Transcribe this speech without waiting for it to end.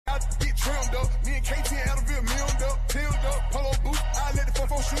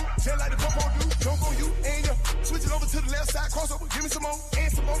shoot. Just like the pump on you, jump on you, and you. Switch it over to the left side, crossover, give me some more,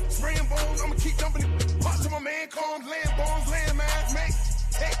 and some more. Spraying bones, I'ma keep dumping it. Pop to my man, comes, land bones, land mines, make.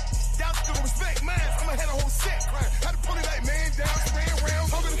 Hey, y'all still gon' respect mine. I'ma have a whole set crying. Had to pull it like man down, spraying round,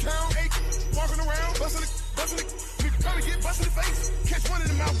 talking the count, eight, walking around, busting it. Nigga come and get busted in the face. Catch one in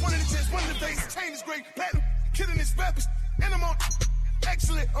the mouth, one in the chest, one in the face. Chain is great, platinum, killing his rappers. And I'm on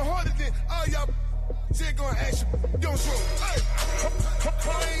excellent, I'm harder than all y'all. Shit going action, don't show. Hey, I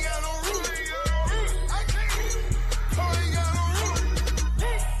ain't got no root. I can't. I ain't got no root.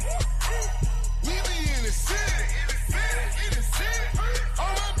 We be in the city, in the city.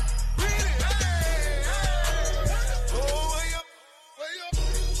 All my breathing. Hey, hey. Oh, way up, way up,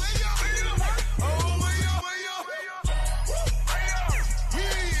 way up, way up. Oh, way up, way up, way up. We in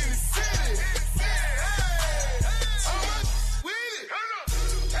the city, hey, all my with it.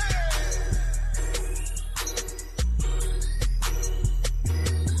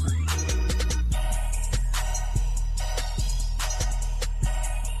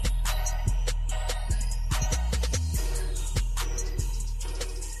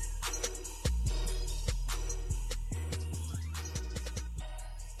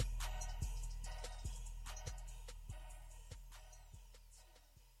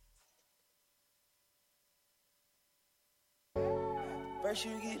 First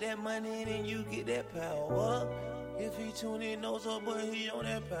you get that money, then you get that power. If he tune in, knows up, but he on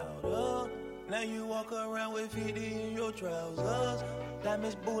that powder. Now you walk around with 50 in your trousers.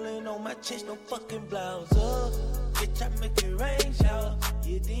 Diamonds bullying on my chest, no fucking blouses. Bitch, I make it rain shower,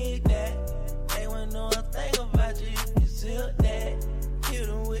 you dig that? Ain't wanna know a thing about you, you can seal that. Hit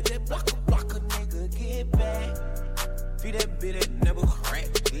him with that blocker, nigga, get back. Feed that bitch that never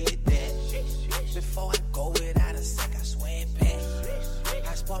crack, did that. Before I go without a sec, I swear it back.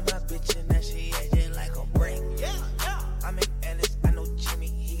 I spot my bitch and that she acting like a break. I make Ellis, I know Jimmy,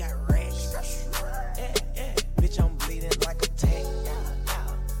 he got racks. Yeah, bitch, I'm bleeding like a tank.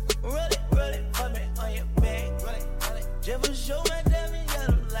 Roll it, put me on your back. Just show my diamond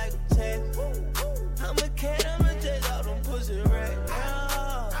yellow like a tag. I'm a cat, I'ma take all them pussy racks.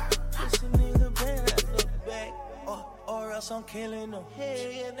 Pussy nigga bad, I look back. Or else I'm killing them.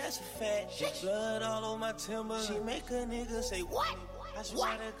 Hell yeah, that's a fact. Blood all over my timber. She make a nigga say, what? I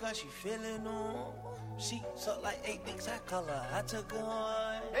swear to God, she feeling them. She suck like 8 dicks, I call her, I took her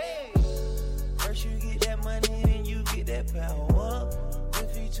on. Hey! First you get that money, then you get that power.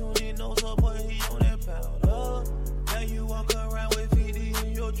 If he tune in, knows up, but he on that powder. Now you walk around with 50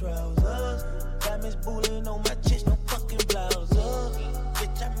 in your trousers. Diamonds bullying on my chest, no fucking blouses.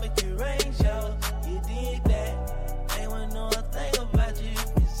 Bitch, I make it rain shower, you dig that? Ain't wanna know a thing about you, you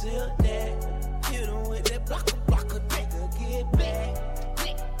can seal that. Hit him with that blocker, nigga, get back.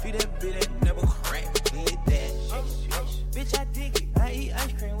 Feed that bitch that never crack, did that. Bitch, I dig it, I eat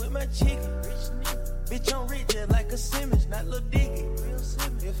ice cream with my chicken. Bitch, I'm rich just like a Simmons, not Lil Dicky.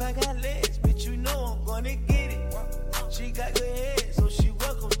 If I got legs, bitch, you know I'm gonna get it. She got good head, so she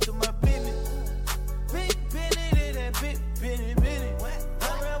welcome to my business. Big Benny, that big Benny.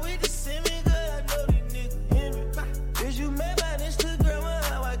 I ride with the Simmons, cause I know these niggas hear me. Bitch, you made my Instagram,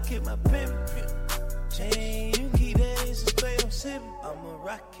 how I keep my pimpin'. Chain, you keep that in some spade, I'm sippin'. I'm a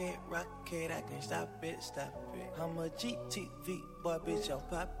rocket, I can stop it. I'm a GTV boy, bitch, I'm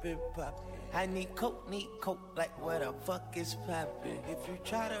poppin'. I need coke, like where the fuck is poppin'? If you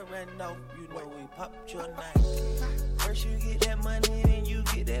try to run off, you know we popped your night. First you get that money, then you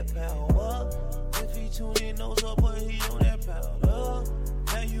get that power. If he tune in, knows up, but he on that powder.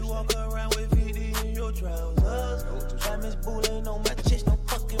 Now you walk around with 50 in your trousers. Diamonds bullying on my chest, no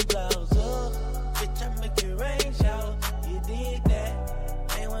fucking blouses. Bitch, I make it rain shower, you dig that?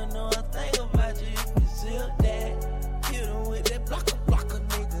 Ain't wanna know a thing about you, you can seal that. Hit him with that blocker,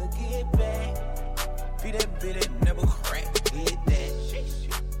 nigga, get back. Feed that bitch that never crack, did that.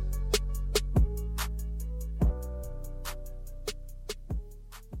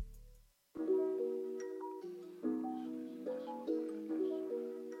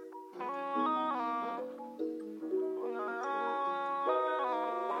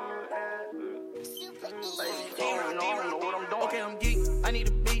 Okay, I'm geek, I need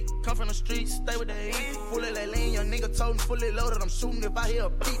a beat. Come from the streets, stay with the heat. Fully like lean, young nigga told me fully loaded. I'm shooting if I hear a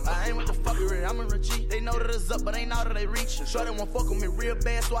beat. I ain't with the fuckery, I'm a retreat. They know that it's up, but ain't know that they reach. Shorty won't fuck with me real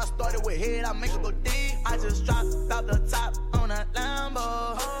bad, so I started with head. I make her go deep. I just dropped out the top on that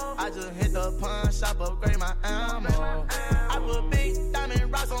Lambo. I just hit the pawn shop, upgrade my ammo. I put big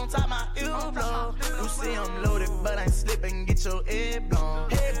diamond rocks on top my earflow. You see I'm loaded, but I ain't slipping. Get your head blown.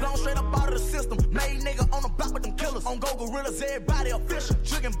 Head blown straight up out of the system. Made nigga on the block with them killers. On go gorillas, everybody official.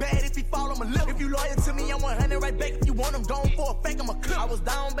 Tricking bad if he fall on my lip. If you loyal to me, I'm 100 right back. If you you want them gone for a fake, I'm a clip. I was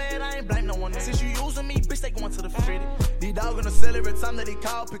down bad, I ain't blame no one. Since you using me, bitch, they going to the fritty. These dogs gonna sell every time that he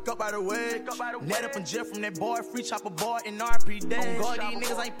call, pick up out of way. Net up in jail from that boy, free chopper boy in RP day. Oh God, these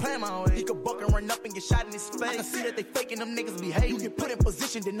niggas ain't playing my way. He could buck and run up and get shot in his face. I can see that they faking them niggas behave. You get put in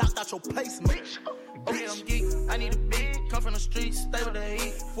position, then knocked out your placement. Okay, I'm geek, I need a beat. Come from the streets, stay with the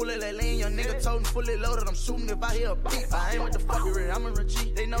heat. Fully lean, young nigga told me fully loaded. I'm shooting if I hear a beat. I ain't with the fuckery, I'm in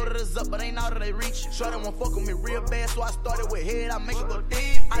retreat. They know that it's up, but ain't all that they reach. Sure they won't fuck with me real bad, so I started with head. I make it go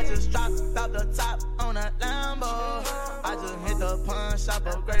deep. I just dropped out the top on a Lambo. I just hit the punch, I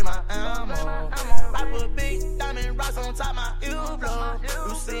upgrade my ammo. I put big diamond rocks on top my ear blow.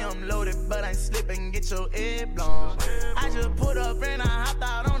 You see I'm loaded, but I ain't slipping, get your head blown. I just put up and I hopped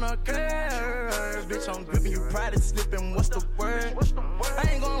out on a curve. Bitch, I'm gripping, you pride is slipping, what's the word?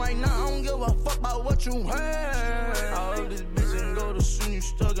 I ain't going right now, I don't give a fuck about what you heard. I hope this bitch and go to soon, you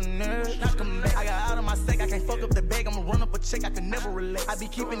struggling nerd. Not come back, I got out of my sack, I can't fuck up the bag, I'ma run up a check, I can never relate. I be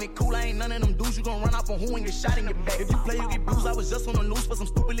keeping it cool, I ain't none of them dudes, you gon' run off on who and get shot in your back. If you play, you get bruised, I was just on the news for some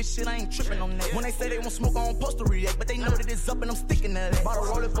stupid shit, I ain't tripping on that. When they say they won't smoke, I don't post to react, but they know that it's up and I'm sticking to that. Bought a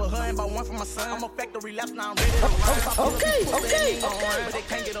roller for her and bought one for my son. I'm a factory lapse, now I'm ready to run. Okay. But they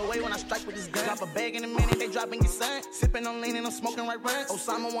can't get away when I strike with this gun. Drop a bag in a minute, they dropping your son. Sipping on lean and I'm smoking right run.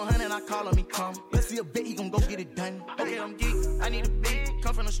 Osama 100, I call him, he come. Let's see a bit, he gon' go get it done. Okay, I'm geek, I need a beat.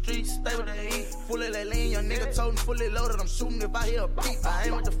 Come from the streets, stay with the heat. Fully lean, young nigga told me fully loaded. I'm shooting if I hear a beat. I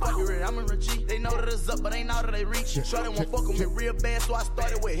ain't with the fuckery, I'm in retreat. They know that it's up, but ain't all that they reach. Sure they won't fuck with me real bad, so I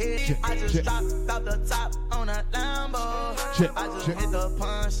started with head. I just dropped out the top on a Lambo. I just hit the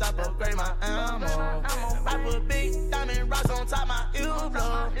punch, I upgrade my ammo. I put big diamond rocks on top my ear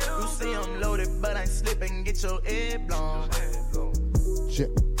blow. You see I'm loaded, but I ain't slipping, get your head blown. Check.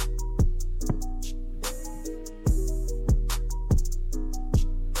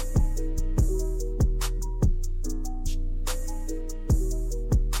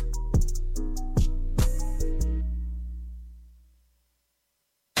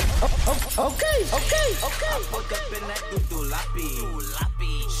 Okay. I fucked up in that doo-doo lappy.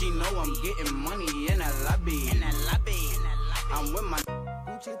 She know I'm getting money in that lobby. I'm with my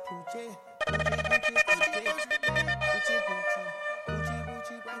Gucci Poochie.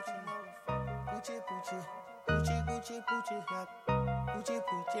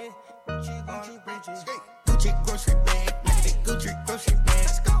 Gucci grocery bag, rockin' the Gucci grocery bag.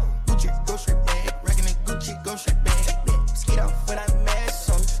 Let's go. Gucci grocery bag, rockin' the Gucci grocery bag. Skid off when I mess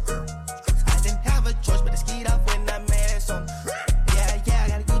on. I didn't have a choice, but I skied off when I mess on. Yeah, I got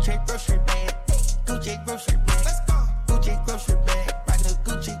a Gucci grocery bag. Gucci grocery bag. Let's go. Gucci grocery bag, rockin' the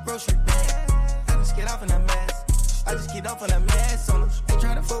Gucci grocery bag. I just get off when I mess. I just get off when I mess on. Ain't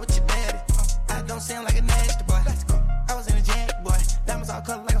tryna fuck with your daddy. I don't sound like a nasty boy. Let's go. I was in a jack boy. Diamonds all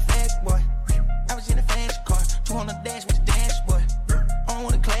colored like a fast boy. I was in a fancy car. 200 dash with the dash boy. I don't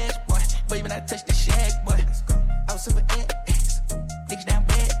want a clash boy. But even I touched the shack boy. I was super ass. Niggas down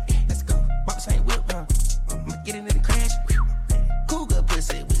bad. Let's go. Bought the same whip, I'ma get into the crash. Cougar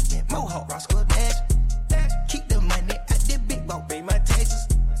pussy with me. Mohawk, Roscoe dash. Keep the money at the big boat. Pay my taxes.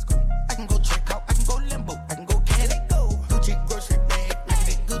 I can go check out. I can go limbo. I can go candy. Gucci grocery bag. Rockin'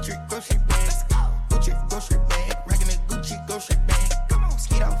 the Gucci grocery bag. Gucci grocery bag. Rockin' the Gucci grocery bag. Come on.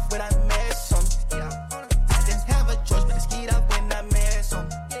 Skid off when I mess on. I didn't have a choice, but I skid off when I mess on.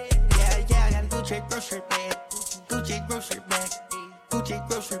 Yeah, I got a Gucci grocery bag. Gucci grocery bag. Gucci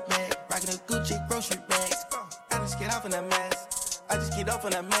grocery bag. Rockin' the Gucci grocery bag. I just get off when I mess. I just get off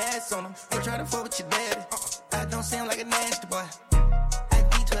when I mess on them. Ain't tryna fuck with your daddy. I don't sound like a nasty boy. I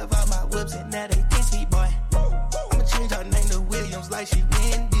D12 out my whips and now they think me boy. I'ma change her name to Williams like she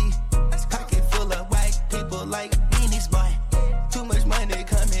Wendy. Pocket full of white people like Beanies boy. Too much money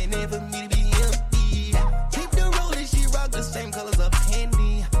coming in for me to be empty. Keep the rolling, she rock the same colors of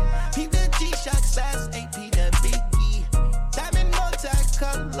Henny. Keep the G-Shock size AP the biggie. Diamond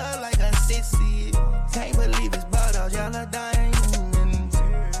multi-color like a sissy. Can't believe it's bottles, y'all are diamonds.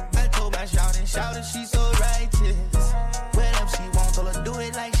 I told my shoutin', she's so righteous. Whatever she want, told her do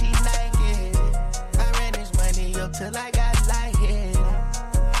it like she like it. I ran this money up till I got lightheaded.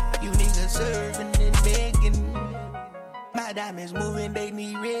 You niggas serving and begging. My diamonds moving, they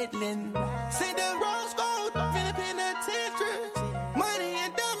need riddling. Say the rose gold, finna penitentiary. Money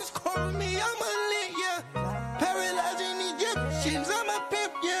and diamonds calling me, I'm a lit, yeah. Paralyzing Egyptians, I'm a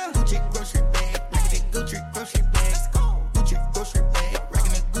pimp, yeah. Gucci grocery bag, rockin' the Gucci grocery bag. Gucci grocery bag,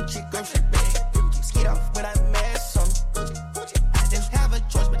 rockin' the Gucci grocery bag. Skid off when I mess on. I didn't have a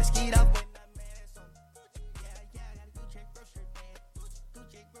choice, but I skid off when I mess on. Yeah, I got a Gucci grocery bag.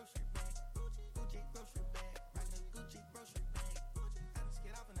 Gucci grocery bag. Gucci grocery bag, rockin' the Gucci grocery bag. I just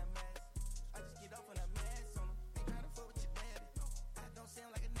get off when I mess. I just get off when I mess.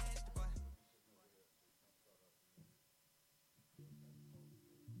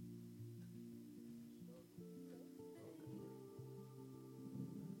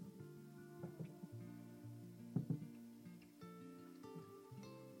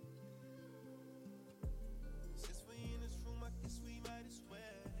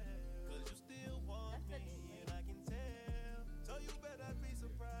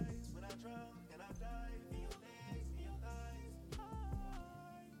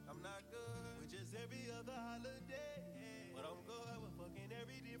 another holiday. But I'm good with fucking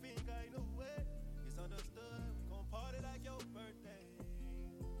every different kind of way. It's understood, we gon' party like your birthday.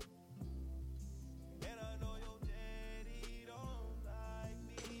 And I know your daddy don't like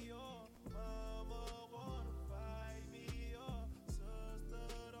me, or mama wanna fight me, or sister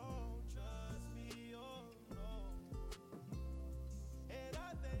don't trust me, or no. And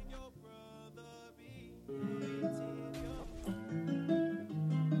I think your brother be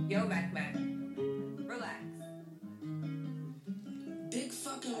Yo, back. Relax. Big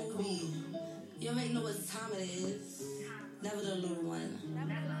fucking Rubee. You already know what time it is. Never the little one.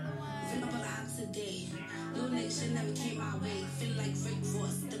 Feel up alive today. Little nigga shit never came my way. Feel like Rick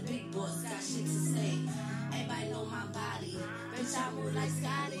Ross, the big boss, got shit to say. Everybody know my body. Bitch, I move like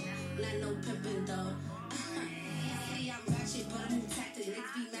Scotty. Not no pimpin' though. See, I'm ratchet, but I'm tactic.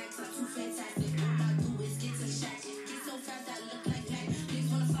 Niggas be mad 'cause I'm too fantastic. All I do is get to the shack. Get so fast I look like Mac.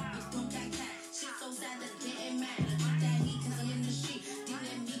 Niggas wanna fuck but don't got cat. Shit so sad that getting mad. I get that heat 'cause I'm in the street. Think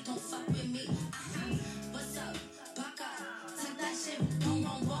that me don't fuck with me. What's up? Buck up. Take that shit. Don't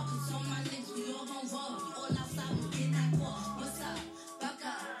walk. 'Cause all my niggas, we all gon' roll. We all outside, we get that call. What's up? Buck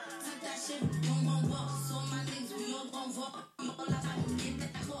up. Take that shit. Don't walk. 'Cause all my niggas, we all gon' roll. We all outside, we get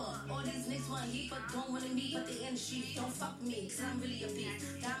that call. All these niggas want heat, but don't wanna meet. But they in the street, don't fuck with me. 'Cause I'm really a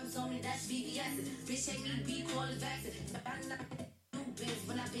beast. Diamonds on me, that's VVS. Bitch, hate me, be call it vaccine. I'm not new bitch,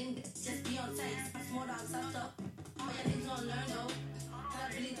 when I been just be on text. I'm smart, I'm tough though. All your niggas gon' learn though. And I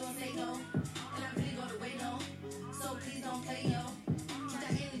really don't say though. And I really go the way though. So please don't play yo. Keep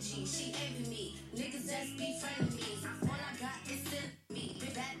that energy, she aiming me. Niggas just be friendly me. All I got is in me.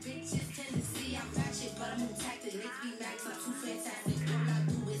 Big bad bitches tendency. I'm ratchet, but I'm tactic. Niggas be mad 'cause I'm too fantastic. All I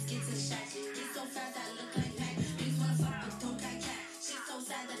do is get to the shack. Get so fast I look like Mac. Niggas wanna fuck but don't got cat. Shit so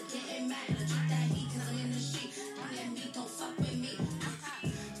sad that I'm getting mad. I drink that heat 'cause I'm in the street. Don't let me, don't fuck with me.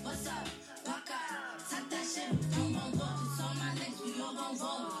 What's up? Buck up. Take that shit. Don't walk. 'Cause all my niggas, we all gon'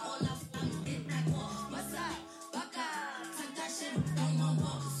 roll. We all outside, we get that call. What's up? Buck up. Take that shit. Don't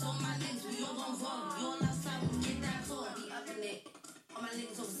walk. 'Cause all my niggas, we all gon' roll. We all outside, we get that call. Be up in it. All my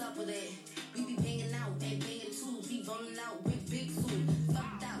niggas, what's up with it? We be banging out and banging too. We rolling out with big suit.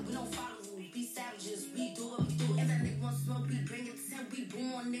 Fuck that, we don't follow rules. Be savages, we do what we do. If that nigga want smoke, we bring it to him. We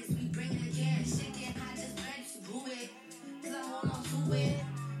boom on niggas, we bring it again. Shit get hot, just ready to brew it. 'Cause I'm all on to it.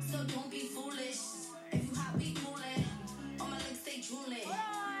 So don't be foolish. If you hot, we coolin'. All my niggas stay drooling.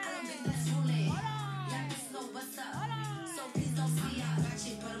 I don't think that's fooling. Yeah, just know what's up. So please don't see out.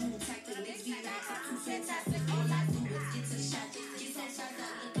 Ratchet, but I'm tactic. Niggas be mad 'cause I'm too fantastic. All I do is get to the shot. Get so fast I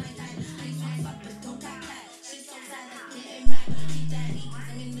look like that. Niggas wanna fuck but don't got cat. Shit so sad that getting mad. Keep that heat 'cause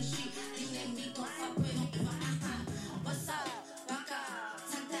I'm in the street. Think that me don't fuck with me. What's up? Buck up.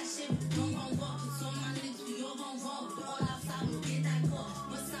 Take that shit. Don't gon' walk. 'Cause all my niggas, we all gon' roll. We all outside, we get that call.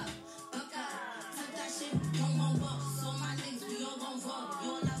 What's up? Buck up. Take that shit. Don't gon' walk. 'Cause all my niggas, we all gon' roll. We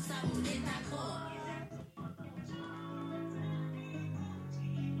all outside, we get that call.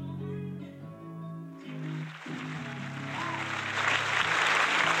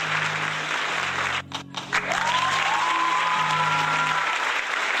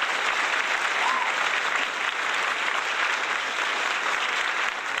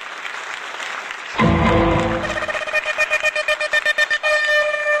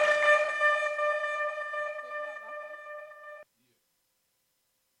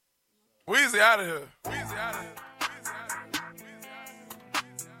 Weezy out of here.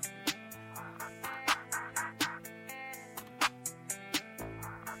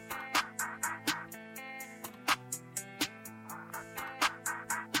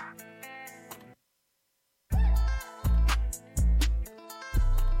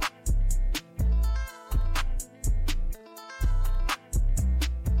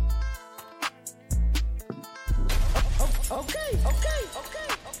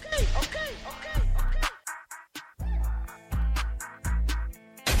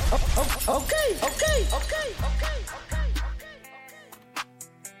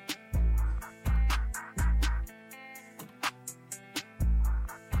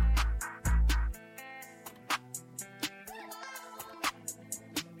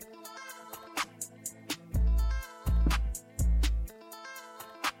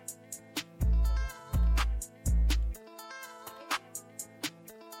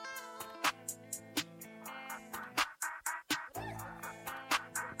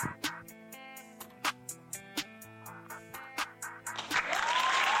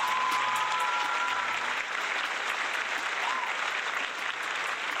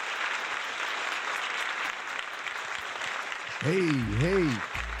 Hey.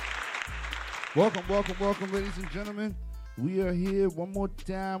 Welcome, ladies and gentlemen. We are here one more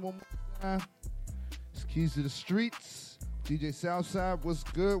time. Keys to the Streets. DJ Southside, what's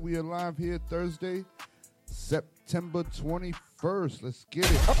good? We are live here Thursday, September 21st. Let's get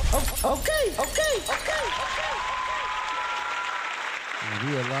it. Okay. And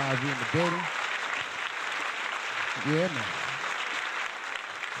we are live here in the building. Yeah, man.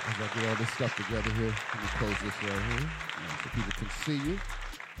 As I get all this stuff together here, let me close this right here so people can see you.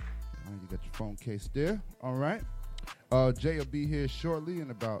 You got your phone case there. All right. Jay will be here shortly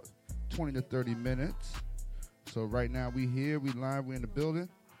in about 20 to 30 minutes. So right now we here, we live, we in the building.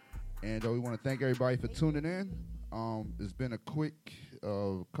 And we want to thank everybody for tuning in. There's been a quick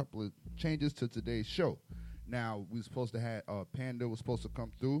couple of changes to today's show. Now, we were supposed to have Panda was supposed to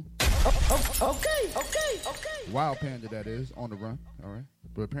come through. Okay. Wild Panda, that is, on the run. All right.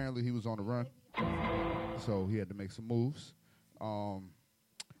 But apparently he was on the run. So he had to make some moves.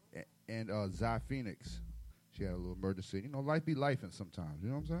 And Zy Phoenix, she had a little emergency. You know, life be lifing sometimes. You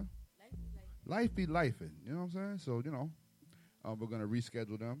know what I'm saying? Life be lifing. You know what I'm saying? So, you know, we're going to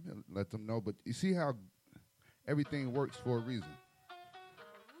reschedule them and let them know. But you see how everything works for a reason.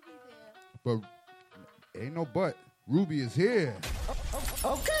 But ain't no but. Rubee is here.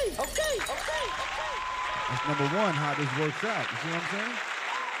 Okay. That's number one, how this works out. You see what I'm saying?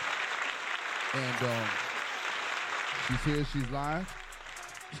 And she's here, she's live.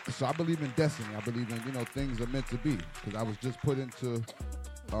 So I believe in destiny. I believe in, you know, things are meant to be. Because I was just put into,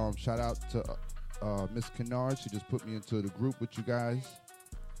 shout out to Miss Kennard. She just put me into the group with you guys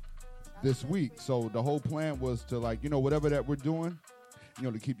this week. So the whole plan was to, like, you know, whatever that we're doing, you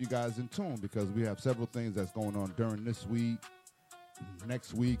know, to keep you guys in tune. Because we have several things that's going on during this week,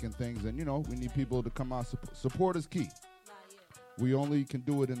 next week, and things. And, you know, we need people to come out. Support is key. We only can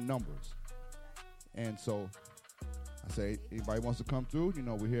do it in numbers. And so I say, anybody wants to come through, you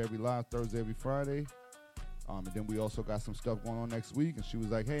know, we're here every live Thursday, every Friday. And then we also got some stuff going on next week. And she was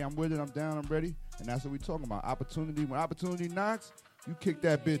like, hey, I'm with it, I'm down, I'm ready. And that's what we're talking about. Opportunity. When opportunity knocks, you kick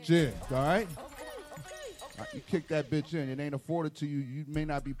that bitch in, all right? You kick that bitch in. It ain't afforded to you. You may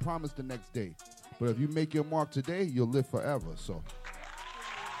not be promised the next day. But if you make your mark today, you'll live forever. So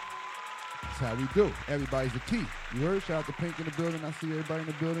that's how we do. Everybody's the key. You heard? Shout out to Pink in the building. I see everybody in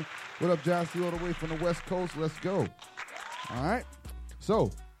the building. What up, Jossie, all the way from the West Coast? Let's go. All right. So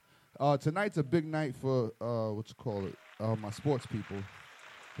tonight's a big night for, my sports people.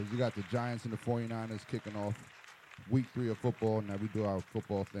 Because you got the Giants and the 49ers kicking off week 3 of football. Now we do our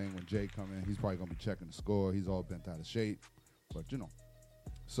football thing when Jay come in. He's probably going to be checking the score. He's all bent out of shape. But, you know.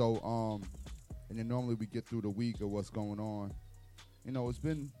 So, and then normally we get through the week of what's going on. You know, it's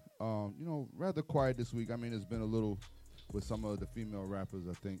been, you know, rather quiet this week. I mean, it's been a little with some of the female rappers,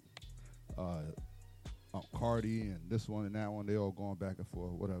 I think. Cardi and this one and that one, they all going back and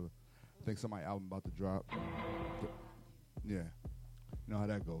forth, whatever. I think somebody's album about to drop. Yeah. You know how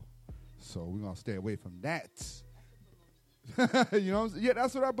that go. So we're going to stay away from that. You know what I'm saying? Yeah,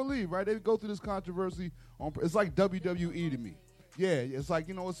 that's what I believe, right? They go through this controversy. It's like WWE to me. Yeah, it's like,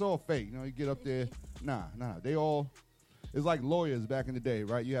 you know, it's all fake. You know, you get up there. Nah. They all, it's like lawyers back in the day,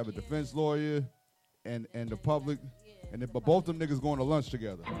 right? You have a defense lawyer and the public, and but both them niggas going to lunch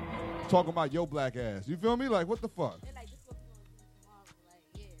together. Talking about your black ass. You feel me? Like, what the fuck?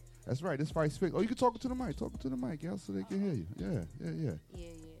 That's right. This fight's fixed. Oh, you can talk to the mic. Talk to the mic, y'all, so they can hear you.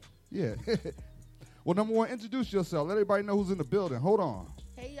 Yeah. Well, number one, introduce yourself. Let everybody know who's in the building. Hold on.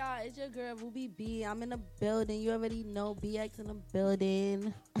 Hey, y'all. It's your girl, Rubee B. I'm in the building. You already know BX in the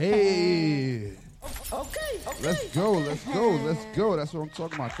building. Hey. Okay. Let's go. That's what I'm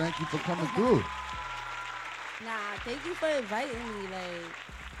talking about. Thank you for coming through. Nah, thank you for inviting me. Like,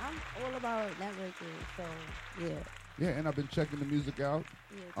 I'm all about networking, so, yeah. Yeah, and I've been checking the music out.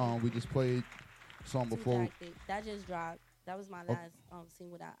 Yeah, we just played a song before. That just dropped. That was my last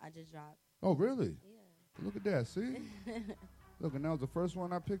single that I just dropped. Oh, really? Yeah. Look at that. See? Look, and that was the first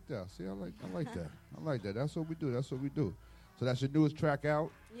one I picked out. See, I like that. I like that. That's what we do. So that's your newest track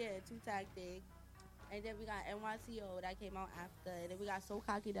out? Yeah, 2 Tactic. And then we got NYCO that came out after. And then we got So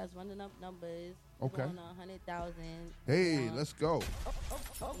Cocky that's running up numbers. Okay. On 100,000. Hey, let's go.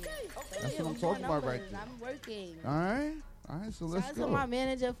 Okay. That's what I'm talking about right there. I'm working. All right, so let's go. Shout out to my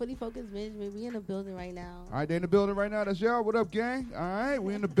manager, Fully Focused Management. We in the building right now. All right, they in the building right now. That's y'all. What up, gang? All right,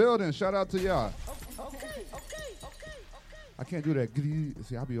 we in the building. Shout out to y'all. Okay. I can't do that.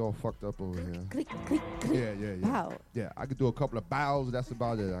 See, I be all fucked up over here. Click. Yeah. Wow. Yeah, I could do a couple of bows. That's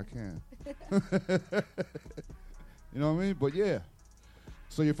about it. I can. You know what I mean? But yeah.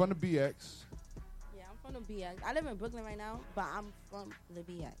 So you're from the BX. Yeah, I'm from the BX. I live in Brooklyn right now, but I'm from the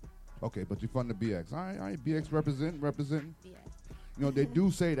BX. Okay, but you're from the BX. All right. BX representing. BX. You know, they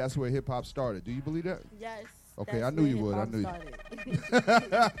do say that's where hip hop started. Do you believe that? Yes. Okay, That's I knew you where would. I hip-hop knew you.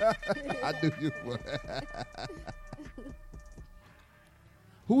 started. I knew you would.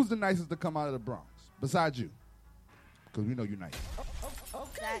 Who's the nicest to come out of the Bronx besides you? Because we know you're nice.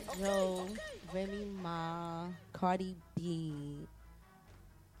 Fat Joe, Remy Ma, Cardi B,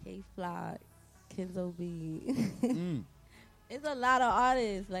 K Flock, Kenzo B. It's a lot of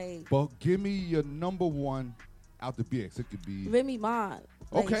artists. Like, But give me your number one out the BX. It could be Remy Ma.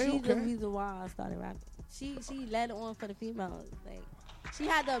 Like, Okay, she's okay. the reason why I started rapping. She led on for the females. Like, she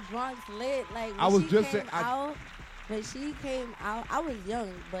had the Bronx lit. Like, when I was she just came saying- out, when she came out, I was young,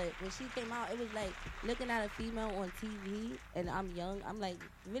 but when she came out, it was like looking at a female on TV, and I'm young. I'm like,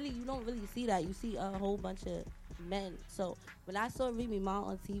 really, you don't really see that. You see a whole bunch of men. So when I saw Remy Ma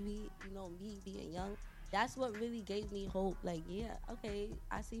on TV, you know, me being young, that's what really gave me hope. Like, yeah, okay,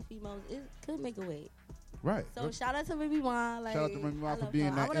 I see females. It could make a way. right. So shout out to Remy Ma. Like, Shout out to Remy Ma I for love being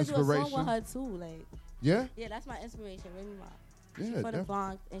her. that I want to do a song inspiration. with her too. Like, Yeah? yeah, that's my inspiration, Remy Ma. Yeah, She for the definitely.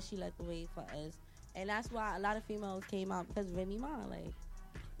 Bronx, and she led the way for us. And that's why a lot of females came out because Remy Ma. Like,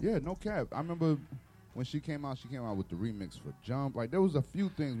 Yeah, no cap. I remember when she came out with the remix for Jump. Like, there was a few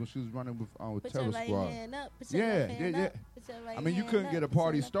things when she was running with put Terror your right Squad. hand up. Put your Yeah, left hand yeah, up. yeah. Put your right I mean, you hand couldn't up, get a put your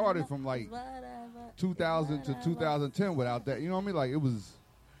party left started hand from up. like It's whatever. 2000 It's to whatever. 2010 without that. You know what I mean? Like, it was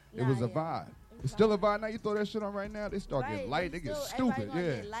Nah, a yeah. vibe. It's It's still a vibe. vibe now. You throw that shit on right now, they start Right, getting light. but They get still, stupid. everybody gonna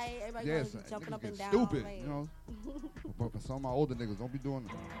Yeah. get light, everybody Yes, gonna be jumping niggas up and get down. stupid. Like, You know. But for some of my older niggas, don't be doing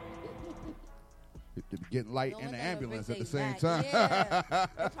that. They be getting light don't in the let them ambulance break at the they same back. time. Yeah,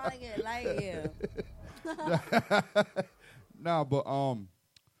 they're trying to get light here. Nah, but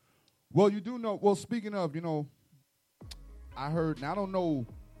well, you do know. Well, speaking of, you know, I heard. Now I don't know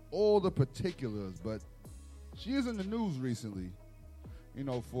all the particulars, but she is in the news recently. You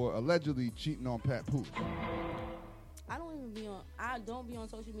know, for allegedly cheating on Pat Pooch. I don't be on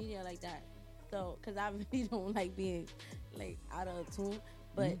social media like that. So, cause I really don't like being like out of tune.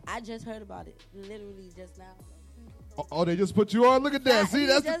 But I just heard about it literally just now. Oh, they just put you on. Look at that. See, He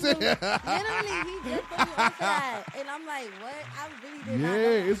that's just the thing. literally, he just put me on to that, and I'm like, what? I really did not know.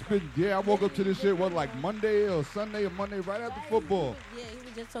 Yeah, it's been. Yeah, I woke up to this shit. What, like Monday or Sunday or Monday, right after Right, football. he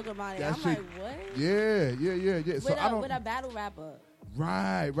was just talking about it. That I'm shit- like, what? Yeah. So I don't. With a battle rapper.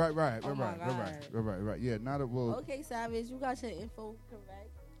 Right. Oh my Right. Yeah, not a well. Okay, Savage, you got your info correct.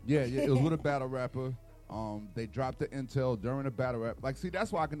 Yeah. It was with a battle rapper. They dropped the intel during the battle rap. Like, see,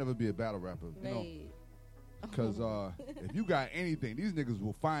 that's why I can never be a battle rapper. You know, Right. because if you got anything, these niggas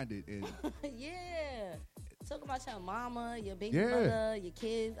will find it. And Yeah. Talk about your mama, your baby Yeah. mother, your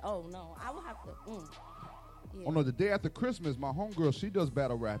kids. Oh no, I would have to. Yeah. oh no, the day after Christmas, my homegirl, she does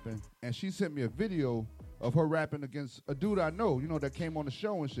battle rapping, and she sent me a video of her rapping against a dude I know. You know, that came on the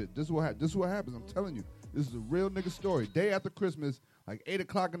show and shit. This is what happens. I'm telling you, this is a real nigga story. Day after Christmas, like 8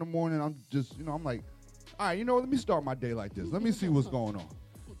 o'clock in the morning. I'm just, you know, I'm like, all right, you know, let me start my day like this. Let me see what's going on.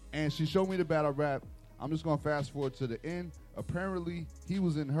 And she showed me the battle rap. I'm just gonna fast forward to the end. Apparently, he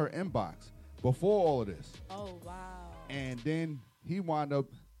was in her inbox before all of this. Oh wow. And then he wound up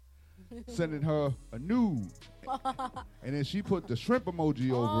sending her a nude. And then she put the shrimp emoji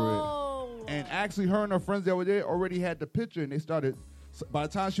over it. And actually, her and her friends that were there already had the picture, and they started, by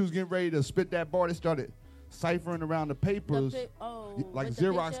the time she was getting ready to spit that bar, they started ciphering around the papers. Like with the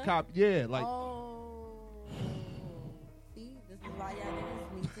Xerox picture? copy. Yeah, like. See, this is why y'all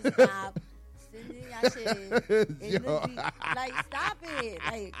niggas need to stop sending y'all shit in Yo. the deep. Like, stop it.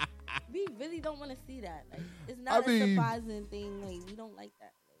 Like, we really don't want to see that. Like, it's not I mean- a surprising thing. Like, we don't like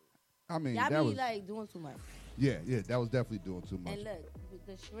that. I mean, Y'all that be was. like doing too much. Yeah, that was definitely doing too much. And look,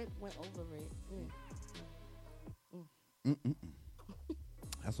 the shrimp went over it.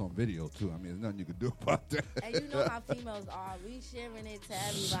 That's on video, too. I mean, there's nothing you can do about that. And you know how females are. We sharing it to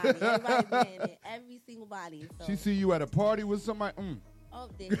everybody. Everybody being it. Every single body. So. She see you at a party with somebody. Oh,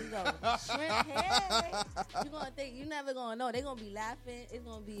 there you go. Shrimp, hey. You gonna think, you never gonna know. They gonna be laughing. It's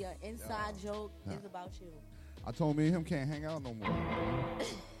gonna be an inside joke. It's about you. I told me and him can't hang out no more.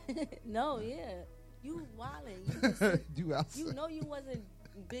 No, yeah. You wildin'. You outside. You know you wasn't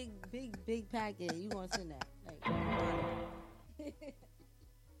big packet. You gonna send that. Like, you wildin'.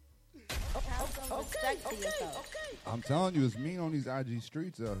 Have some respect to yourself. I'm telling you, it's mean on these IG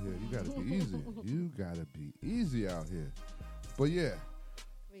streets out here. You gotta be easy. You gotta be easy out here. But yeah.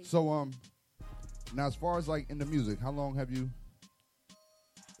 So now as far as like in the music, how long have you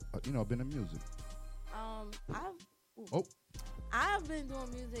been in music? I've been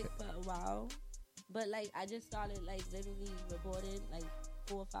doing music for a while, but like I just started like literally recording like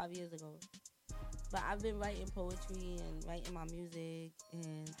 4 or 5 years ago. But I've been writing poetry and writing my music,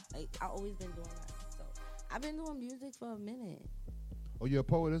 and like I've always been doing that. So I've been doing music for a minute. Oh, you're a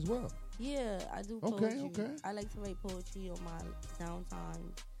poet as well. Yeah, I do Okay, poetry. okay. I like to write poetry on my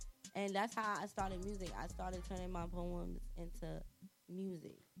downtime. And that's how I started music. I started turning my poems into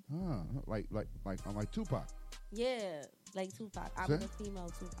music. Like Tupac. Yeah, like Tupac. I'm See? the female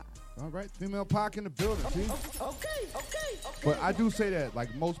Tupac. All right, female Pac in the building. See? Okay. But I do say that,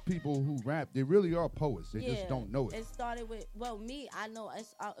 like most people who rap, they really are poets. They just don't know it. It started with, me, I know it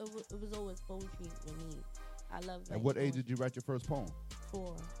was always poetry with me. I love that. At what age did you write your first poem?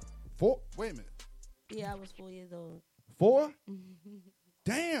 4. 4? Wait a minute. Yeah, I was 4 years old. 4?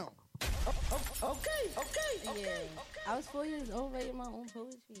 Damn. Okay. Yeah. I was 4 years old writing my own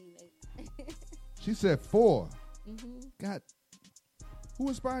poetry. Like She said 4. Mm-hmm. God. Who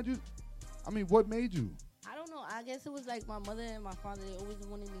inspired you? I mean, what made you? I don't know. I guess it was like my mother and my father. They always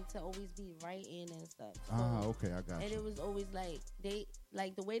wanted me to always be writing and stuff. So, Okay, I got you. And it was always like the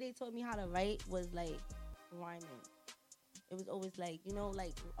way they taught me how to write was like rhyming. It was always like,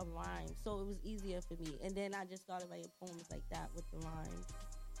 like a rhyme. So it was easier for me. And then I just started writing poems like that with the rhymes.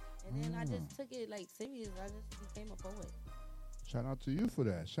 And then I just took it like serious. I just became a poet. Shout out to you for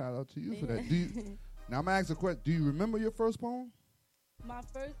that. Do you, now I'm gonna ask a question. Do you remember your first poem? My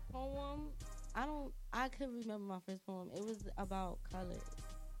first poem, I could remember my first poem. It was about colors.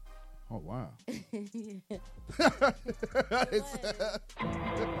 Oh wow. Yeah. It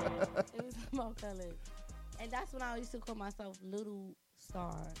was about colors. And that's when I used to call myself Little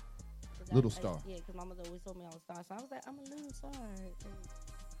Star. Little Star. Yeah, because my mother always told me I was Star. So I was like, I'm a Little Star. And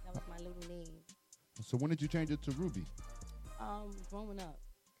that was my little name. So when did you change it to Rubee? Growing up.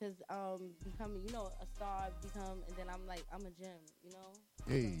 Because becoming, a star, and then I'm a gem,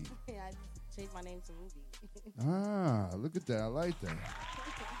 Hey. I just changed my name to Rubee. Look at that. I like that.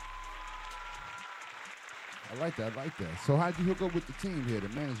 I like that. So how'd you hook up with the team here, the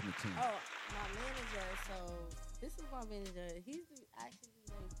management team? Oh, my manager. So this is my manager. He's actually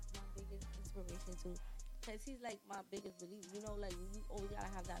like my biggest inspiration too. Because he's like my biggest belief. Like you always got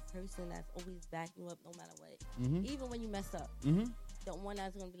to have that person that's always backing you up no matter what. Mm-hmm. Even when you mess up. Mm-hmm. The one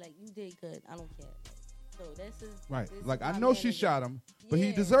that's going to be like, you did good. I don't care. So this is... Right. This like, is I my know manager. she shot him, but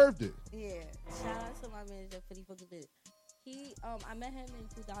he deserved it. Yeah. Shout out to my manager for the fucking bit. I met him in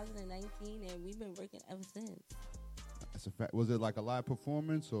 2019, and we've been working ever since. That's a fact. Was it like a live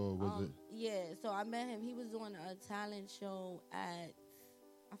performance, or was it? Yeah. So I met him. He was doing a talent show at...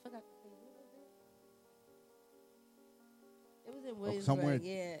 I forgot the place. It was in Williamsburg, somewhere,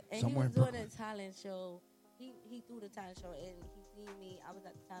 yeah. And somewhere he was doing in a talent show. He threw the talent show, and he seen me. I was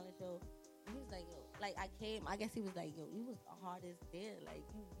at the talent show. And he was like, yo, like I came. I guess he was like, yo, you was the hardest there. Like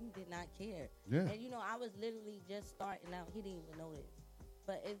you did not care. Yeah. And I was literally just starting out. He didn't even notice.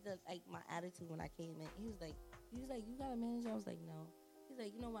 But it's just like my attitude when I came in. He was like, you got a manager? I was like, no. He's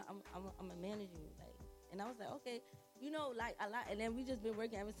like, you know what? I'm a manager. Like, and I was like, okay, like a lot. And then we just been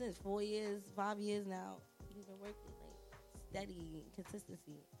working ever since 4 years, 5 years now. We've been working like steady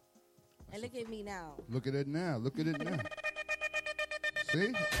consistency. And look at me now. Look at it now. See?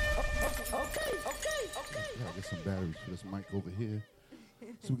 Okay. Gotta get some batteries for this mic over here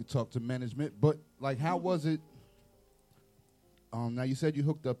so we can talk to management. But, like, how was it? Now, you said you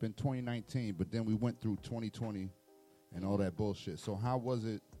hooked up in 2019, but then we went through 2020 and all that bullshit. So how was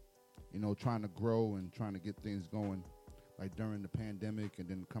it, trying to grow and trying to get things going, like, during the pandemic and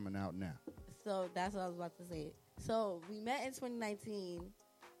then coming out now? So that's what I was about to say. So we met in 2019,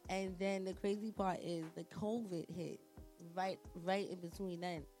 and then the crazy part is the COVID hit right in between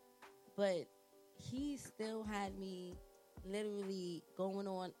then. But he still had me literally going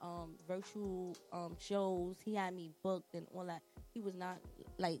on virtual shows. He had me booked and all that. He was not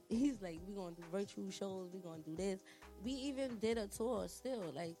like, he's like, we're going to do virtual shows. We're going to do this. We even did a tour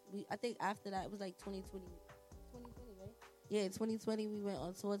still. Like, I think after that, it was like 2020, right? Yeah, 2020, we went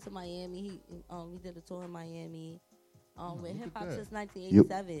on tour to Miami. We did a tour in Miami with Hip Hop since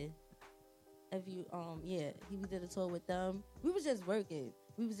 1987. Yep. If you, we did a tour with them. We was just working.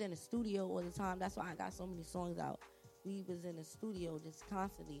 We was in the studio all the time. That's why I got so many songs out. We was in the studio just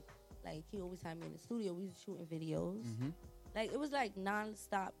constantly. Like, he always had me in the studio. We was shooting videos. Mm-hmm. Like, it was like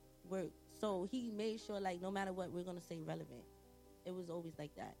non-stop work. So he made sure, like, no matter what, we're going to stay relevant. It was always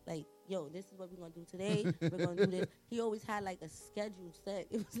like that. Like, yo, this is what we're going to do today. We're going to do this. He always had, like, a schedule set.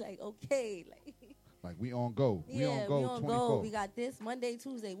 It was like, okay. Like, we on go. Yeah, we on 24. go. We got this Monday,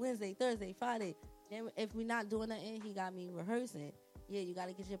 Tuesday, Wednesday, Thursday, Friday. Then if we're not doing nothing, he got me rehearsing. Yeah, you got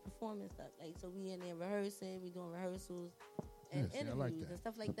to get your performance up. Like, so we in there rehearsing. We doing rehearsals and interviews and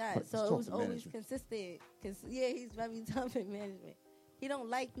stuff like that. So it was always consistent. Because, he's very tough in management. He don't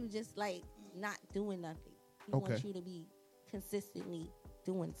like you just, like, not doing nothing. He wants you to be consistently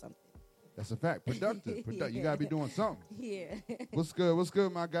doing something. That's a fact. Productive. You gotta be doing something. Yeah. What's good? What's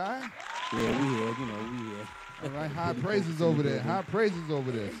good, my guy? Yeah, we here. You know, we here. All right, high praises over there. High praises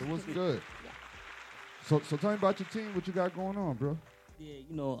over there. So what's good? So tell me about your team. What you got going on, bro? Yeah,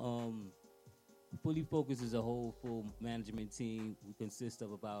 you know, Fully Focused is a whole full management team. We consist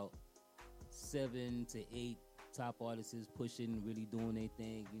of about 7 to 8 top artists pushing, really doing their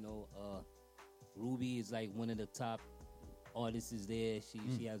thing. You know, Rubee is like one of the top artists is there.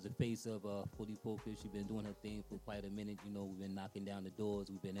 She has the face of Fully Focused. She's been doing her thing for quite a minute. You know, we've been knocking down the doors.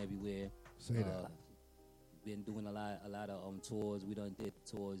 We've been everywhere. Say that. Been doing a lot of tours. We done did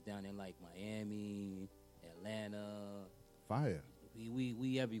tours down in like Miami, Atlanta. Fire.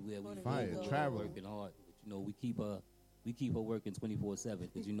 We everywhere. We fire. Travel. Working hard. But, you know, we keep her working 24/7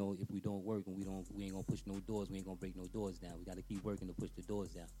 because you know if we don't work and we ain't gonna push no doors. We ain't gonna break no doors down. We gotta keep working to push the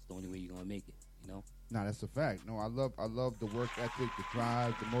doors down. It's the only way you're gonna make it. You know. Nah, that's a fact. No, I love the work ethic, the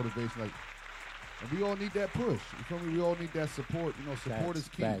drive, the motivation. Like, and we all need that push. You feel me? We all need that support. You know, support is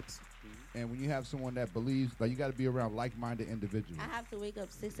key. Facts. And when you have someone that believes, like, you got to be around like-minded individuals. I have to wake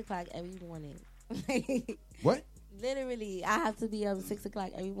up 6 o'clock every morning. What? Literally, I have to be up 6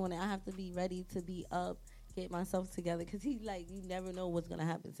 o'clock every morning. I have to be ready to be up, get myself together. Because he's like, you never know what's going to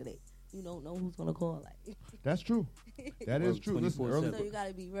happen today. You don't know who's going to call. Like, that's true. That is true. Listen, so you got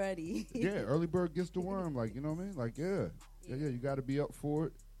to be ready. Yeah, early bird gets the worm. Like, you know what I mean? Like, yeah. You got to be up for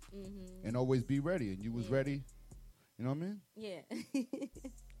it and always be ready. And you was ready. You know what I mean? Yeah.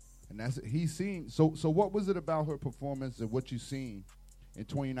 And that's it. He's seen. So what was it about her performance and what you seen in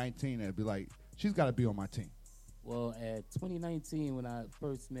 2019 that'd be like, she's got to be on my team? Well, at 2019, when I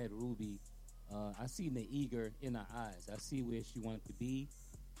first met Rubee, I seen the eager in her eyes. I see where she wanted to be,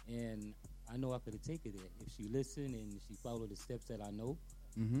 and I know I could have taken it. If she listened and she followed the steps that I know,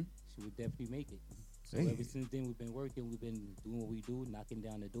 she would definitely make it. So ever since then, we've been working. We've been doing what we do, knocking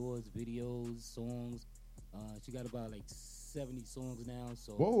down the doors, videos, songs. She got about like 70 songs now.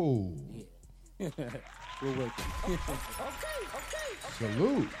 So whoa, yeah, we're working. Okay.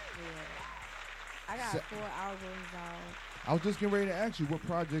 Salute. Yeah. I got 4 albums out. I was just getting ready to ask you, what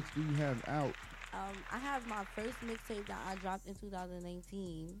projects do you have out? I have my first mixtape that I dropped in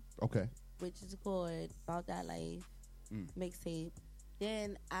 2019. Okay. Which is called About That Life mixtape.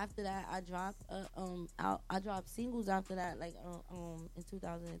 Then after that, I dropped singles after that, like in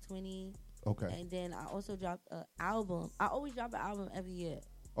 2020. Okay. And then I also dropped an album. I always drop an album every year.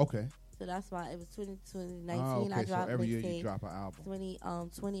 Okay. So that's why it was 2019. Okay, I dropped so every year mixtape. you drop an album.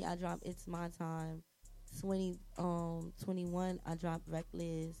 2020 I dropped It's My Time. 2021 I dropped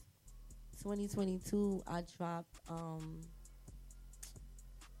Reckless. 2022 I dropped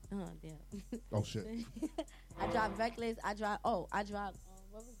damn. Oh shit. I dropped Reckless. I dropped what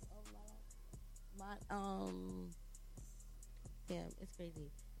was my damn, it's crazy.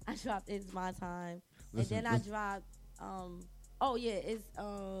 I dropped It's My Time. Listen, and then I dropped it's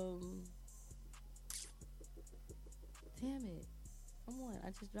damn it. Come on, I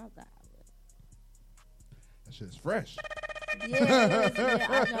just dropped that album. That shit's fresh. I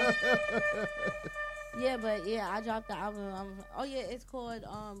dropped the album. It's called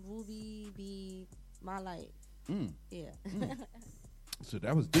Rubee Be My Life. Yeah. So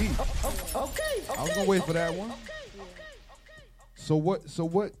that was deep. Okay. I was gonna wait for that one. So what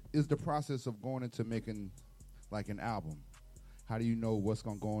is the process of going into making like an album? How do you know what's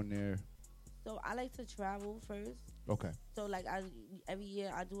gonna go in there? So I like to travel first. Okay. So like every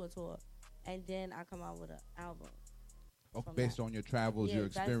year I do a tour, and then I come out with an album. Okay, based on your travels, your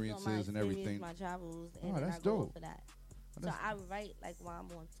experiences, and everything. My travels, and then that's I go dope. for that. So I write like while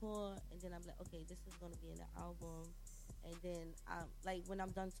I'm on tour, and then I'm like, okay, this is gonna be in the album, and then like when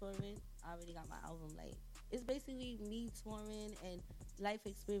I'm done touring, I already got my album. Like it's basically me touring and life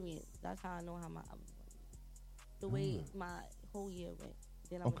experience. That's how I know how my album's gonna be. The way my whole year went,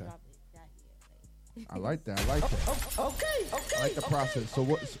 then I'm gonna drop it that year. I like that. Okay. I like the process.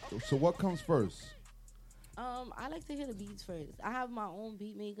 So what comes first? I like to hear the beats first. I have my own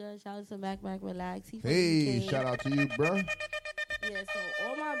beat maker. Shout out to Mac Relax. Hey, shout out to you, bro. Yeah, so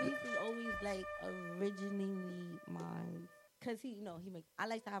all my beats is always like originally mine. Cause he make. I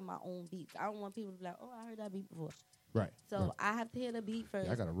like to have my own beats. I don't want people to be like, oh, I heard that beat before. Right. So I have to hear the beat first.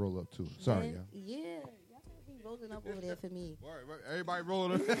 Yeah, I gotta roll up too. Sorry, y'all. Yeah, y'all gotta be rolling up over there for me. Right. Everybody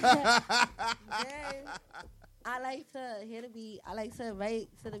rolling up. Then I like to hear the beat. I like to write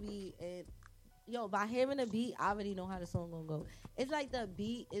to the beat and. By hearing the beat, I already know how the song gonna go. It's like the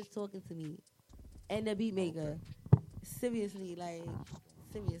beat is talking to me, and the beat maker. Seriously.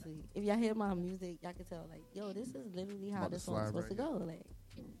 If y'all hear my music, y'all can tell. Like, this is literally how the song's supposed to go. Like,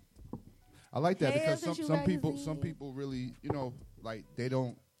 I like that because some people really, like they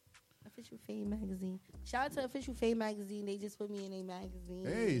don't. Official Fame magazine. Shout out to Official Fame magazine. They just put me in a magazine.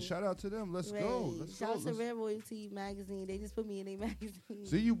 Hey, shout out to them. Let's go. Let's shout go. out to Red Royalty magazine. They just put me in a magazine.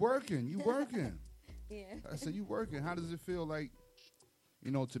 See, you working. You working. Yeah. I said you working. How does it feel like,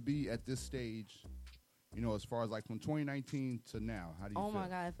 to be at this stage, as far as like from 2019 to now? How do you feel? Oh my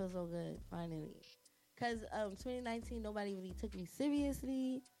God, it feels so good, finally. Because 2019, nobody really took me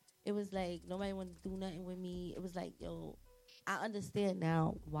seriously. It was like nobody wanted to do nothing with me. It was like, yo, I understand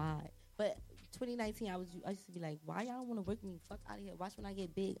now why. But 2019, I used to be like, why y'all don't want to work with me? Fuck out of here. Watch when I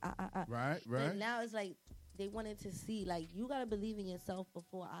get big. Right. But now it's like they wanted to see, like, you got to believe in yourself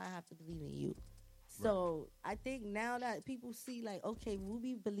before I have to believe in you. So I think now that people see, like, okay,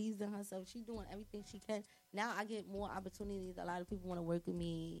 Rubee believes in herself. She's doing everything she can. Now I get more opportunities. A lot of people want to work with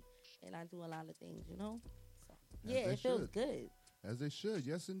me, and I do a lot of things, So, yeah, it feels good. As they should.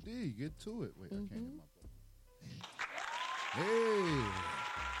 Yes, indeed. Get to it. Wait, I can't get my book. Hey.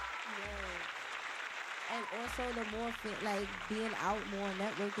 Yeah. And also the more, being out more,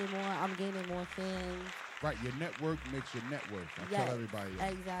 networking more, I'm gaining more fans. Right, your network makes your net worth. I tell everybody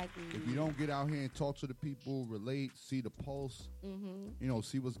that. Exactly. If you don't get out here and talk to the people, relate, see the pulse,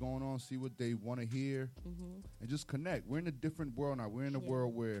 see what's going on, see what they want to hear, and just connect. We're in a different world now. We're in a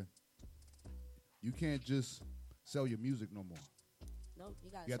world where you can't just sell your music no more. Nope,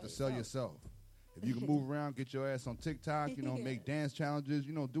 you have to sell yourself. If you can move around, get your ass on TikTok, make dance challenges,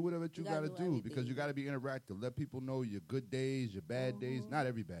 do whatever you got to do because you got to be interactive. Let people know your good days, your bad days. Not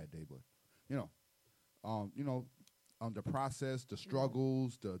every bad day, but, the process, the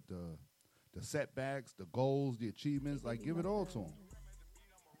struggles, the setbacks, the goals, the achievements, like give it all to them.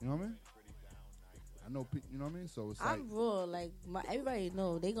 You know what I mean? I know, you know what I mean? So it's I'm raw. Like, everybody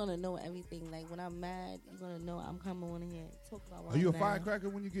know. They going to know everything. Like, when I'm mad, you're going to know I'm coming on here. Talk about why Are you a I'm firecracker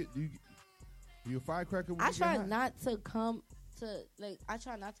when you get... Are you a firecracker when I you try get not to come to... Like, I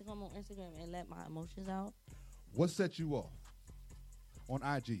try not to come on Instagram and let my emotions out. What sets you off on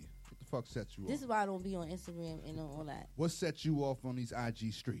IG? What the fuck sets you off? This is why I don't be on Instagram and all that. What sets you off on these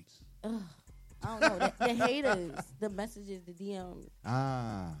IG streets? Ugh, I don't know. the haters, the messages, the DMs.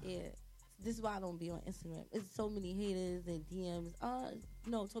 Yeah. This is why I don't be on Instagram. It's so many haters and DMs.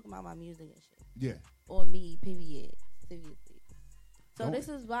 Talking about my music and shit. Yeah. Or me, period. Seriously. So this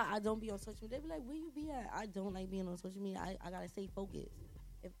is why I don't be on social media. They be like, where you be at? I don't like being on social media. I got to stay focused.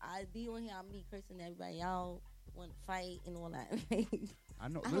 If I be on here, I'm be cursing everybody. Y'all want to fight and all that. I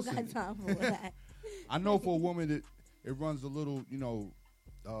know. I don't got time for that. I know for a woman that it runs a little,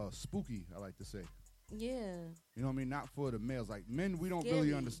 spooky, I like to say. Yeah. You know what I mean? Not for the males. Like, men, we don't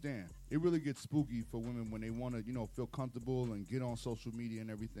really understand. It really gets spooky for women when they want to, feel comfortable and get on social media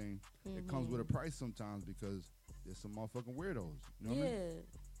and everything. It comes with a price sometimes because there's some motherfucking weirdos. You know what I mean?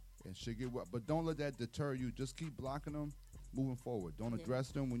 And shit get what. But don't let that deter you. Just keep blocking them, moving forward. Don't address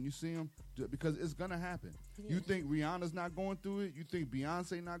them when you see them because it's going to happen. Yeah. You think Rihanna's not going through it? You think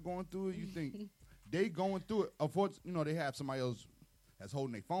Beyonce not going through it? You think they going through it? Of course, they have somebody else that's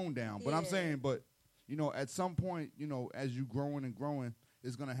holding their phone down. But I'm saying, at some point, as you growing and growing,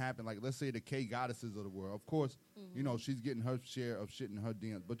 it's going to happen. Like, let's say the K goddesses of the world. Of course, she's getting her share of shit in her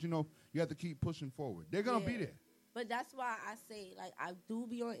DMs. But, you have to keep pushing forward. They're going to be there. But that's why I say, like, I do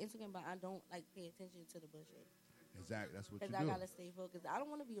be on Instagram, but I don't, like, pay attention to the bullshit. Exactly. That's what you do. Because I got to stay focused. I don't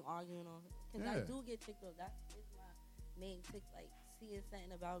want to be arguing on it. Because I do get ticked off. That is my main tick. Like, seeing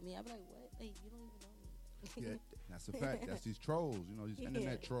something about me, I be like, what? Like, you don't even know me. Yeah, that's a fact. That's these trolls, these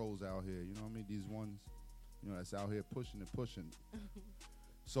internet trolls out here. You know what I mean? These ones, that's out here pushing and pushing.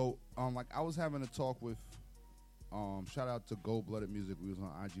 So, like, I was having a talk with, shout out to Gold Blooded Music. We was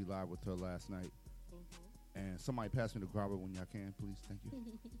on IG Live with her last night. And somebody pass me the grabber when y'all can, please. Thank you.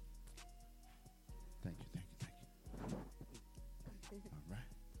 Thank you. All right.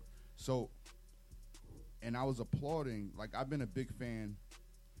 So, and I was applauding, like, I've been a big fan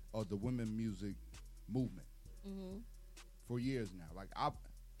of the women music movement for years now. Like,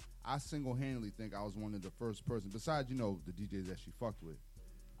 I single-handedly think I was one of the first person, besides, the DJs that she fucked with.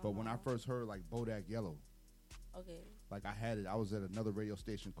 But when I first heard, like, Bodak Yellow, like, I had it. I was at another radio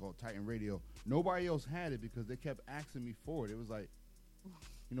station called Titan Radio. Nobody else had it because they kept asking me for it. It was like,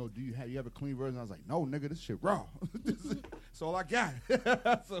 do you have a clean version? I was like, no, nigga, this shit raw. That's all I got.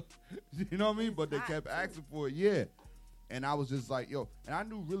 So, you know what I mean? But they kept asking for it, yeah. And I was just like, yo, and I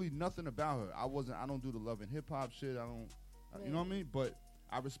knew really nothing about her. I don't do the love and hip hop shit. You know what I mean? But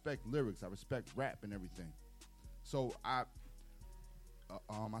I respect lyrics. I respect rap and everything. So I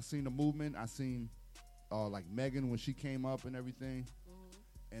seen the movement. I seen like Megan when she came up and everything.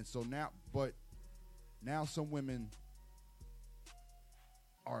 And so now some women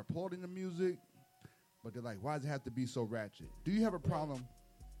are applauding the music, but they're like, why does it have to be so ratchet? Do you have a problem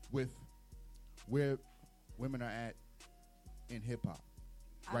with where women are at in hip hop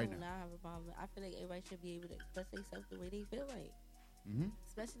right now. I do not have a problem. I feel like everybody should be able to express themselves the way they feel right. Mm-hmm.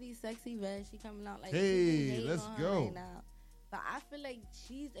 Especially Sexy Red. She coming out like, hey, let's go. Right now. But I feel like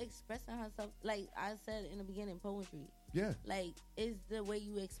she's expressing herself, like I said in the beginning, poetry. Yeah. Like, it's the way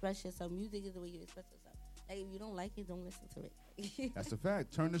you express yourself. Music is the way you express yourself. Like, if you don't like it, don't listen to it. That's a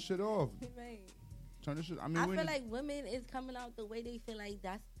fact. Turn the shit off. Right. Turn the shit. I feel like women is coming out the way they feel like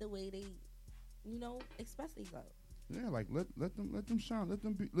that's the way they, express themselves. Yeah, like let them shine. Let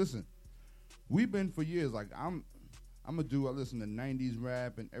them be. Listen, we've been for years. Like I'm a dude. I listen to '90s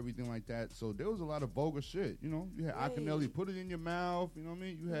rap and everything like that. So there was a lot of vulgar shit. You had Akinelli, put it in your mouth. You know what I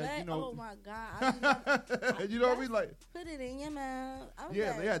mean? You had, oh my God. You know what I mean? Like, put it in your mouth. They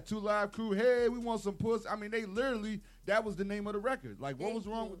had 2 Live Crew. Hey, we want some puss. I mean, they literally, that was the name of the record. Like, what was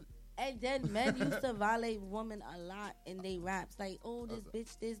wrong with it? And then men used to violate women a lot in they raps. Like, oh, this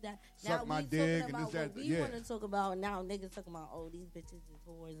bitch, this, that. Now suck my we dick talking and about this, what that. we want to talk about. Now niggas talking about, oh, these bitches is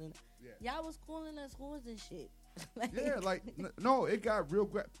whores. And y'all was calling us whores and shit. No, it got real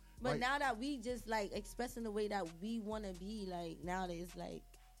great. But now that we just, like, expressing the way that we want to be, like, nowadays, like,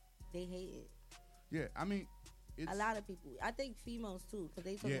 they hate it. Yeah, I mean, a lot of people. I think females, too, because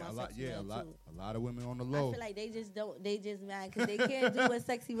they talk about Sexy Red, too. A lot of women on the low. I feel like they just mad because they can't do what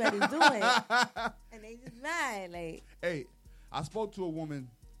Sexy Red is doing. And they just mad, like. Hey, I spoke to a woman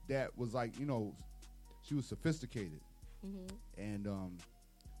that was like, she was sophisticated. Mm-hmm. And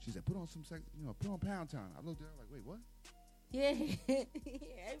she said, put on some sex, put on Pound Town. I looked at her like, wait, what? Yeah.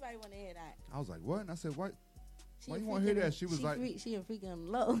 Everybody want to hear that. I was like, what? And I said, what? Why you want to hear that? She was like, she a freak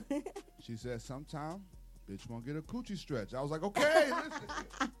on low. She said, sometime bitch won't get a coochie stretch. I was like, okay,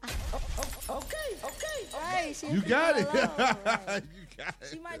 listen. Okay. Right, you got it. Right. You got it.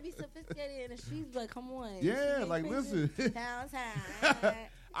 She might be sophisticated in the streets, but come on. Yeah, like, listen. Downtown.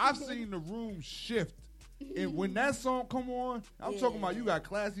 I've seen the room shift. And when that song come on, I'm talking about you got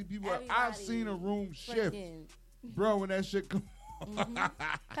classy people. I've seen a room shift. Bro, when that shit come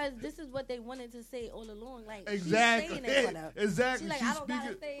Because this is what they wanted to say all along. Like, exactly. She's saying it exactly. She's like, I don't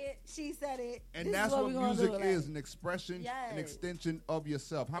gotta say it. She said it. And this that's is what music is, like, an expression, an extension of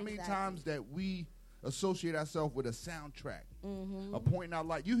yourself. How many times that we associate ourselves with a soundtrack, a point in our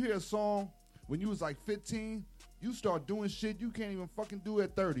life. You hear a song when you was like 15, you start doing shit you can't even fucking do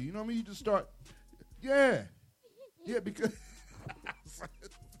at 30. You know what I mean? You just start, yeah, because...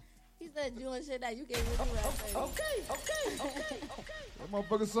 He said doing shit that you can't even do at 30. Okay. That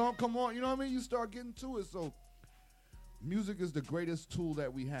motherfucking song come on, you know what I mean? You start getting to it. So music is the greatest tool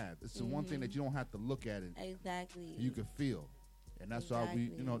that we have. It's the one thing that you don't have to look at it. Exactly. You can feel. And that's why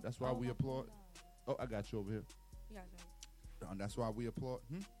we, that's why we applaud. Oh, I got you over here. You got charger. That's why we applaud.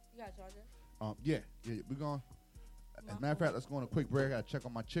 You got charger? Yeah. We're going. As a matter of fact, let's go on a quick break. I got to check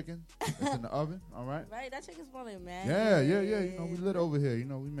on my chicken that's in the oven. All right? Right, that chicken's smelling, man. Yeah. We lit over here.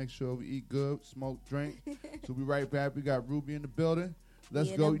 We make sure we eat good, smoke, drink. So we right back. We got Rubee in the building.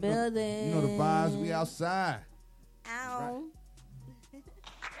 Let's go. Building. You know the vibes. We outside. Ow. Right.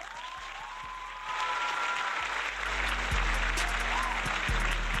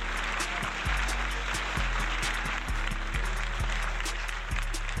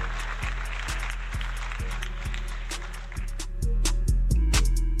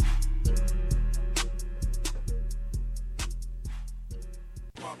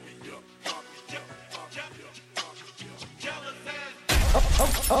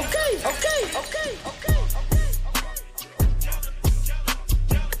 Okay.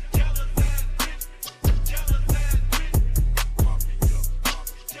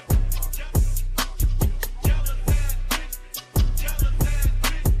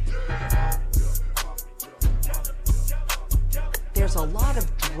 There's a lot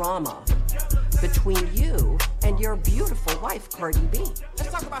of drama between you and your beautiful wife, Cardi B.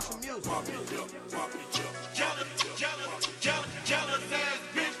 Let's talk about some music.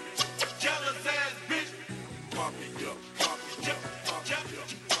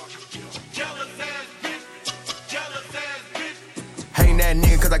 Hating that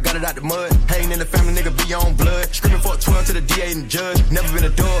nigga cause I got it out the mud. Hating in the family, nigga be on blood. Screaming for 12 to the DA and the judge. Never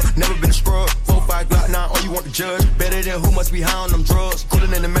been a dog, never been a scrub. 4-5 Glock 9, all you want to judge. Better than who must be high on them drugs.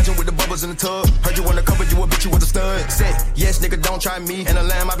 Coolin' in the mansion with the bubbles in the tub. Heard you wanna cover, you a bitch, you with a stud. Say, yes, nigga, don't try me. And a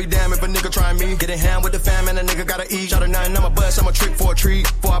lamb, I be damn if a nigga try me. Get in hand with the fam and a nigga gotta eat. Shot a 9, I'm a bust, I'm a trick for a treat.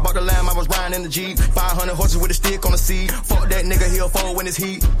 Before I bought the lamb, I was riding in the Jeep. 500 horses with a stick on the seat. Fuck that nigga, he'll fold when it's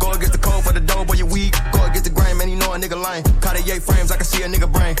heat. Go against the cold for the dough, boy, you weak. Go against the grain, man, you know a nigga lame. Cartier frames, I can see a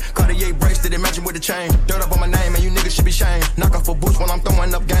nigga brain. Cartier bracelet, matching with the chain. Dirt up on my name, and you niggas should be shamed. Knock off a boost when I'm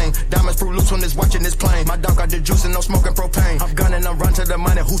throwing up game. Diamonds fruit loose when it's just watching this plane. My dog got the juice and no smoking propane. I'm gunning, I'm run to the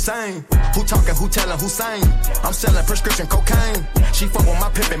money. Hussein, who talking, who telling, Hussein. I'm selling prescription cocaine. She fuck with my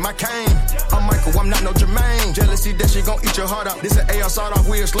pimp and my cane. I'm Michael, I'm not no Jermaine. Jealousy that she gon' eat your heart out. This an AR sawed off,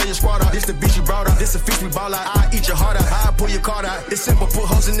 we'll slay your squad out. This the bitch you brought out. This a feast we ball out. I eat your heart out. I pull your card out. It's simple, put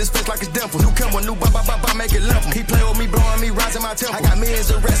holes in this face like it's dimple. New Kimber, new ba make it limp. He play with me, blowing me, rising my temple. I got millions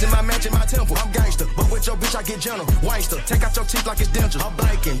of rats in my mansion, my temple. I'm gangster, but with your bitch I get gentle. Wangster, take out your teeth like it's dentures. I'm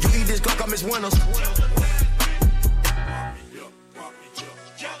blanking, you eat this Glock, I miss Winters.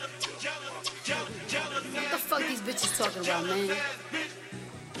 What the fuck these bitches talking about, man?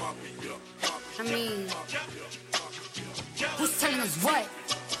 I mean, who's telling us what?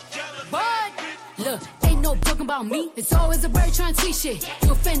 What? Look, ain't no talking about me. It's always a bird trying to tweet shit.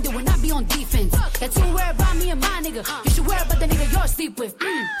 You offended when I be on defense. That's too worried about me and my nigga. You should worry about the nigga you're sleep with.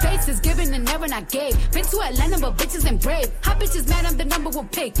 Face is given and never not gave. Been to Atlanta, but bitches ain't brave. How bitches mad I'm the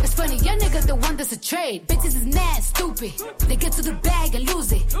 #1 pick? It's funny, your nigga the one that's a trade. Bitches is mad, stupid. They get to the bag and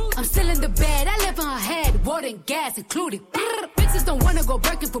lose it. I'm still in the bed, I live on her head. Water and gas included. Bitches don't wanna go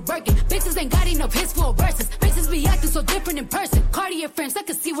Birkin for Birkin. Bitches ain't got enough hits for verses. Bitches be acting so different in person. Cartier friends, I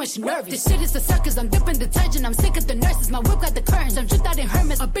can see when she nervous. This shit is a circus, I'm dipping detergent. I'm sick of the nurses, my whip got the curtains. I'm dripped out in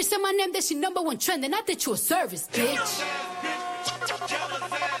Hermes. A bitch said my name, that she #1 trend. And I did you a service, bitch.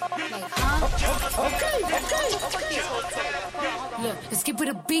 Like, huh? Okay. Look, let's keep it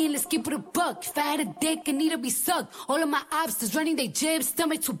a bean, let's keep it a buck. If I had a dick, it need to be sucked. All of my obstacles running they jibs,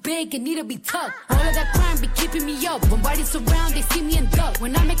 stomach too big, it need to be tucked. All of that crime be keeping me up. When bodies surround, they see me and duck.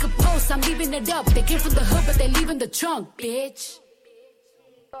 When I make a post, I'm leaving it up. They came from the hood, but they leaving the trunk, bitch.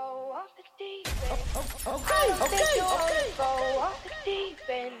 Okay. Go off the deep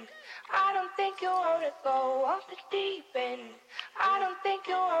end. I don't think you wanna go off the deep end. I don't think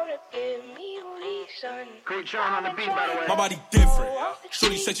you wanna give me a reason. Great John on the beat, by the way. My body different.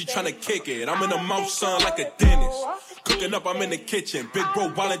 Shorty said she tryna kick it. I'm in the mouth, son, like a dentist. Cooking up, I'm in the kitchen. Big bro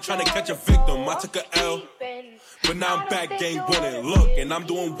wildin' tryna catch a victim. I took a L, but now I'm back, game winning. Look, and I'm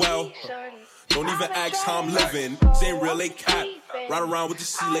doing well. Don't even ask how I'm living. This ain't real, they cap. Ride around with the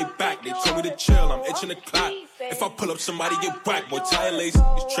sea laid back. They told me to chill, I'm itching to clap. If I pull up, somebody get whacked. Boy, tire lace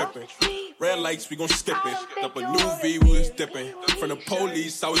is tripping. Red lights, we gon' skip it. Up a new V, we was dipping. From the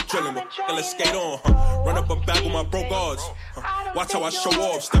police, I was drilling them. Then let's skate on, Run up a bag with my broke odds. Watch how I show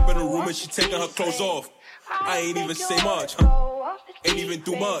off. Step in the room and she taking her clothes off. I ain't even say much, Ain't even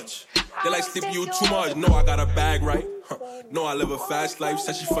do much. They like sleeping you too much. No, I got a bag right. No, I live a fast life.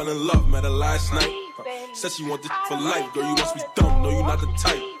 Said she fell in love, met her last night. Said she want this for life. Girl, you must be dumb. No, you not the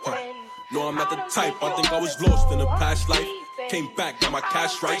type. No, I'm not the type. I think I was lost in a past life. Came back, got my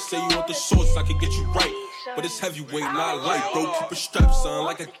cash right. Say you want the source, I can get you right. But it's heavyweight, not light, bro. Keep it strapped, son,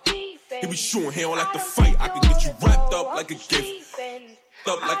 like a. He be shooting, he don't like to fight. I can get you wrapped up like a gift.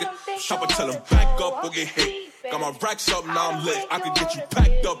 Up like a shopper, tell him back up or get hit. Got my racks up, now I'm lit. I can get you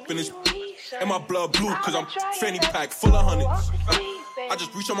packed up in this. And my blood blue, cause I'm fanny pack full of hundreds. I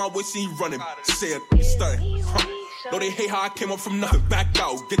just reach on my waist, see he running. Say it, stunning. No, they hate how I came up from nothing. Back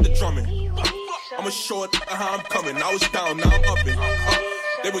out, get the drumming. I'ma show it how I'm coming. I was down, now I'm upping.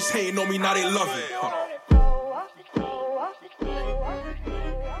 They was hating on me, now they love it.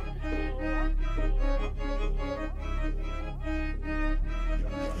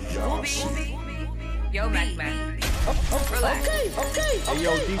 Rubee. Yo, Mac. Relax. Okay. Hey,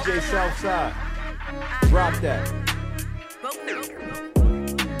 yo, DJ Southside. Drop that.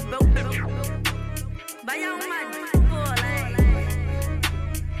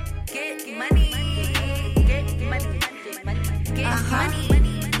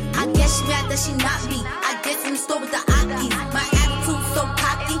 I guess she mad that she not me. I guess in the store with the Aki. My attitude so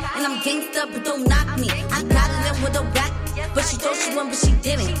cocky, and I'm gangsta, but don't knock me. I got it in with a back, but she thought she won, but she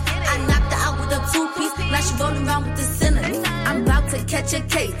didn't. I knocked her out with a 2-piece, now she rolling around with the sinners. I'm about to catch a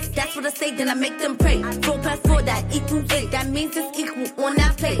case. That's what I say, then I make them pray. 4 + 4, that equals 8. That means it's equal on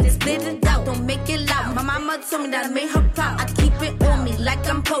that plate. Split it out, don't make it loud. My mama told me that I made her proud. I keep it on me like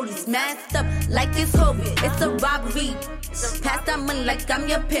I'm police, masked up like it's COVID. It's a robbery. Pass that money like I'm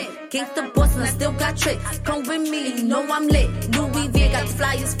your pet. Gangsta boss and I still got tricks. Come with me, you know I'm lit. Louis V got the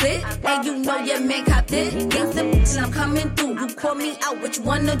flyer split, and you know your man copped it. Gangsta bitch and I'm coming through. You call me out, what you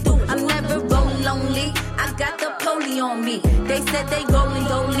wanna do? I'm never rolling lonely. I got the poli on me. They said they rolling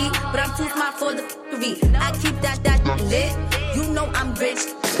goalie, but I'm too smart for the f***ery. I keep that lit. You know I'm rich.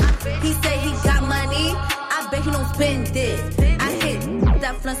 He say he got money. I bet he don't spend it. I hit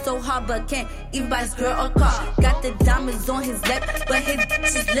that front so hard, but can't even buy his girl a car. Got the diamonds on his lip, but his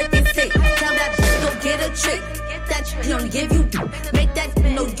bitch is looking sick. Tell that bitch go get a trick. That he don't give you. Make that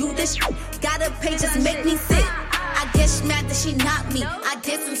know you this. Gotta pay just make me sick. I guess she mad that she not me. I guess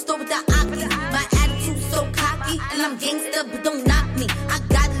dance in the store with the Aki. My attitude so cocky, and I'm gangsta, but don't knock me. I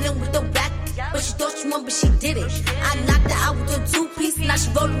got it in with the back, but she thought she won, but she did it. I knocked her out with a two-piece, now she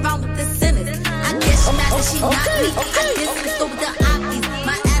rollin' around with the sinners. I guess she mad that she knocked me. I dance in the store with the Aki.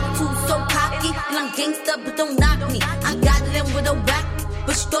 My attitude so cocky, and I'm gangsta, but don't knock me. I got it in with a back,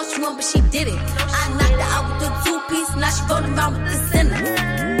 but she thought she won, but she did it. I knocked her out with a two-piece, now she rollin' around with the sinners.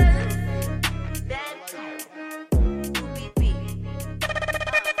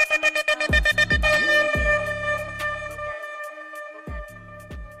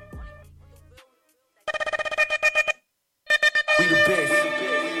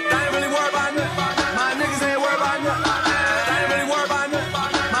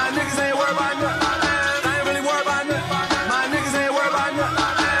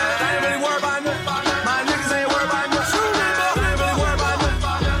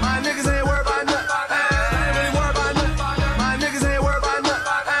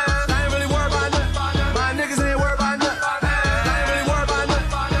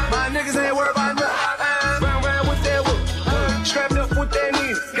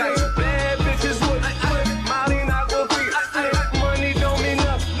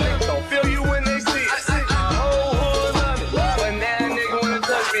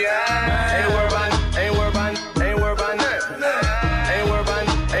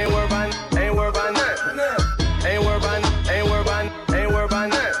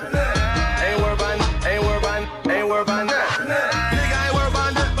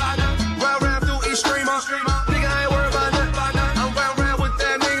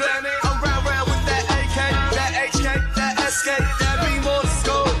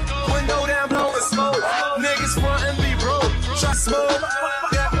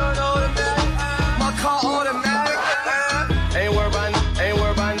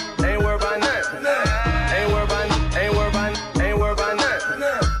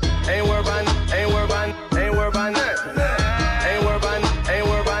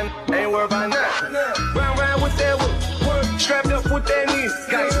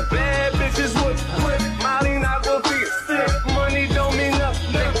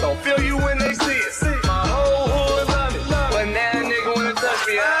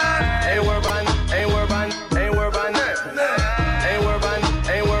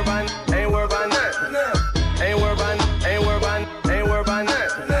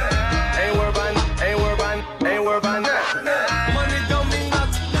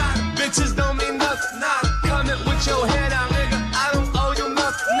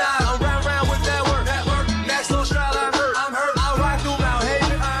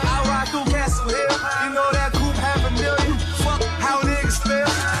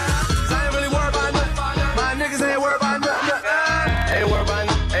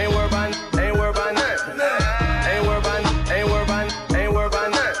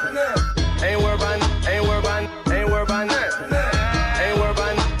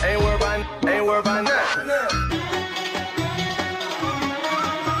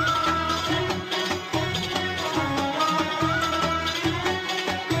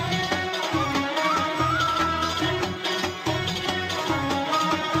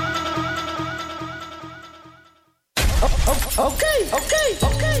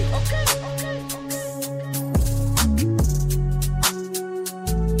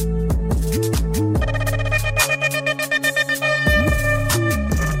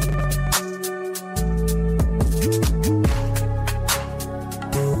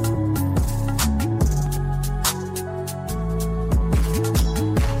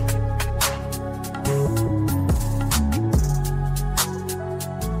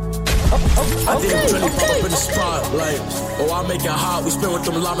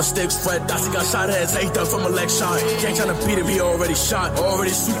 Mistakes, Fred Dossie got shot heads, hate up from a leg shot. Gang tryna beat him, he already shot.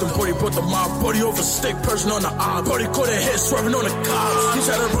 Already shoot them, Brody put the mob. Brody over stick, person on the eye. Brody caught a hit, swerving on the cops. He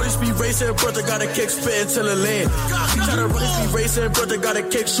tryna run his speed racing, brother got a kick, spitting till it land. He tryna run his speed racing, brother got a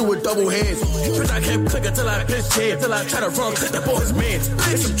kick, shoot with double hands. Bitch, I kept clicking till I pissed him, till I try to run, click up all his mans.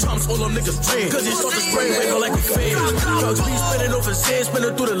 Hit some drums, all them niggas ran. Cause he saw the spray waving like a fan. Drugs be spinning over sand,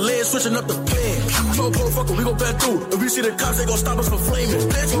 spinning through the land, switching up the plan. So, fucker, we gon' back through. If we see the cops, they gon' stop us from flaming.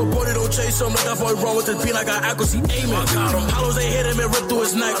 So, Brody don't chase him like that boy wrong with his beat, I got accuracy aiming. Hollows they hit him and rip through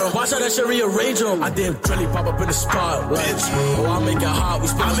his neck. Watch how that shit rearrange him. I damn Drilly pop up in the spot. Oh, I make it hot. We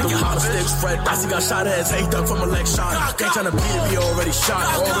spin with the hot sticks. Fred Dossie got shot heads, hate up from a leg shot. Ain't tryna beat it, he already shot.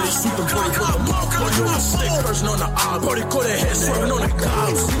 Already shoot the Brody with the mob. Brody on the stick, person on the eye. Brody caught a hit, swerving on the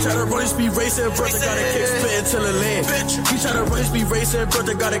cops. He tryna run his speed racing, brother got a kick, spitting till it land. He tryna run his speed racing,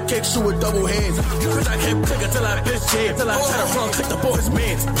 brother got a kick, shoot with double hands. Bitch, I kept clicking till I bitch jam. Till I try to run, click the boy his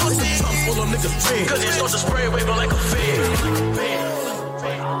mans. Put some drums, all them niggas dream. Cause he starts to spray waving like a fan.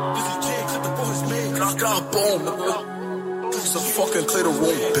 This is Jay, click the boys, man. Knock out, boom, nigga. This is a fucking clear the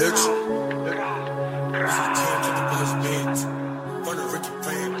room, bitch. This is Jay, click the boys, man. Run the Ricky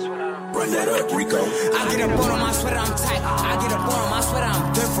Ram. Run that up, Rico. I get a bone on my sweater, I'm tight. I get a bone on my sweater,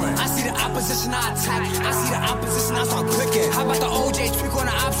 I'm different. I see the opposition, I attack. I see the opposition, I start clicking. How about the OJ tweak on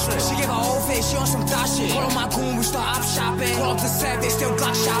the op strip? She gave her whole face, she on some thot shit. Call on my goon, we start op shopping. Call up the set, they still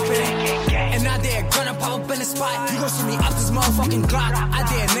Glock shopping. And I dare gonna pop up in the spot. You gon' see me up this motherfucking Glock. I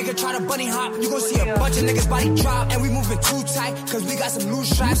dare nigga try to bunny hop. You gon' see a bunch of niggas body drop. And we moving too tight, cause we got some new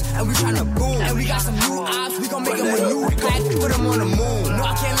straps. And we tryna boom. And we got some new ops, we gon' make them a new pack. Put them on the moon. No,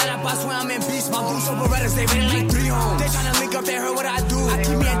 I can't let that boss when I'm in beast. My boots over Berettas, they rated like 3 homes. They tryna link up, they heard what I do. I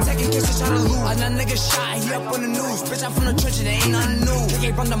keep me in tech in case they tryna lose. Another nigga shot, he up on the news. Bitch, I'm from the trenches, it ain't nothing new.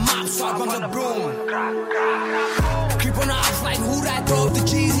 They bring the mop, so I bring the broom. Creep on the ops like who that? Throw up the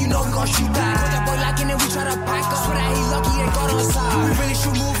G's, you know we gon' shoot that. Put that boy locking and we tryna pack up. Swear that he lucky, ain't got on side. We really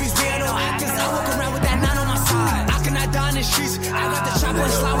shoot movies, we ain't no actors. I walk around with that 9 on my side. I cannot die in the streets. I got the chopper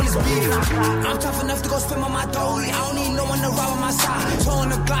and slide when it's beef. I'm tough enough to go spin on my dolly. I don't need no one to ride on my side. So on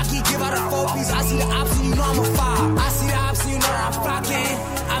the Glock, he give out a 4-piece. I see the ops and you know I'm a 5. I see the ops and you know that I'm flocking.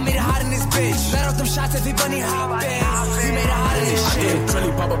 I made it hot in this bitch. Let off them shots if he bunny hopping. We made it hot in this shit.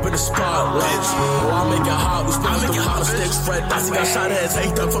 Trilly pop up in the spot, bitch. Oh, I make it hot. We spin them hot sticks. Fred Dossie got shot at his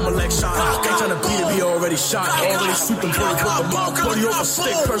head done from a leg shot. Ain't tryna beat it, he already shot. Already shoot them bullet with the mob. 40 over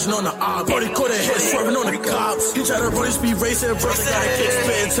stick, person on the op. 40 caught a head swerving on the cops. He try to run his speed racing, brother got a kick,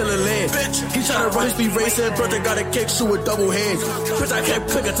 spitting till it land. He try to run his speed racing, brother got a kick, shoot with double hands. Bitch, I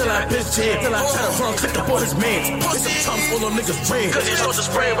kept clicking till I bitch jam. Till I try to run, click up on his man. It's some time full of niggas ran. Cause he chose to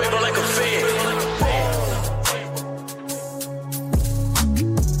spray, waving like a fan.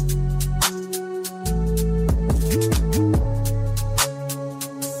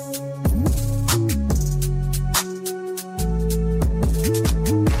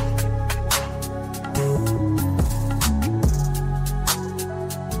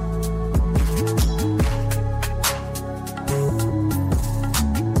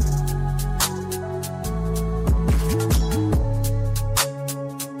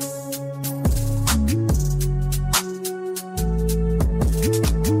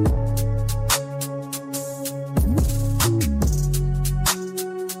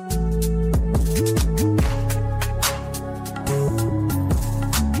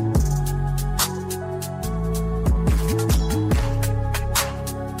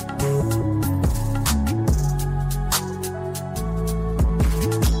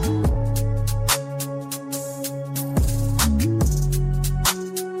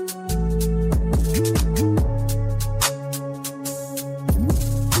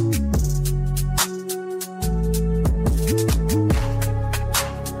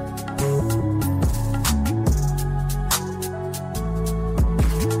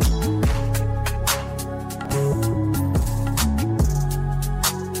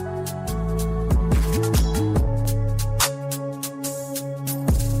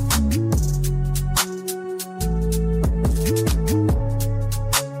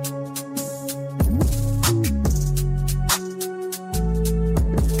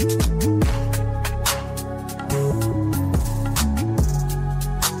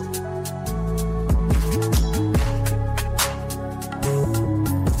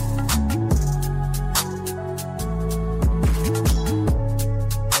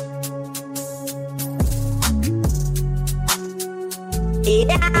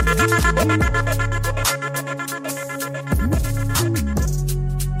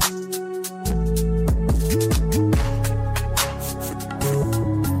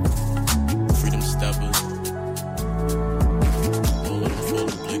 Freedom steppers. All of them full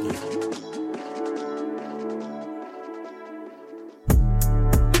of blicky.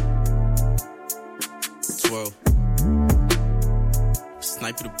 Twirl.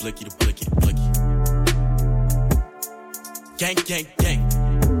 Sniper the blicky, blicky. Gang, gang, gang.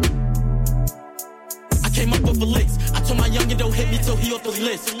 I came up with a licks. I told my youngin' don't hit me till he off the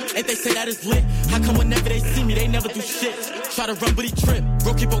list. And they say that is lit. How come whenever they see me, they never do shit? Try to run, but he trip.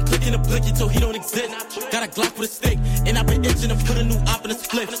 Bro, keep on clicking the blicky till he don't exist. Got a Glock with a stick, and I've been itching to put a new op in a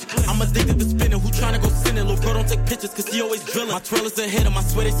split. I'm addicted to spinning. Who tryna go sinning? Lil' bro don't take pictures, cause he always drilling. My trailers ahead of him, I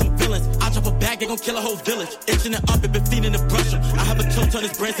swear they some villains. I drop a bag, they gon' kill a whole village. Itching it up, it been feeding the brush him. I have a kill, turn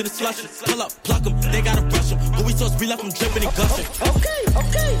his brains into slushy. Pull up, pluck him, they gotta brush him. But we sauce, we left him dripping and gushing.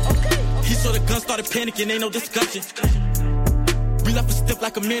 Okay. He saw the gun, started panicking, ain't no discussion. We left him stiff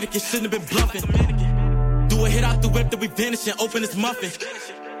like a mannequin, shouldn't have been bluffing. Do a hit out the whip, then we vanish and open his muffin.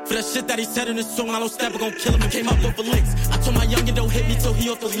 For that shit that he said in his song, I don't step, gon' kill him and came up with the licks. I told my youngin' don't hit me till he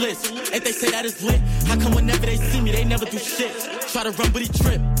off the list. Ain't they say that is lit? How come whenever they see me, they never do shit? Try to run, but he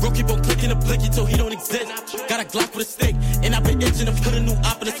trip. Bro, keep on clicking the blicky till he don't exist. Got a Glock with a stick, and I've been itching to put a new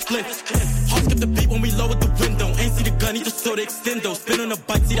op in a split. Heart skip the beat when we lowered the window. Ain't see the gun, he just saw the extendo. Spin on the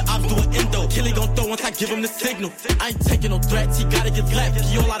bike, see the ops do an endo. Killy gon' throw once I give him the signal. I ain't taking no threats, he gotta get left.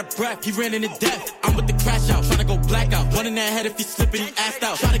 He all out of breath, he ran into death. I'm with the crash out, tryna go blackout. One in that head if he slippin', he assed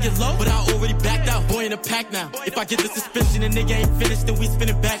out. Tryna get low, but I already backed out. Boy in the pack now. If I get the suspicion, the nigga ain't finished, then we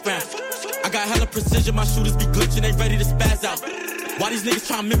spinning background. I got hella precision, my shooters be glitching, they ready to spaz out. Why these niggas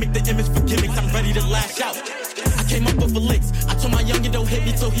tryna mimic the image for gimmicks? I'm ready to lash out. I came up with the licks. I told my youngin' don't hit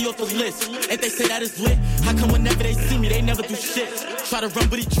me till he off the list. Ain't they say that is lit? How come whenever they see me, they never do shit? Try to run,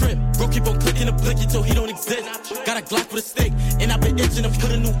 but he trip. Bro, keep on clicking the blicky till he don't exist. Got a Glock with a stick, and I've been itching to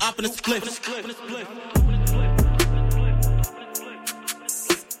put a new op in a split.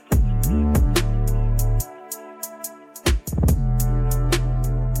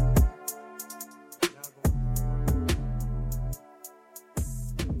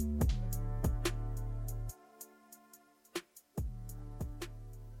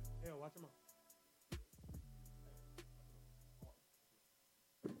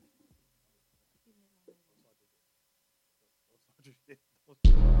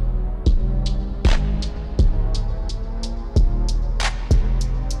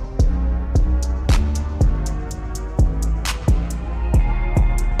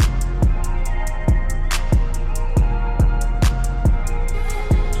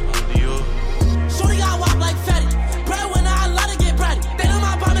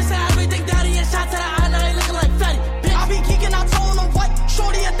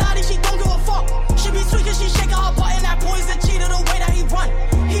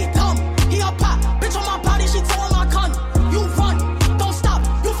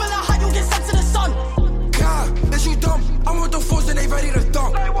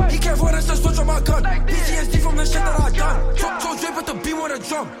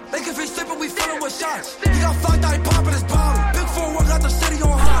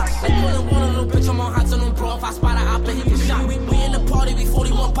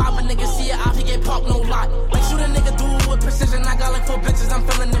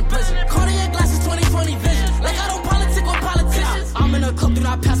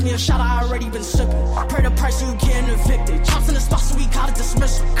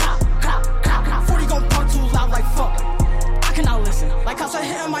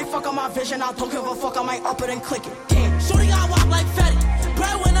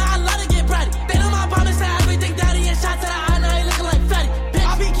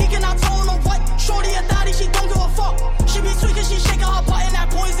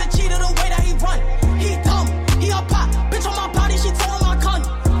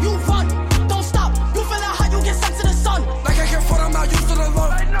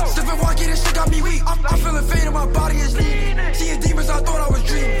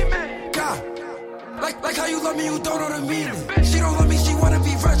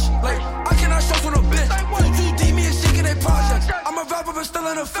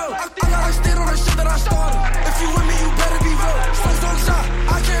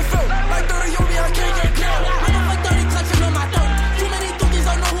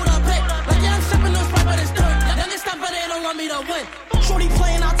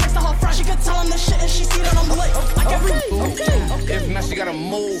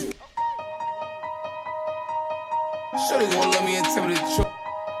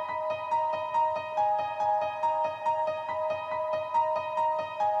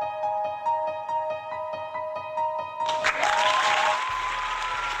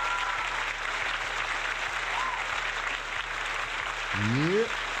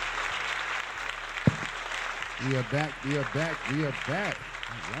 We are back.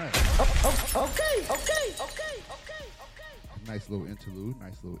 All right. Okay. Nice little interlude.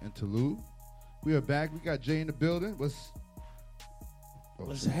 We are back. We got Jay in the building. What's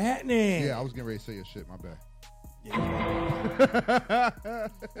happening? Yeah, I was getting ready to say your shit. My bad. Yeah.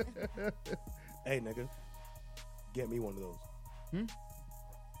 Hey, nigga. Get me one of those.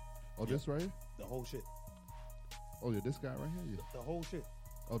 Oh, this right here? The whole shit. Oh, yeah, this guy right here? Yeah. The whole shit.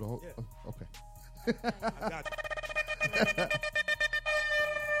 Oh, the whole? Yeah. Oh, okay. I got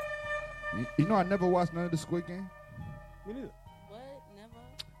you know, I never watched none of the Squid Game. Me neither. What? Never?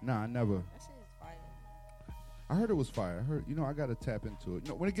 Nah, I never. That shit is fire. I heard it was fire. I heard, I got to tap into it.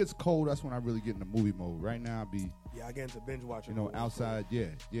 When it gets cold, that's when I really get in the movie mode. Right now, I get into binge watching. Outside, yeah.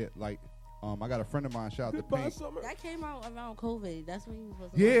 Like, I got a friend of mine, shout out to Pink. That came out around COVID. That's when you was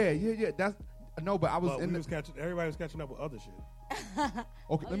supposed to. Yeah. That's no, but I was everybody was catching up with other shit.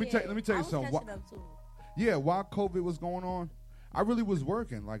 Okay, let me tell you something. Yeah, while COVID was going on, I really was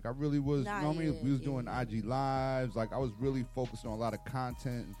working. Like, I really was, you know what I mean? We was doing IG Lives. Like, I was really focused on a lot of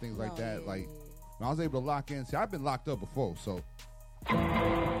content and things like that. Like, when I was able to lock in. See, I've been locked up before, so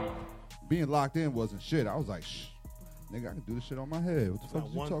being locked in wasn't shit. I was like, shh, nigga, I can do this shit on my head. What the fuck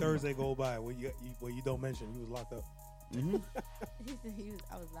is you one talking Thursday about? go by where you don't mention you was locked up. Mm-hmm.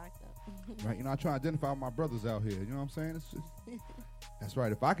 I was locked up. Right, you know, I try to identify my brothers out here. You know what I'm saying? It's just, that's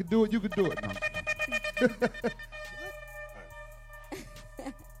right. If I could do it, you could do it. No.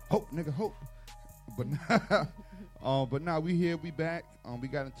 Hope, nigga, hope. But now we here, we back. We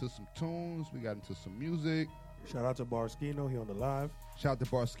got into some tunes, we got into some music. Shout out to Barskino, he on the live. Shout out to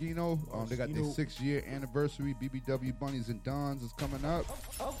Barskino. They got their 6-year anniversary. BBW Bunnies and Dons is coming up.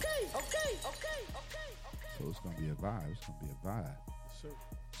 Okay. So it's gonna be a vibe. It's gonna be a vibe. Sure.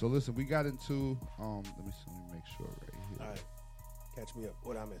 So listen, we got into let me make sure right here. All right, catch me up.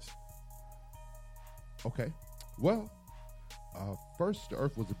 What I miss? Okay. Well, first the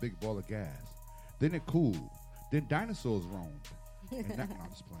Earth was a big ball of gas. Then it cooled. Then dinosaurs roamed. And now I'm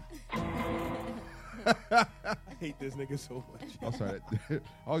just playing. I hate this nigga so much. I'm sorry. I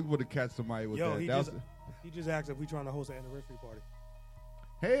always want to catch somebody with Yo, that. he just asked if we trying to host an anniversary party.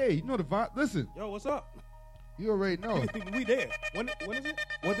 Hey, you know the vibe. Listen. Yo, what's up? You already know. We there. When is it?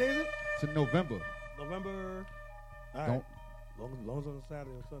 What day is it? It's in November. November. All right. Don't. Long as on Saturday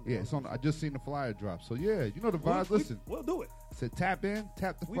or Sunday. Yeah, it's on. I just seen the flyer drop. So yeah, you know the vibes. Listen. We'll do it. I said tap in,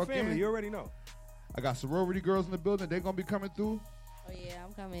 tap the We fuck family. in. You already know. I got sorority girls in the building. They're gonna be coming through. Oh yeah,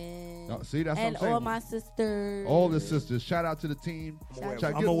 I'm coming. See, that's and what I'm saying. all my sisters. All the sisters. Shout out to the team. I'm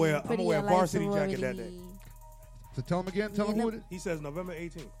gonna wear a varsity jacket that day. So tell them again. Tell them who it is. He says November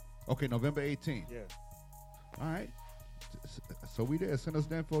 18th. Okay, November 18th. Yeah. All right. So we there. Send us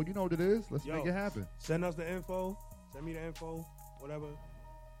the info. You know what it is. Let's make it happen. Send us the info. Send me the info. Whatever.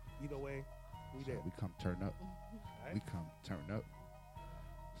 Either way, we there. We come turn up. Right. We come turn up.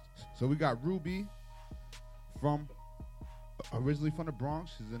 So we got Rubee originally from the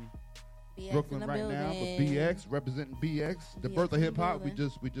Bronx. She's in BX Brooklyn in right now. But building. BX representing BX, the BX birth of in the hip hop. We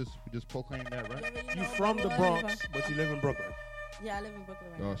building. just proclaimed that, right? You from the Bronx, but you live in Brooklyn. Yeah, I live in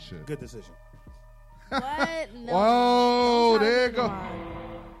Brooklyn right Oh now. shit. Good decision. What? No. Oh, Don't try there to you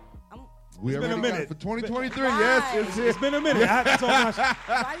go. We It's been a already got minute. it for 2023. Right. Yes, It's been a minute. That's all my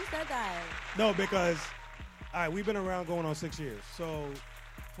Why you said that? No, because all right, we've been around going on 6 years. So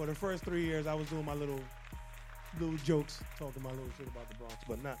for the first 3 years, I was doing my little jokes, talking my little shit about the Bronx,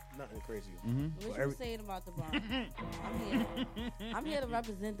 but nothing crazy. Mm-hmm. What you saying about the Bronx? I'm here to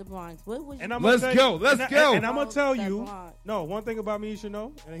represent the Bronx. What was you? And Let's go. And I'm gonna tell That you, Bronx. no, one thing about me you should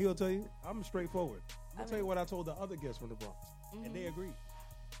know, and he'll tell you, I'm straightforward. I'll tell you what I told the other guests from the Bronx, and they agreed.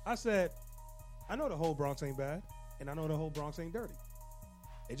 I said, I know the whole Bronx ain't bad, and I know the whole Bronx ain't dirty.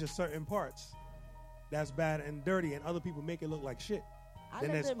 It's just certain parts that's bad and dirty, and other people make it look like shit. I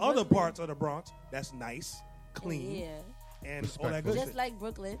Then lived there's in other Brooklyn. parts of the Bronx that's nice, clean, Yeah. and all that good Just shit. like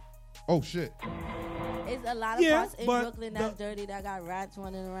Brooklyn. Oh shit. It's a lot of Yeah, parts in but Brooklyn that's dirty that got rats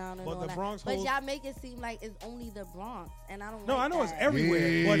running around and but all the that. Bronx but holds- y'all make it seem like it's only the Bronx, and I don't. No, like I know it's that. everywhere.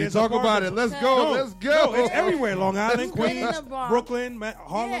 Yeah, but there's talk a part about of it. the- Let's go. No, Let's go. No, it's everywhere. Long Island, It's been in Queens, the Bronx. Brooklyn,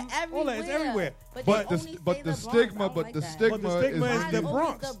 Harlem, Yeah, all that. It's everywhere. But But they the only but say the the Bronx. I stigma, don't but like the that. stigma But the stigma is is the Why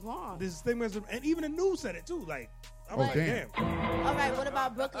Bronx. always the Bronx? The stigma is, and even the news said it too. Like, I'm Oh, like, damn. damn. All right, what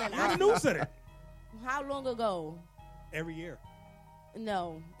about Brooklyn? Even the news said it. How long ago? Every year.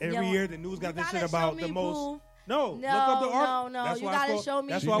 No. Every year, the news got You this shit gotta about show the me most. proof. No, No, look up the art. no, That's you why gotta it's called- show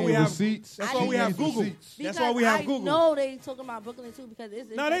me That's proof. why we need have receipts. That's I why need we have receipts. Google. Because That's why we have I Google. know they talking about Brooklyn too because it's.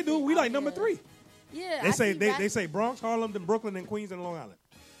 No, they do. We like number 3. Yeah, They I say see they rats- say Bronx, Harlem, then Brooklyn, then Queens, and Long Island.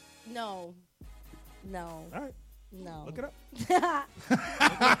 No. All right, No. look it up.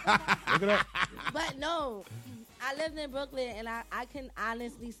 Look it up. But no, I lived in Brooklyn, and I can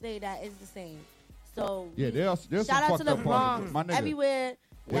honestly say that it's the same. So Yeah, there's some shout out fucked to the up parts of Bronx. it. My nigga. Everywhere,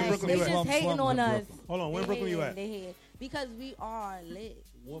 Where like, Brooklyn they you at? just hating Slums on in us. Brooklyn. Hold on, where They Brooklyn you hating, at? They hate because we are lit.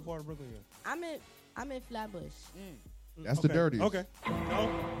 What part of Brooklyn you at? I'm in Flatbush. That's the dirtiest. Okay.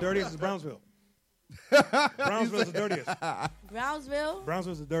 No, dirtiest is Brownsville. Brownsville's the dirtiest. Brownsville.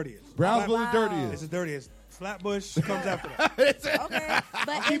 Brownsville's the dirtiest. Brownsville Wow. the dirtiest. It's the dirtiest. Flatbush comes after that. Okay,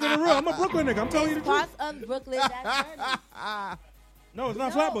 but Keeping it real. I'm a Brooklyn nigga. I'm telling you the truth. parts of Brooklyn that's dirty. No, it's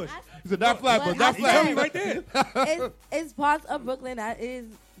not Flatbush. He said, not Flatbush, but not I You tell me Flatbush. right there. It's parts of Brooklyn that is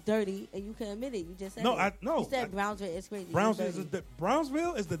dirty, and you can admit it. You just said No, it. no. You said Brownsville is crazy. It's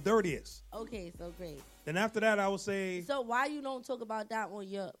Brownsville is the dirtiest. Okay, so great. Then after that, I would say So why you don't talk about that on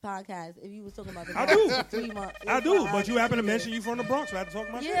your podcast if you was talking about the I Bronx do. for 3 months? I do, but you happen to mention you from the Bronx. So I had to talk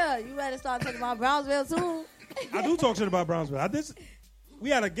about Yeah, you better start talking about Brownsville too. I do talk shit about Brownsville. We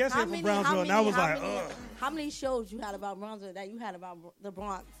had a guest here from Brownsville, and I was like, ugh. How many shows you had about Brownsville that you had about the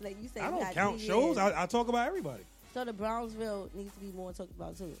Bronx? Like you said, I you don't had count 3 shows. years. I talk about everybody. So the Brownsville needs to be more talked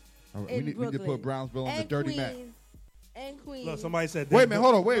about too. All right, In we need to put Brownsville on the and dirty map. Queens, and Queens. Look, somebody said. Wait a minute,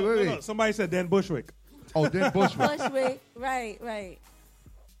 hold on, wait. Somebody said Dan Bushwick. Oh, Dan Bushwick. Bushwick, right.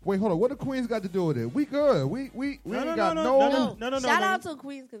 Wait, hold on. What the Queens got to do with it? We good. We ain't got No. No. Shout out to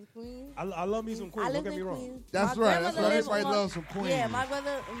Queens because Queens. I love me some Queens. I Don't lived get me in wrong. Queens. That's My right. grandmother lived Everybody on- loves some Queens. Yeah, my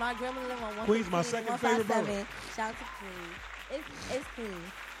grandmother lived on 115, Queens, my second favorite borough. 157. Shout out to Queens. It's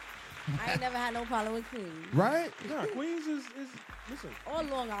Queens. I ain't never had no problem with Queens. Right? Yeah, Queens is listen. Or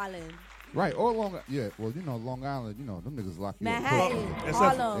Long Island. Right, or Long Island. Yeah, well, Long Island, them niggas lock you up. Manhattan.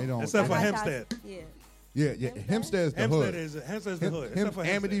 Harlem. Except for Hempstead. Yeah. Yeah. Hempstead's the hood. Hempstead's the hood. Except for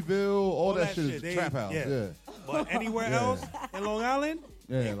Hempstead. Amityville, all that shit is trap house. Yeah. But anywhere else in Long Island,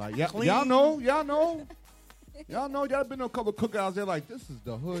 Yeah, like y'all Clean. know. Y'all been to a couple cookouts. They're like, this is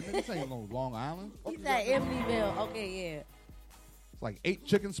the hood. This ain't no Long Island. He said Amityville. Okay, yeah. It's like 8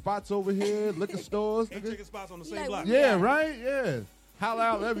 chicken spots over here, liquor stores. 8 chicken spots on the same like, block. Yeah, right? Yeah. Holla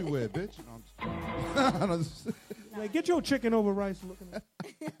out everywhere, bitch. Like, get your chicken over rice looking at.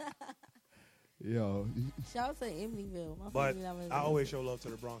 Yo. Shout out to Amityville. My But family never I always show love to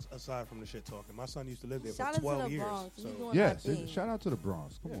the Bronx, aside from the shit talking. My son used to live there Shout out for to 12 the years. Bronx. We So. doing Yes, our thing. shout out to the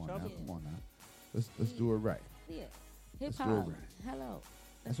Bronx. Come on now. Let's do it right. Yeah. Let's Hip do it hop. right. Hello.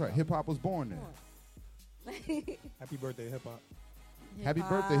 That's right. Hip hop was born there. Happy birthday, hip hop. Happy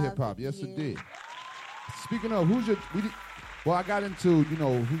birthday, hip hop. Yes, it did. Speaking of, well, I got into,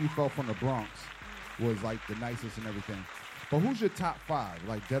 who you felt from the Bronx was like the nicest and everything. But who's your top 5,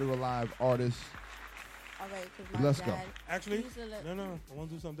 like dead or alive artists? All right, because my Let's dad, go. Actually, he used to let- no. I want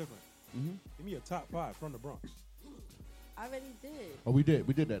to do something different. Mm-hmm. Give me a top 5 from the Bronx. I already did. Oh, we did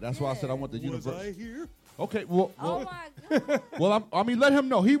that. That's why I said I want the Was universe. I here? Okay, well, Oh my God. well, let him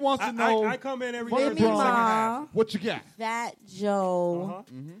know. He wants to know. I come in every from year the for the second Bronx. half. What you got? Fat Joe,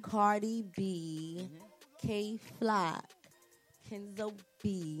 Uh-huh. Cardi B, K Flock, Kenzo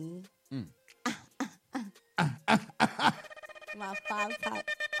B. My 5 top.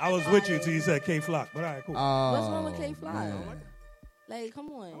 I was with you till you said K Flock, but all right, cool. What's wrong with K Flock? man. Like,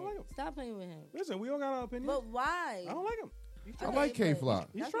 come on. like him. Stop playing with him. Listen, we all got our opinion. But why? I don't like him. He's I trash. like K Flock.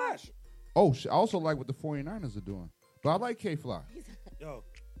 He's That's trash. Oh, I also like what the 49ers are doing. But I like K Flock. Yo,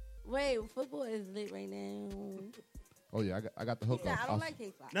 Wait, football is lit right now. Oh yeah, I got the hook He said, up. I don't like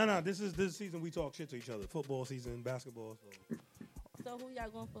K Flock. no. This season we talk shit to each other. Football season, basketball. So. So who y'all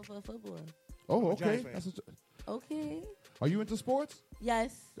going for football? Oh, a okay. Giants fan. That's Okay. are you into sports?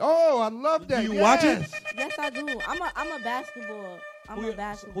 Yes. Oh, I love that. Do you watch it? Yes, I do. I'm a basketball.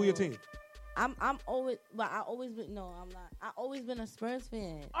 Who your team? I'm always, but I always been. No, I'm not. I always been a Spurs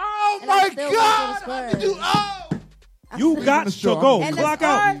fan. Oh And I my still root for the God! Spurs. How did you? Oh, You got to go. And the Clock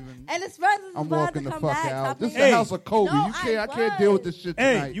out. Spurs, and the Spurs is I'm about walking to the come fuck back. out. Stop This is playing. the house of Kobe. No, you can't. I can't was. deal with this shit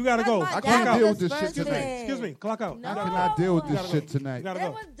tonight. Hey, you got to go. My I dad can't was deal a with this Spurs shit tonight. fan. Excuse me. Clock out. No. I cannot deal with You this gotta shit go. tonight. You gotta They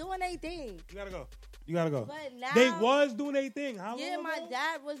go. was doing their thing. You gotta go. You gotta go. But now They was doing their thing. How Yeah, long my ago?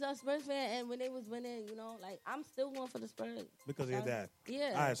 dad was a Spurs fan, and when they was winning, like I'm still going for the Spurs. Because of your dad.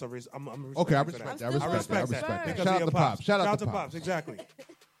 Yeah. All right, so I'm Okay, I respect respect that. I I'm respect still that. I going respect for that. Spurs. Shout out to Pops. Shout out to Pops. Pops. Exactly.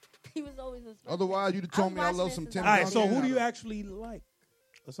 He was always a Spurs. Otherwise, you'd have told me I watching love it some since Tim All right, Duncan. so who do you actually like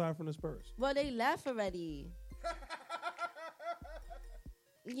aside from the Spurs? Well, they left already.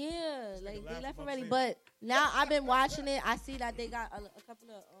 Yeah, like they left already. But now I've been watching it. I see that they got a couple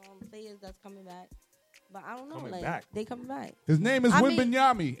of players that's coming back. But I don't know. Coming like back? they coming back. His name is I mean-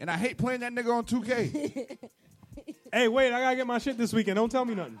 Wimbenyami, and I hate playing that nigga on 2K. Hey, wait, I gotta get my shit this weekend. Don't tell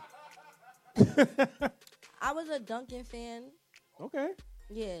me nothing. I was a Duncan fan. Okay.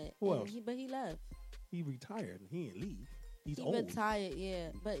 Yeah. Who and else? But he left. He retired and he didn't leave. He's He old. retired. Yeah.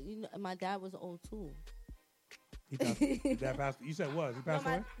 But my dad was old too. He passed, his dad passed. You said was he passed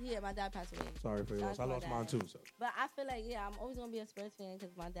No, away? Yeah, my dad passed away. Sorry for Shout yours. out to I my lost dad. mine too. So. But I feel like I'm always gonna be a Spurs fan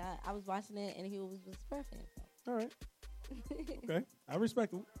because my dad. I was watching it and he was a Spurs fan. So. All right. Okay. I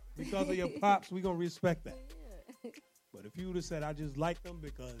respect it. Because of your pops, we gonna respect that. But if you would have said I just like them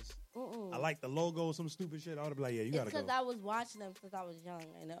because I like the logo or some stupid shit, I would have been like, yeah, you gotta It's go. because I was watching them since I was young,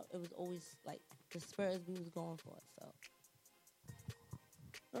 and it was always like the Spurs we was going for. So.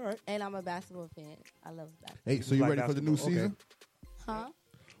 All right. And I'm a basketball fan. I love basketball. Hey, so you Like ready for the new basketball, season? Huh?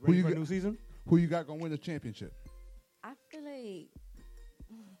 Ready you for a got- new season? Who you got gonna win the championship? I feel like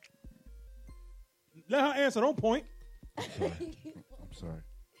Let her answer. Don't point. I'm sorry.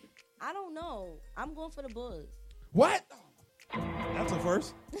 I don't know. I'm going for the Bulls. What? That's a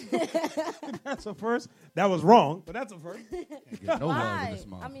first. That's a first. That was wrong, but that's a first. Get no love in Why? this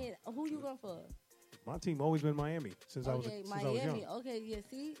month. I mean, who you going for? My team always been Miami since I was young. Okay, yeah.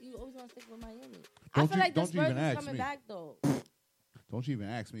 See, you always want to stick with Miami. Don't I feel you- like the don't you Spurs even is ask coming me. back though. Don't you even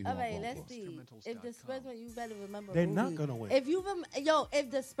ask me. Who All I'm right, going let's for. see. If the Spurs win, you better remember. They're Rubee. not gonna win. If you if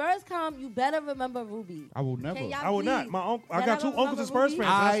the Spurs come, you better remember Rubee. I will never. Can y'all I will not. please My uncle, I let got two her uncles as remember Spurs Rubee?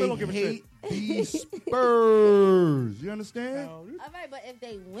 fans. And I still don't give a shit. hate these Spurs. You understand? All right, but if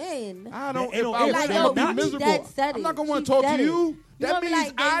they win, I don't. They If don't- I they win, like, I'm yo, gonna be Rubee miserable. dead said I'm not it. gonna want She to talk said to it. you. You That gonna be means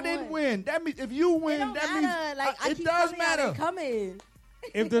like, they I didn't won. win. That means if you win, it don't that matter. means Like, I it keep does telling y'all they matter. coming.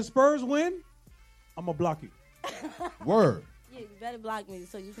 If the Spurs win, I'm gonna block you. Word. Yeah, you better block me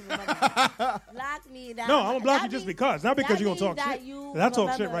so you can remember. Block me. That, No, I'm gonna block that you just means- because, not because that you're gonna means talk that shit. you 'Cause I talk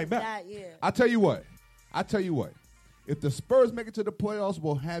shit remember right back. that, yeah. I tell you what. If the Spurs make it to the playoffs,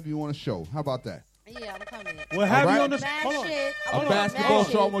 we'll have you on a show. How about that? Yeah, I'm coming. We'll have All you right. on the Mad hold on. shit. A I'm basketball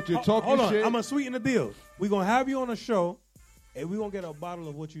mad show. I shit. want you to talk Hold your on, shit. I'm gonna sweeten the deal. We're gonna have you on a show, and we're gonna get a bottle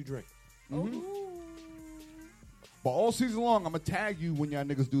of what you drink. But all season long, I'm gonna tag you when y'all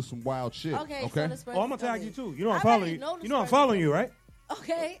niggas do some wild shit. Okay, Okay. so the Spurs Oh, I'm gonna is tag coming. you too. You know I'm I following already you. know the You know I'm Spurs following is you, right?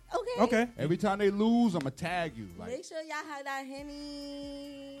 Okay. Okay. Every time they lose, I'm gonna tag you. Like, Make sure y'all have that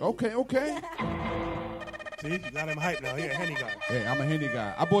Henny. okay. See, you got him hyped now. Yeah, Henny guy. Hey, I'm a Henny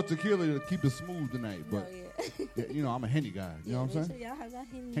guy. I bought tequila to keep it smooth tonight, but yeah, you know I'm a Henny guy. You know what I'm Make saying? sure y'all have that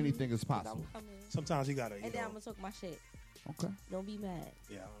Henny. Anything is possible. I'm coming. Sometimes you gotta. And then I'm gonna talk my shit. Okay. Don't be mad.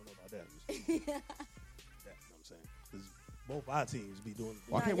 Yeah, I don't know about that. That's what I'm saying. 'Cause both our teams be doing.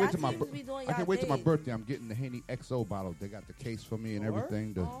 Well, I can't y'all wait till my teams be doing I can't y'all wait till my thing. birthday. I'm getting the Henny XO bottle. They got the case for me and Word?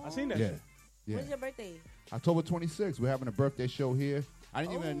 everything. I seen that Yeah. shit. Yeah. When's your birthday? October 26th. We're having a birthday show here. I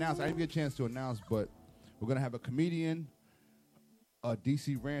didn't even announce. I didn't get a chance to announce, but we're gonna have a comedian.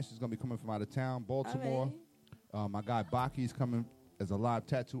 DC Ranch is gonna be coming from out of town, Baltimore. My guy Baki's coming as a live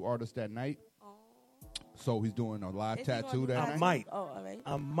tattoo artist that night. So he's doing a live Is he gonna tattoo do that that? night. Might. Oh, all right.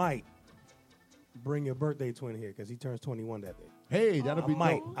 I might bring your birthday twin here because he turns 21 that day. Hey, that'll be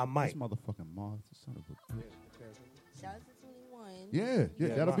might. dope. I might. This motherfucking Mars, son of a bitch. Shout out to 21.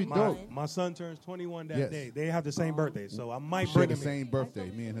 Yeah, that'll be my, dope. My son turns 21 that Yes. day. They have the same birthday, so I might Share bring the him same birthday,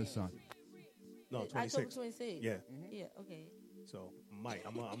 me and his son. No, October 26. 26. Yeah. Yeah, okay. So might.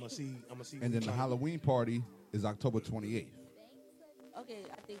 I'm gonna see. And then the Halloween party is October 28th. Okay,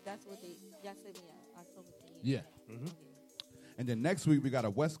 I think that's what y'all said me at October 28th. Yeah. Mm-hmm. And then next week we got a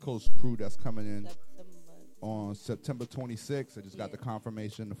West Coast crew that's coming in on September 26th. I just got the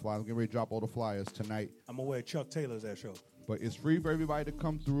confirmation. The flyers. I'm getting ready to drop all the flyers tonight. I'm gonna wear Chuck Taylor's that show. But it's free for everybody to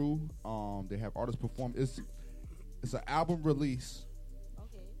come through. They have artists perform. It's an album release.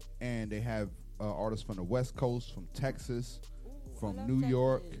 Okay. And they have artists from the West Coast, from Texas, from love New Texas.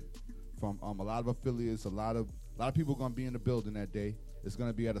 York, from a lot of affiliates. A lot of people gonna be in the building that day. It's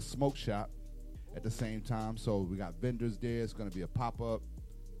gonna be at a smoke shop at the same time. So we got vendors there. It's gonna be a pop up.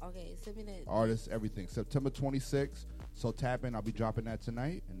 Okay, send me that. Artists, everything. September 26th. So tap in. I'll be dropping that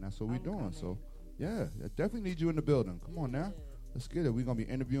tonight, and that's what we're doing. coming. So yeah, I definitely need you in the building. Come on now, let's get it. We're gonna be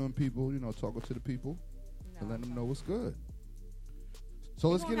interviewing people. Talking to the people and letting them know what's good. So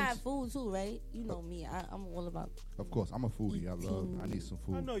let's get have into. food too, right? You know me. I'm all about. Of course, I'm a foodie. I need some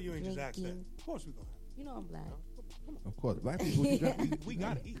food. I know you ain't just asked that. Drinking. Of course we gonna. You know I'm black. Of course, black people. We gotta eat. We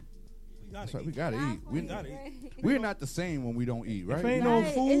gotta eat. That's right. We gotta eat. We gotta eat. We're not the same when we don't eat, right? If ain't no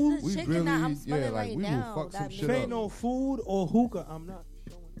food, It's the chicken that I'm smelling like right we now. will fuck some that shit if ain't up. no food or hookah, I'm not.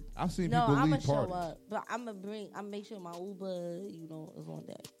 I've seen No, people I'm leave gonna show parties. up, but I'm gonna make sure my Uber, is on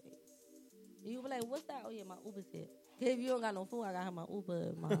that. You be like, what's that? Oh yeah, my Uber's here. If you don't got no food, I gotta have my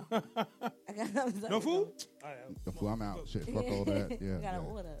Uber. I got No food? The food, I'm out. Shit, fuck all that. Yeah, I gotta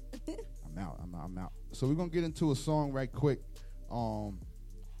yeah. order. I'm out. So we're gonna get into a song right quick.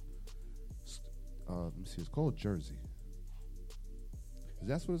 Let me see. It's called Jersey. Is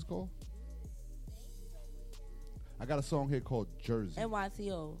that what it's called? I got a song here called Jersey.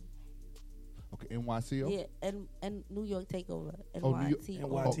 NYTO. Okay, NYCO? Yeah, and New York Takeover. Oh,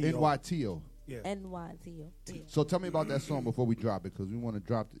 NYTO. Yeah. NYTO. Yeah. So tell me about that song before we drop it, because we want to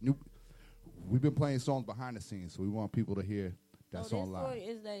drop it. We've been playing songs behind the scenes, so we want people to hear that song live. This song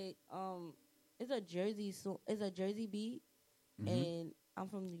is like it's a Jersey song. It's a Jersey beat, and I'm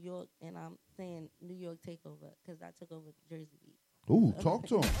from New York, and I'm saying New York Takeover because I took over the Jersey beat. Ooh, talk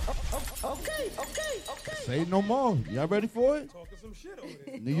to him. Okay. Say no more. Y'all ready for it? Talking some shit over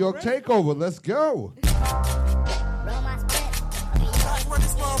there. New York Takeover. Let's go.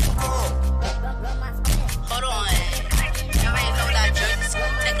 Hold on. You already know that Jersey school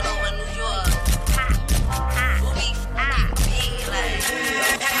taking over New York.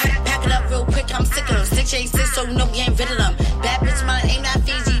 Pack it up real quick, I'm sick of them. 686, so you know getting rid of them. Bad bitch, my ain't not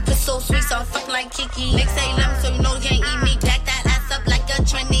Fiji. Put so sweet, so I'm fucking like Kiki. Niggas say lemon, so you know you can't eat me. Back that ass up like a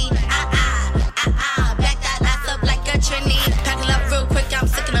trendy.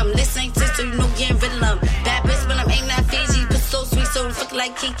 on, fuck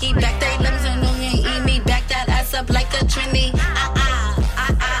like Kiki. Back that limbs and no, you ain't eat me. Back that ass up like a Trini.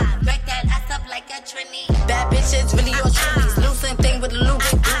 Back that ass up like a Trini. Bad bitches, really your trulies. Loosen thing with a little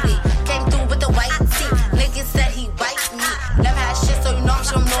bit booty. Came through with the white tee. Niggas said he wiped me. Never had shit, so you know I'm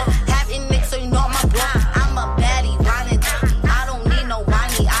sure more. Having niggas, so you know I'm a bro. I'm a baddie, whining. I don't need no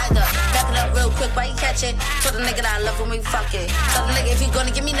whiny either. Back it up real quick, why you catch it? Told the nigga that I love when we fuck it. Tell the nigga if he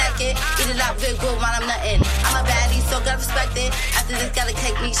gonna get me naked, eat it out real good while I'm nuttin'. I'm a baddie, so gotta respect it. After this, gotta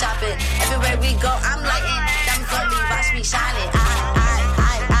take me shopping. Everywhere we go, I'm lightin'. Diamonds on me, watch me shining.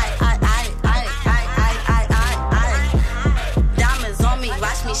 Diamonds on me,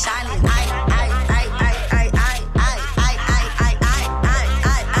 watch me shining.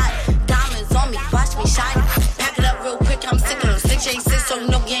 Diamonds on me, watch me shining. Pack it up real quick, I'm sick of them. 686, so you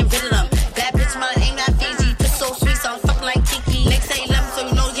know we ain't rid of them. Bad bitch, mother ain't that Fiji. Put so sweet, so I'm fucking like Kiki. Niggas say love me, so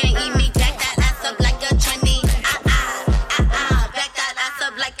you know you ain't eat me. Back that ass up like a Trini. Back that ass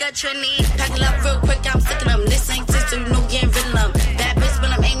up like a Trini. Pack it up real quick, I'm sick of them. This ain't six, so you know we ain't rid of them. Bad bitch,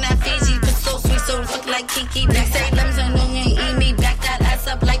 but I'm ain't that Fiji. Put so sweet, so I'm fucking like Kiki. Niggas say love me, so you know you ain't eat me. Back that ass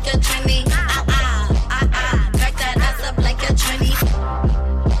up like a Trini. Back that ass up like a Trini.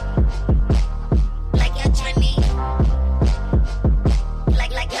 Like a Trini.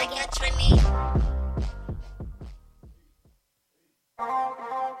 Like a Trini.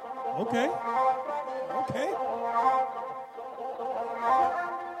 Okay.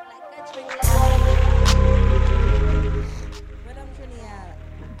 Where them Trini at?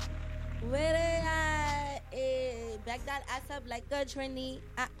 Where they at? Back that ass up like a Trini.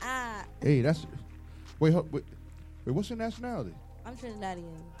 Hey, that's. Wait, what's your nationality? I'm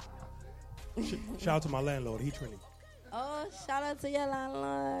Trinidadian. Shout out to my landlord. He Trini. Oh, shout out to your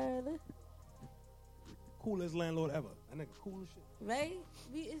landlord. Coolest landlord ever. That nigga cool as shit. Right?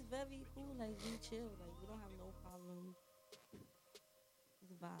 It's very cool. Like, we chill. Like, we don't have no problems.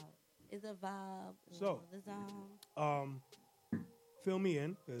 It's a vibe. It's a vibe. So, fill me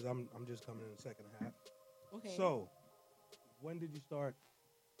in, because I'm just coming in the second half. Okay. So, when did you start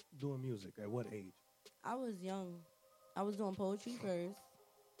doing music? At what age? I was young. I was doing poetry first,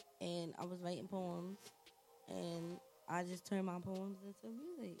 and I was writing poems, and I just turned my poems into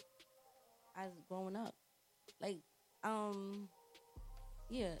music. I was growing up. Like,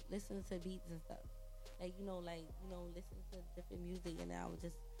 listening to beats and stuff. Like, listening to different music, and then I would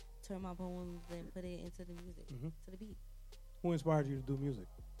just turn my poems and put it into the music, to the beat. Who inspired you to do music?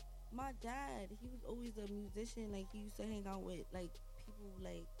 My dad, he was always a musician. Like, he used to hang out with, like, people,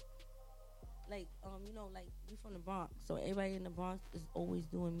 like, we from the Bronx, so everybody in the Bronx is always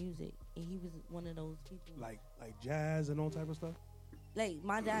doing music, and he was one of those people. Like jazz and all type of stuff? Like,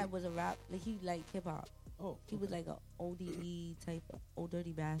 my dad was a rap, like, he liked hip-hop. Oh. He was like a ODB type of Old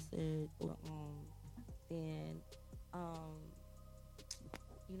Dirty Bastard, or, Salt and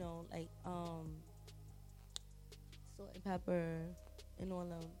Pepper, and all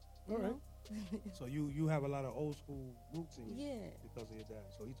them. All right. So you have a lot of old school roots in you. Yeah. Because of your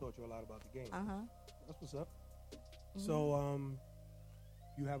dad. So he taught you a lot about the game. That's what's up. Mm-hmm. So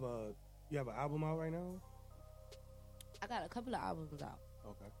you have an album out right now? I got a couple of albums out.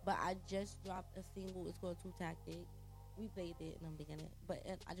 Okay. But I just dropped a single. It's called Two Tactic. We played it in the beginning, but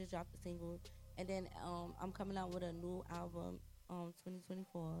I just dropped a single, and then I'm coming out with a new album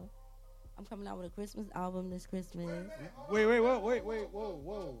 2024. I'm coming out with a Christmas album this Christmas. Wait,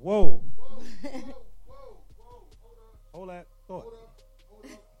 whoa. Hold that thought.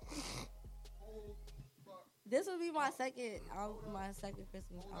 This will be my second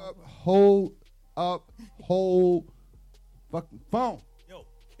Christmas album. Hold up, fucking phone. Yo,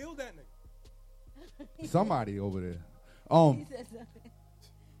 kill that nigga. Somebody over there.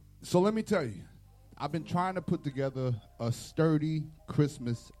 So let me tell you, I've been trying to put together a sturdy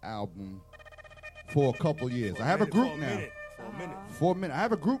Christmas album for a couple years. I have a group now. For a minute. I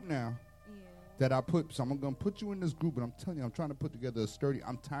have a group now that I put. So I'm gonna put you in this group, but I'm telling you, I'm trying to put together a sturdy.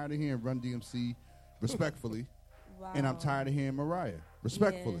 I'm tired of hearing Run DMC, respectfully, and I'm tired of hearing Mariah,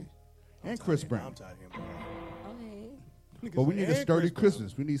 respectfully, and Chris Brown. I'm tired of hearing Mariah. Okay. But we need a sturdy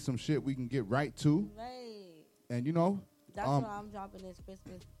Christmas. We need some shit we can get right to. Right. And that's why I'm dropping this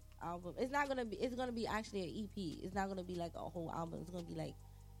Christmas album. It's gonna be actually an EP. It's not gonna be like a whole album. It's gonna be like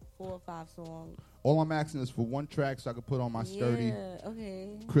 4 or 5 songs. All I'm asking is for one track so I can put on my sturdy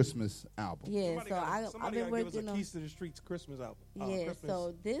Christmas album. Yeah, I've been working give us a Keystothestreet's Christmas album.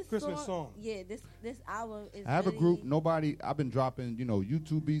 So this Christmas song. Yeah, this album is. I have a group. I've been dropping,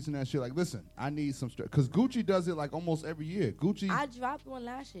 YouTube beats and that shit. Like, listen, I need some because Gucci does it like almost every year. I dropped one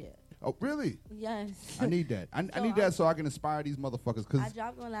last year. Oh, really? Yes. I need that. I need that so I can inspire these motherfuckers. Cause I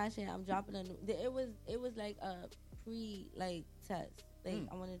dropped one last year. I'm dropping a new. It was like a pre-test test. Like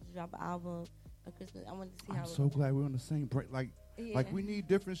I wanted to drop an album on Christmas. I wanted to see how. I'm so glad we're on the same break. Like we need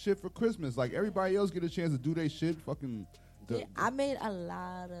different shit for Christmas. Like everybody else get a chance to do their shit. Fucking. I made a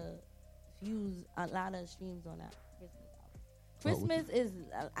lot of views, a lot of streams on that Christmas album. Christmas is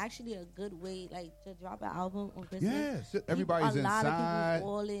actually a good way, like, to drop an album on Christmas. Yes, everybody's inside. A lot of people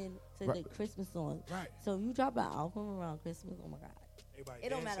fall into the Christmas songs. Right. So you drop an album around Christmas, oh my God. Everybody it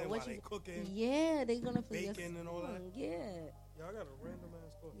don't matter what you cooking. Yeah, they gonna feel baking and all that. Yeah. Y'all got a random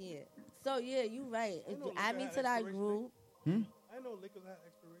ass question. Yeah. So yeah, you right. If you add me to that group. I know liquors have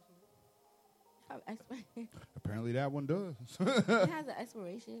expiration date. Apparently that one does. It has an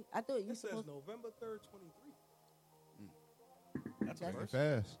expiration. I thought you says November 3rd, 23. That's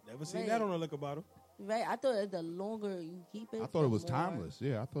fast. Never seen that on a liquor bottle. Right. I thought the longer you keep it. I thought it was timeless.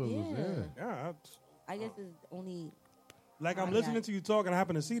 Yeah, I thought it was. Yeah. I guess it's only. Like I'm listening to you talk and I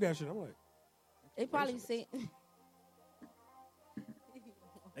happen to see that shit. I'm like, they probably say.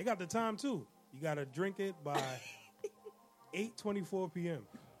 They got the time too. You gotta drink it by 8:24 p.m.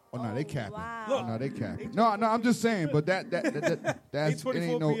 Oh no, they capping. Wow. Oh, no, they capping. No, I'm just saying. But that's it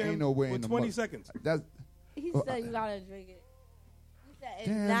ain't no way in the 20 seconds. That's. He said you gotta drink it. He said it's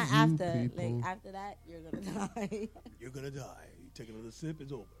Damn not you after. people. Like after that, you're gonna die. You're gonna die. You take another sip,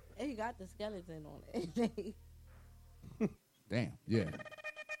 it's over. And he got the skeleton on it. Damn. Yeah.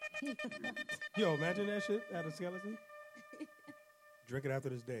 Yo, imagine that shit at a skeleton. Drink it after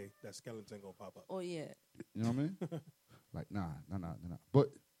this day. That skeleton gonna pop up. Oh yeah. You know what I mean? Like nah.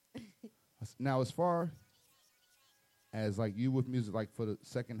 But now, as far as like you with music, like for the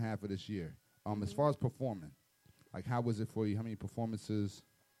second half of this year, as far as performing, like how was it for you? How many performances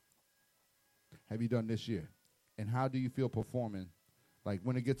have you done this year? And how do you feel performing? Like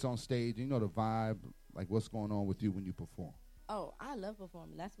when it gets on stage, you know the vibe. Like what's going on with you when you perform? Oh, I love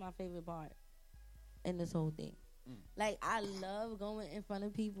performing. That's my favorite part in this whole thing. Like I love going in front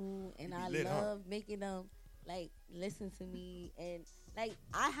of people, and I love making them like listen to me, and like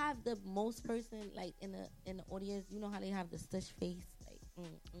I have the most person like in the audience. You know how they have the stush face, like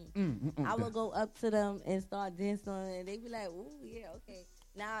I will go up to them and start dancing, and they be like, "Ooh, yeah, okay."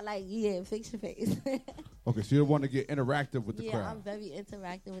 Now, like, yeah, fix your face. Okay, so you want to get interactive with the crowd. Yeah, I'm very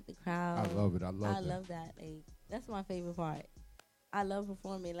interactive with the crowd. I love it. I love that. Like, that's my favorite part. I love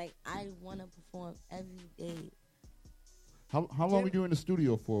performing. Like, I want to perform every day. How long were you in the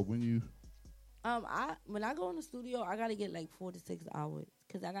studio for when you? When I go in the studio, I gotta get like 4 to 6 hours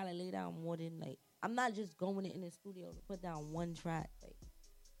because I gotta lay down more than like I'm not just going in the studio to put down one track. Like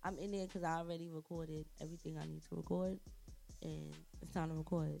I'm in there because I already recorded everything I need to record, and it's time to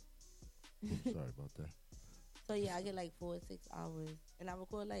record. Sorry about that. So yeah, I get like 4 to 6 hours, and I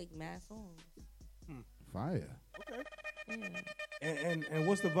record like mad songs. Fire. Okay. Yeah. And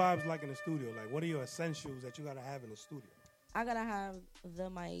what's the vibes like in the studio? Like, what are your essentials that you gotta have in the studio? I gotta have the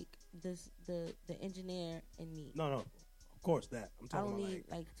mic, the engineer, and me. No, of course that. I'm talking I don't about need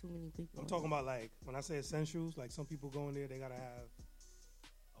like too many people. I'm talking about like when I say essentials, like some people go in there, they gotta have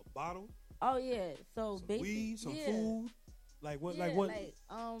a bottle. Oh yeah, so some basically, weed, some food. Like what? Yeah, like what?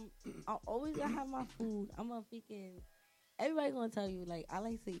 I always gotta have my food. I'm a freaking. Everybody gonna tell you like I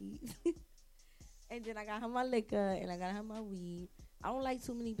like to eat, and then I gotta have my liquor and I gotta have my weed. I don't like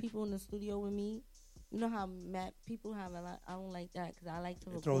too many people in the studio with me. You know how mad people have a lot. I don't like that because I like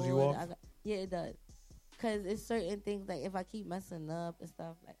to record. It throws you off? Yeah, it does. Because it's certain things, like if I keep messing up and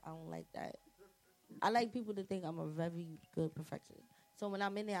stuff, like I don't like that. I like people to think I'm a very good perfectionist. So when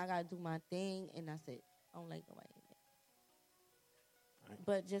I'm in there, I got to do my thing, and that's it. I don't like nobody in there. Right.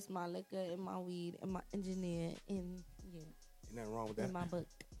 But just my liquor and my weed and my engineer and, yeah. Ain't nothing wrong with that. And my book.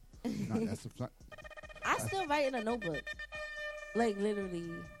 No, that's I still write in a notebook. Like,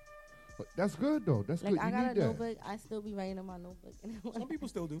 literally. But that's good though. That's like good. I You got need a that. notebook. I still be writing in my notebook. Some people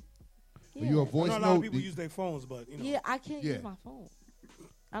still do. Yeah. You a voice I know a note. lot of people use their phones, but you know. Yeah, I can't use my phone.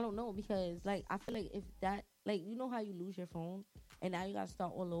 I don't know because like I feel like if that like you know how you lose your phone and now you gotta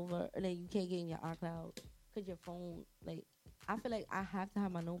start all over and then you can't get in your iCloud because your phone like I feel like I have to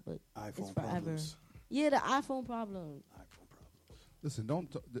have my notebook. iPhone it's forever. problems. Yeah, the iPhone problem. Listen,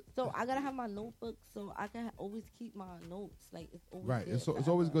 don't. So I gotta have my notebook so I can always keep my notes. Like it's always Right. there It's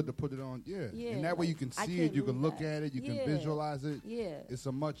forever. always good to put it on. Yeah. Yeah, And that way like, you can I see it. can't You can lose look that. at it. You can Yeah. visualize it. Yeah. It's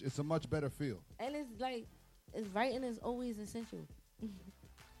a much better feel. And it's like it's writing is always essential.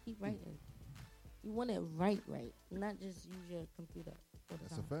 Keep writing. You want it right, not just use your computer. All the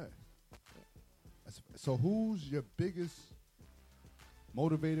That's time. a fact. So who's your biggest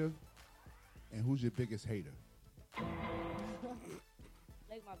motivator and who's your biggest hater?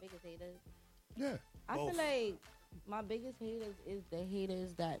 Like my biggest haters. Yeah. I feel like my biggest haters is the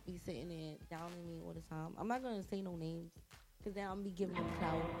haters that be sitting there downing me all the time. I'm not gonna say no names, Cause then I'm gonna be giving them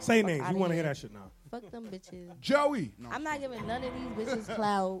clout. Say Fuck names. outta You want to here. hear that shit now? Fuck them bitches. Joey. No. I'm not giving none of these bitches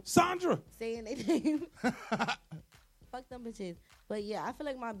clout. Sandra. Saying their name. Fuck them bitches. But yeah, I feel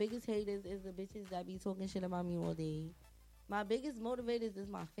like my biggest haters is the bitches that be talking shit about me all day. My biggest motivators is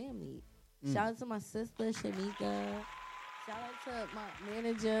my family. Shout out to my sister, Shamika. Shout out to my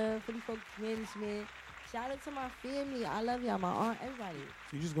manager, 54 Management. Shout out to my family. I love y'all, my aunt, everybody.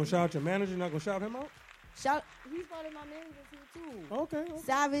 So you just gonna shout out your manager, not gonna shout him out? He's part of my manager team too. Okay.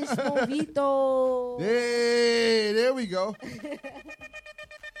 Savage Movito. Hey, there we go. Let's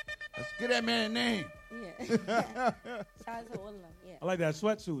get that man a name. Yeah. Shout out to all of them. Yeah. I like that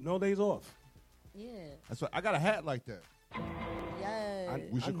sweatsuit. No days off. Yeah. That's what I got a hat like that. Yeah.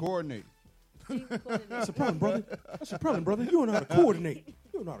 We should coordinate. That's a problem, brother. That's a problem, brother. You don't know how to coordinate. You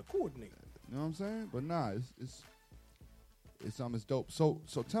don't know how to coordinate. You know what I'm saying? But nah, it's dope. So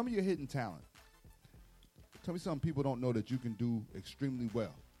tell me your hidden talent. Tell me something people don't know that you can do extremely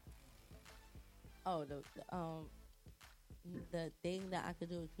well. Oh, the thing that I could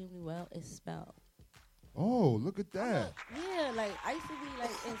do extremely well is spell. Oh, look at that. Yeah, like I used to be like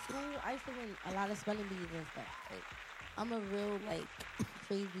in school. I used to win a lot of spelling bees and stuff. Like, I'm a real like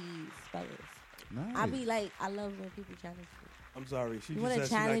crazy speller. Nice. I be like, I love when people challenge me. I'm sorry. She You just wanna said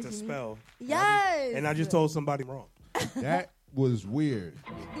she liked challenge to me? spell. Yes. And I just told somebody wrong. That was weird.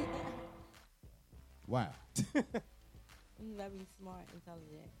 Wow. I'm very smart,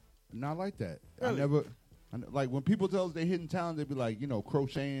 intelligent. Not like that. Really? Like when people tell us they hidden talent, they be like,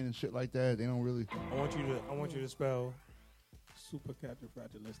 crocheting and shit like that. They don't really. I want you to spell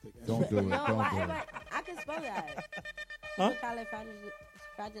supercalifragilistic. Don't do it. No, Don't why do it. everybody, I can spell that. Huh?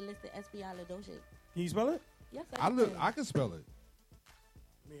 Supercalifragilisticexpialidocious. Can you spell it? Yes, I can spell it.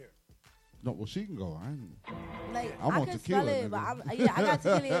 Here. No, well she can go. Like I'm I on can tequila, spell it, nigga. but I got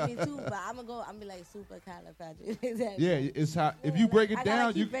tequila in me too. But I'm gonna be like supercalifragilistic. Yeah, it's how if you break it I down,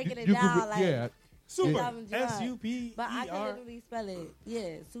 gotta you keep breaking it you down, could, like, yeah. Super. But I can SUPER. literally spell it.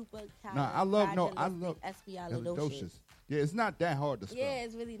 Yeah, supercalifragilisticexpialidocious. Nah, I love expialidocious. Yeah, it's not that hard to spell. Yeah,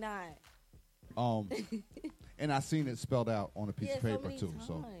 it's really not. And I seen it spelled out on a piece of so paper many too. times.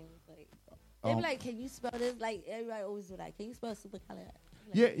 So Like, they be like, "Can you spell this?" Like everybody always do that. Can you spell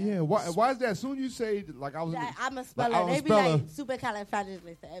supercalifragilistic? yeah. Why is that? As soon as you say like I was, I'm a speller. I'm a They be speller. like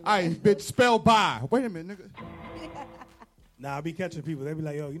supercalifragilistic. All right, bitch, spell by. Wait a minute, nigga. Nah, I be catching people. They be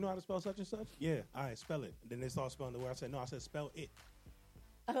like, yo, you know how to spell such and such? Yeah. All right, spell it. And then they start spelling the word. I said, no, I said spell it.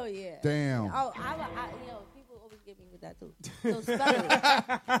 Oh yeah. Damn. Oh, people always get me with that too. So spell it.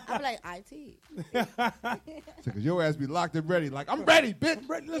 I'm like IT. Because your ass be locked and ready. Like I'm ready, bitch.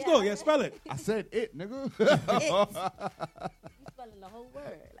 Let's go. Yeah, spell it. I said it, nigga. You spelling the whole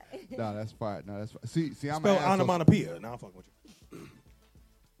word. Like. No, that's fine. No, that's fine. See, I'm spell an asshole. onomatopoeia. Now I'm fucking with you.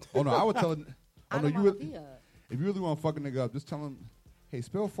 Oh no, I would tell him. Oh no, you would. Onomatopoeia. If you really want to fuck a nigga up, just tell him, hey,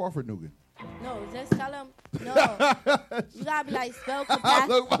 spell Farfordnugan. No, just tell him. No, you gotta be like spell I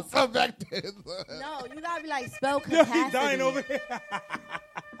capacity. look myself back there. No, you gotta be like spell Yo, capacity. he dying over here.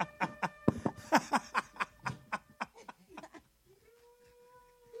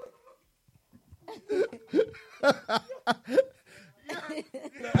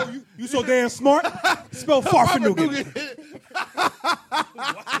 You so damn smart. Spell Farfordnugan.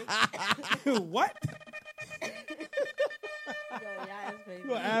 What?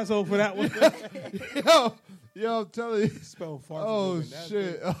 You an asshole for that one. Yo, I'm telling you. Spell Farfordnugan. Oh,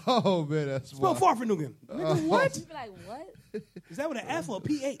 shit. Oh, man, that's Spell Farfordnugan. Nigga, what? You be like, what? Is that with an F or a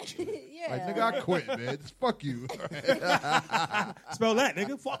PH? Yeah. Like, nigga, I quit, man. Just fuck you. Spell that,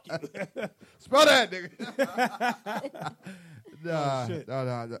 nigga. Fuck you. Spell that, nigga. Nah, Oh, shit.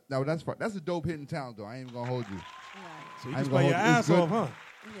 no, that's fine. That's a dope hidden talent, though. I ain't even gonna hold you. So you I can ain't spell gonna your hold you. ass It's good. off, huh?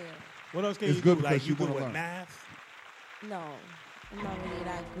 Yeah. What else can It's you good do? Like because you you good wanna with learn. math? No, I'm not really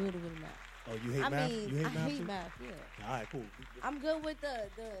that good with math. Oh, you hate I math? mean, You hate I math hate too? math. Yeah. All right, cool. I'm good with the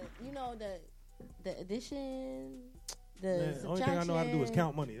addition, the Man, subtraction. only thing I know how to do is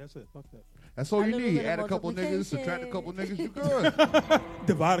count money. That's it. Fuck that. That's all A you little need. bit of Add a couple niggas, subtract a couple niggas, you good.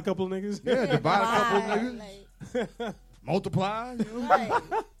 Divide a couple of niggas. Yeah, divide a couple Divide, niggas. Multiply. You know? Right.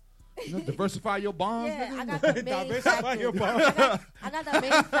 You know, diversify your bonds. Yeah, nigga. I got the main Diversify your factors. bonds. I got the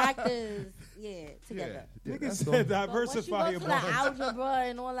main factors. Yeah, together. Yeah, Niggas that's said all. diversify But your once you go to the bonds. algebra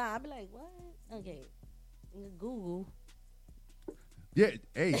and all that, I be like, what? Okay, Google. Yeah,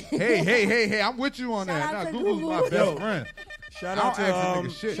 hey, I'm with you on Shout that. out Nah, to Google's my Google. best Yo, friend. Shout I out don't ask a to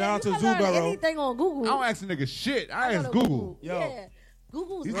nigga shit. shout out to You can learn Zubaro. anything on Google. I don't ask a nigga shit. I go ask to Google. Yo. Yeah,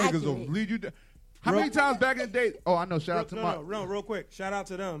 Google's These accurate. niggas will lead you down. How Real- many times back in the day? Oh, I know. Shout out to my. No, real quick. Shout out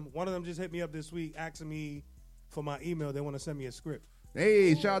to them. One of them just hit me up this week asking me for my email. They want to send me a script.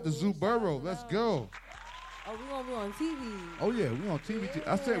 Hey, shout out to Zoo Burrow. Let's go. Oh, we gonna be on TV. Oh yeah, we on TV.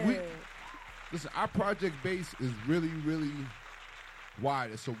 Yeah. I said listen, our project base is really, really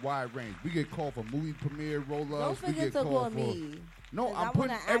wide. It's a wide range. We get called for movie premiere roll-ups. Don't forget we get to called call for me. No, I'm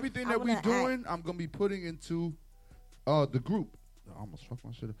putting everything that we doing. I'm gonna be putting into the group. I almost fucked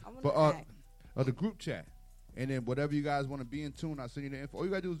my shit up. But the group chat. And then whatever you guys want to be in tune, I'll send you the info. All you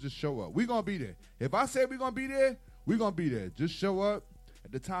gotta do is just show up. We're gonna be there. If I say we're gonna be there, we're gonna be there. Just show up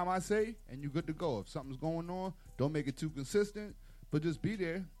at the time I say, and you're good to go. If something's going on, don't make it too consistent, but just be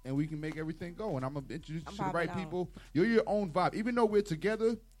there, and we can make everything go. And I'm gonna introduce you to the right people. You're your own vibe. Even though we're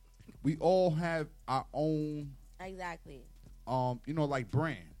together, we all have our own exactly. Like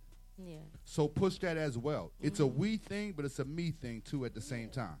brand. Yeah. So push that as well. It's a we thing, but it's a me thing too at the same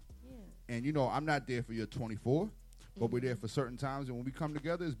time. And, I'm not there for your 24, but we're there for certain times. And when we come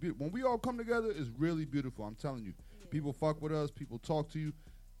together, it's beautiful. When we all come together, it's really beautiful. I'm telling you. Yeah. People fuck with us. People talk to you.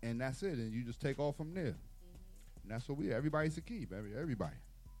 And that's it. And you just take off from there. And that's what we are. Everybody's the key, baby. Everybody.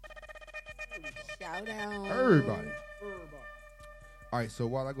 Shout out. Everybody. All right, so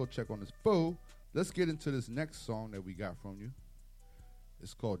while I go check on this fool, let's get into this next song that we got from you.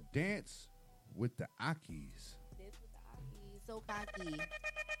 It's called Dance with the Akis. Dance with the Akis. So cocky.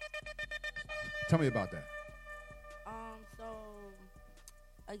 Tell me about that. So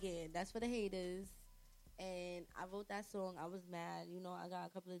again, that's for the haters. And I wrote that song. I was mad. I got a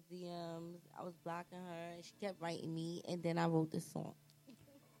couple of DMs. I was blocking her, and she kept writing me. And then I wrote this song.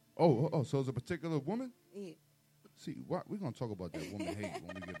 Oh, so it's a particular woman? Yeah. See, we're gonna talk about that woman hate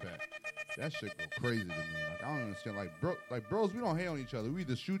when we get back. That shit go crazy to me. Like, I don't understand. Like bros, we don't hate on each other. We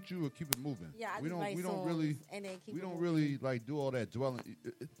either shoot you or keep it moving. Yeah, we don't really like do all that dwelling.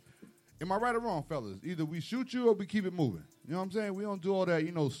 Am I right or wrong, fellas? Either we shoot you or we keep it moving. You know what I'm saying? We don't do all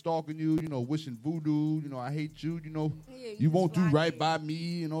that, stalking you, wishing voodoo, I hate you, you won't do right by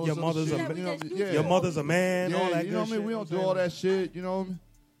me, and all your this mother's other shit. Your mother's a man, yeah, all that you know what I mean? shit. We don't do all that shit, you know what I mean?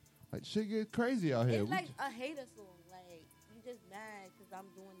 Like, shit get crazy out here. It's like a hater song. Like, you just mad because I'm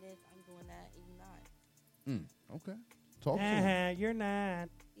doing this, I'm doing that, and you're not. Okay. Talk to him. You're not.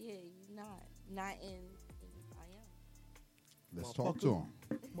 Yeah, you're not. Not in I am. Let's talk to him.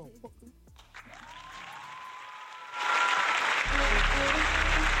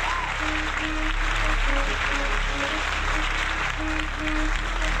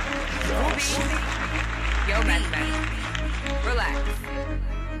 Yo, man. Relax.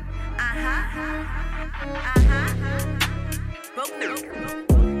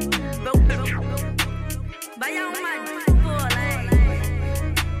 Buy your man for like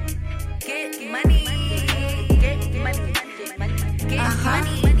get money.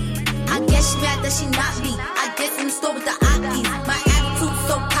 I guess she mad that she not me. I guess in the store with the Akis. My attitude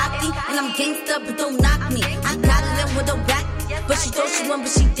so cocky, and I'm gangsta, but don't knock me. I got it in with a back, but she thought she won,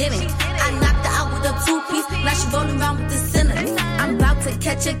 but she didn't. I knocked her out with a 2-piece, now she rolling around with the sinners. I'm about to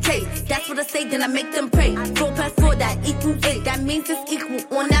catch a case, that's what I say, then I make them pray. 4 + 4, that equal 8, that means it's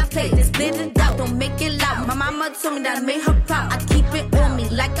equal on that plate. Split it out, don't make it loud. My mama told me that I made her proud. I keep it on me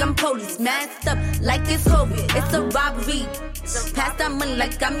like I'm police, masked up like it's Hobie. It's a robbery. Pass that money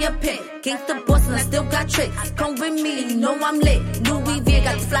like I'm your pimp. Gangsta boss and I still got tricks. Come with me, you know I'm lit. Louis V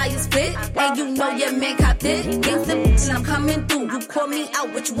got the flyers fit, and you know your man copped it. Gangsta bitch and I'm coming through. You call me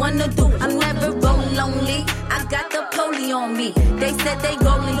out, what you wanna do? I'm never rolling lonely. I got the poli on me. They said they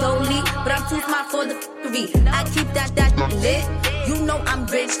rolling dolly, but I'm too smart for the f***ery. I keep that lit. You know I'm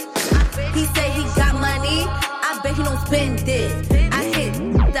rich. He say he got money. I bet he don't spend it. I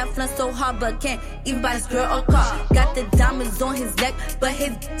hit that front so hard, but can't even buy this girl a car. Got the diamonds on his neck, but his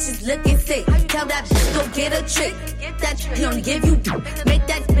bitch is looking sick. Tell that bitch go get a trick. That he only give you. Make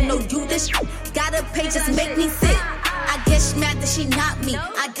that know you this shit. Gotta pay just to make me sick. I guess she mad that she not me.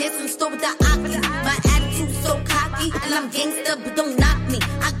 I guess in the store with the Akis. My attitude so cocky, and I'm gangsta, but don't knock me.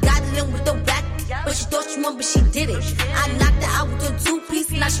 I got it in with the back, but she thought she won, but she didn't. I knocked her out with a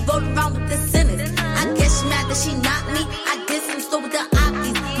 2-piece, now she rolled around with the sinners. I guess she mad that she not me. I guess in the store with the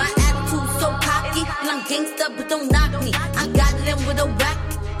Akis. My attitude so cocky, and I'm gangsta, but don't knock me. I got it in with a back,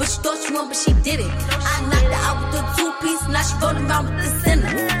 but she thought she won, but she didn't. I knocked her out with a 2-piece, now she rolled around with the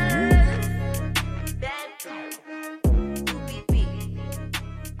sinners.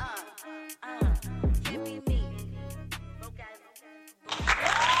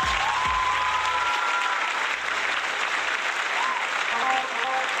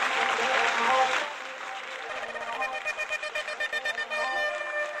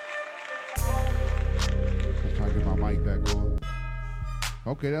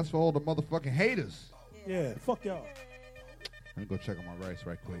 Okay, that's for all the motherfucking haters. Yeah, fuck y'all. Let me go check on my rice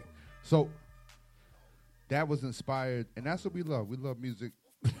right quick. So, that was inspired, and that's what we love. We love music.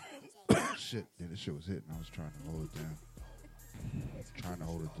 shit. Yeah, this shit was hitting. I was trying to hold it down. Trying to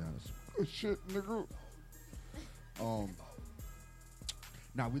hold it down. It's good shit, nigga.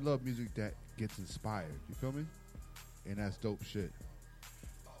 Now we love music that gets inspired. You feel me? And that's dope shit.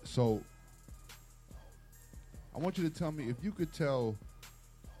 So I want you to tell me if you could tell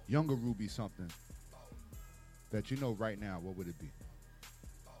younger Rubee something that you know right now, what would it be?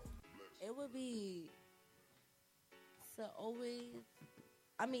 It would be to always,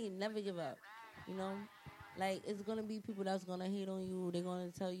 never give up. You know, like it's gonna be people that's gonna hate on you. They're gonna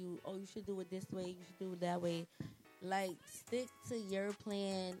tell you, "Oh, you should do it this way. You should do it that way." Like stick to your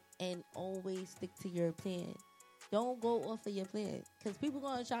plan and always stick to your plan. Don't go off of your plan because people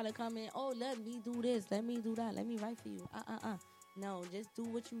gonna try to come in. Oh, let me do this. Let me do that. Let me write for you. No, just do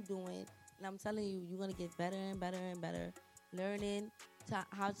what you're doing. And I'm telling you, you're gonna get better and better and better. Learning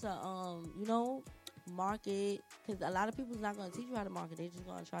how to market, because a lot of people's not gonna teach you how to market. They're just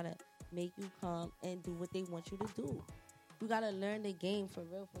gonna try to make you come and do what they want you to do. You gotta learn the game for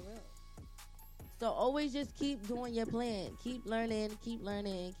real, for real. So always just keep doing your plan. Keep learning,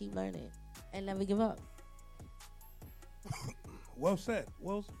 and never give up. Well said.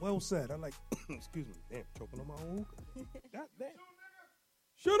 Well said. I like. Excuse me. Damn, choking on my own hookah. God damn.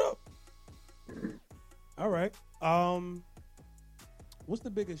 Shut up. All right. What's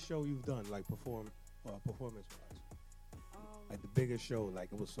the biggest show you've done, like performance wise? Like the biggest show,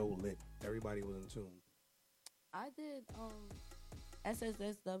 like it was so lit, everybody was in tune. I did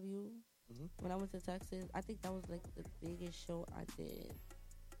SSSW when I went to Texas. I think that was like the biggest show I did,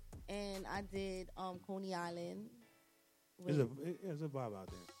 and I did Coney Island. There's a vibe out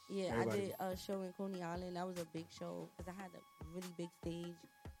there. Yeah, everybody. I did a show in Coney Island. That was a big show because I had a really big stage,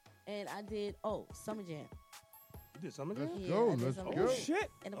 and I did Summer Jam. You did Summer Jam? Let's go. Oh shit!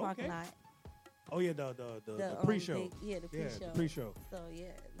 In the parking lot. Oh yeah, the pre-show. The pre-show. The pre-show. So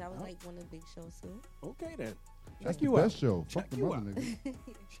yeah, that was like one of the big shows too. Okay then. That's Check you the best out. show. Check Fuck the you mother out. nigga.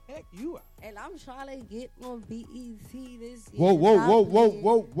 Check you out. And I'm trying to get on BET this year.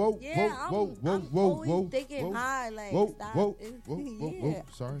 Whoa. Yeah, I'm always thinking high, like stop. Whoa.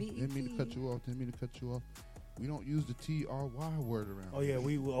 Sorry, didn't mean to cut you off. We don't use the TRY word around. Oh yeah,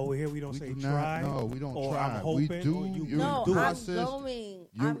 we over here we don't say do try. No, we don't or try. I'm hoping, we do. or you You no, do. I'm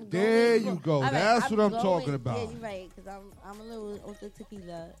There going. you go. Right, That's what I'm going, talking about. Yeah, you're right. Because I'm a little off the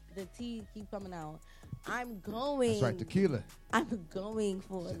tequila. The tea keep coming out. I'm going. That's right, tequila. I'm going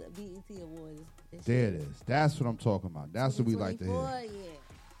for the BET Awards. There it is. That's what I'm talking about. That's what we like to hear. Yeah.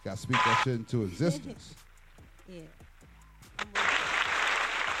 Got to speak that shit into existence. Yeah.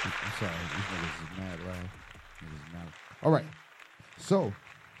 I'm sorry. These niggas is mad loud. All right. So,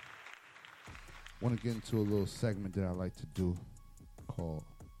 want to get into a little segment that I like to do called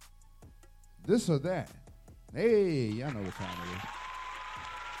This or That. Hey, y'all know what time it is.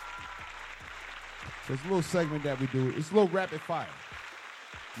 So it's a little segment that we do. It's a little rapid fire.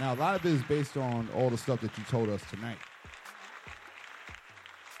 Now, a lot of it is based on all the stuff that you told us tonight.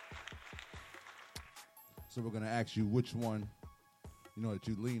 So we're going to ask you which one, that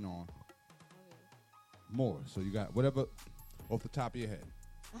you lean on more. So you got whatever off the top of your head.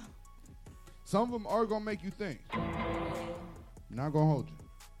 Some of them are going to make you think. Not going to hold you.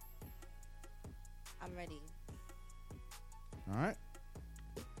 I'm ready. All right.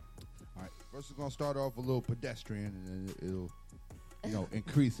 First, we're going to start off a little pedestrian, and then it'll,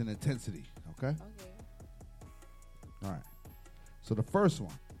 increase in intensity. Okay? Okay. All right. So the first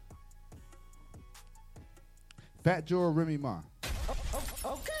one. Fat Joe or Remy Ma?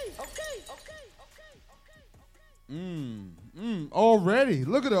 Okay. Already.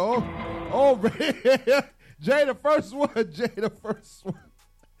 Look at it. Already. Jay, the first one.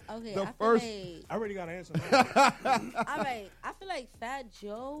 Okay, I already got an answer. All right. I feel like Fat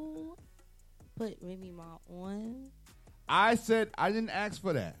Joe put Remy Ma on. I said, I didn't ask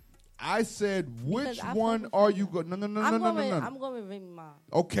for that. I said, which I one are you going? No. I'm going with Remy Ma.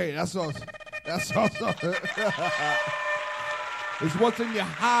 Okay, that's all. It's what's in your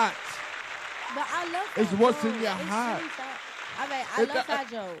heart. But I love Fat It's what's Joe. in your It's heart. really I mean, I love Fat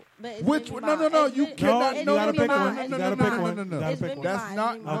Joe, but it's Which Remy one? Ma. No. It's You Remy- cannot. it's No, Remy Ma. no. It's That's Remy Ma. not. It's Remy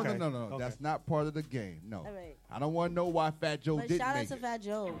Ma. No. Okay. That's not part of the game. No. All right. I don't want to know why Fat Joe But didn't shout out make to it. Fat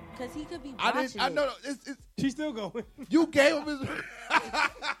Joe, because he could be I watching didn't. I know. It's She's still going. you gave him his.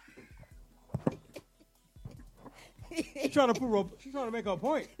 She's trying to make her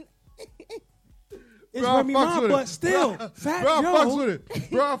point. It's Bro, Remy fucks Ma, with but it. still, Bro, Fat Bro, Joe. fucks with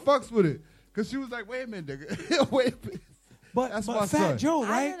it. Bro, fucks with it. Because she was like, wait a minute, nigga. Wait a minute. That's my Fat son. Joe,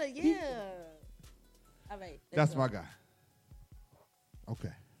 right? Yeah. All right. That's my guy.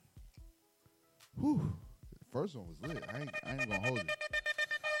 Okay. Whew. The first one was lit. I ain't gonna hold you.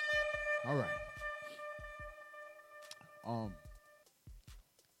 All right.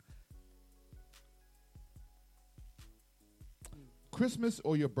 Christmas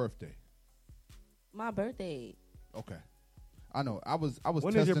or your birthday? My birthday. Okay. I know. I was When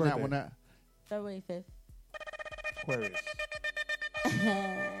is your testing that birthday? one out. February 5th. Aquarius.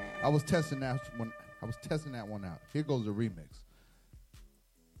 I was testing that one out. Here goes the remix.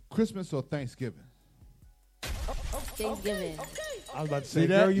 Christmas or Thanksgiving? Thanksgiving. I was about to See say,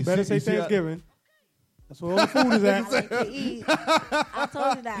 that? girl, you better say see that? Thanksgiving. That's where all the food is I at. like to eat. I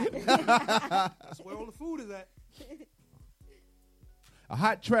told you that. That's where all the food is at. A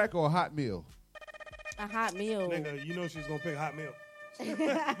hot track or a hot meal? A hot meal. Nigga, you know she's gonna pick hot meal.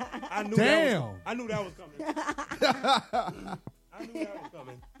 I knew Damn. I knew that was coming. I knew that was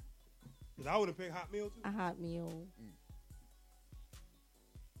coming. 'Cause I would have picked hot meal too. A hot meal.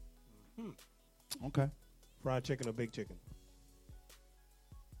 Okay. Fried chicken or baked chicken?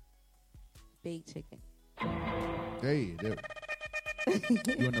 Baked chicken. Hey, you're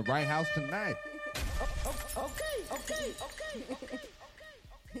in the right house tonight. Okay.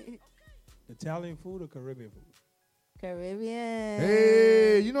 Italian food or Caribbean food? Caribbean.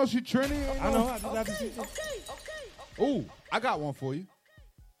 Hey, you know she Trini. I know. I just have to see. Ooh, I got one for you.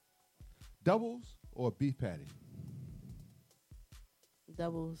 Doubles or beef patty?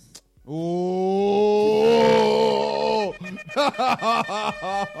 Doubles. Ooh.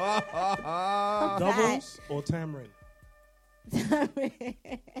 Doubles or tamarind?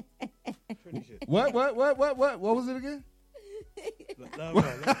 What? What was it again?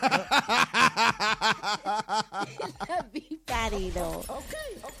 Beef patty though.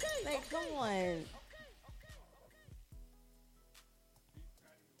 Okay. Like, come on.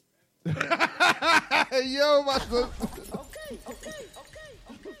 Yo, my son. Okay.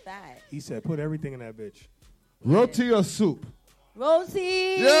 Fat. He said, put everything in that bitch. Roti or soup?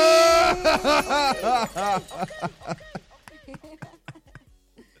 Roti. Yeah.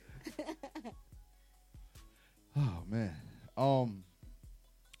 Oh man.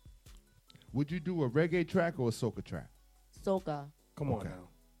 Would you do a reggae track or a soca track? Soca. Come on now.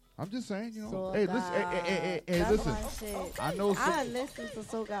 I'm just saying, you know. Soca. Hey, listen. Hey, That's listen. my shit. I know. I listen to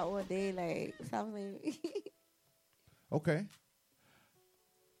soca all day. Like, stop playing with me. Okay.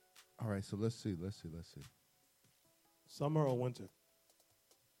 All right. So let's see. Summer or winter?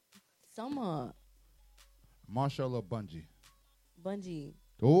 Summer. Marshall or Bungie? Bungie.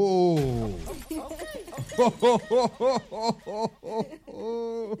 Oh.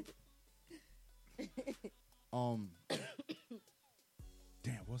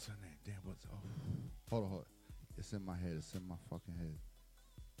 Damn, what's her name? Hold on. It's in my head. It's in my fucking head.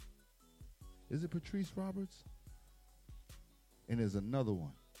 Is it Patrice Roberts? And there's another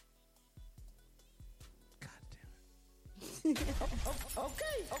one. God damn it.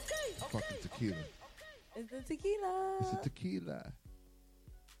 Okay. Fucking tequila. It's the tequila. It's a tequila.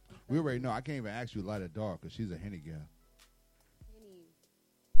 We already know. I can't even ask you light or dark because she's a Henny girl.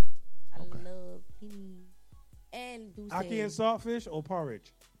 I love Henny. And Douce. Aki and saltfish or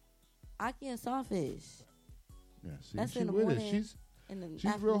porridge? Aki and saltfish. Yeah, see, That's she in the with morning. it.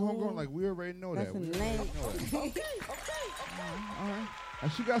 She's real homegrown. Like we already know That's that. in We the already night. know that. All right.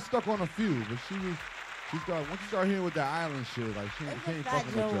 And she got stuck on a few, but once you start hearing with that island shit, like she ain't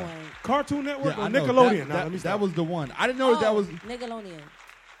fucking with you. Cartoon Network Yeah, or I know. Nickelodeon? That was the one. I didn't know that was. Nickelodeon.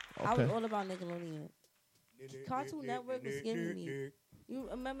 I Okay. was all about Nickelodeon. Cartoon Network was scaring me. You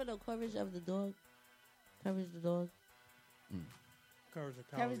remember the Courage of the Dog? Courage the Dog? Courage the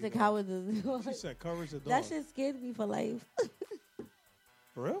Courage the Coward. Coward. She said Courage the Dog. That shit scared me for life.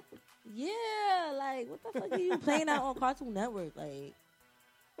 For real? Yeah, like, what the fuck are you playing out on Cartoon Network? Like,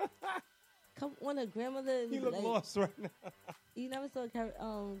 come on, a grandmother. You look like, lost right now. You never saw Courage the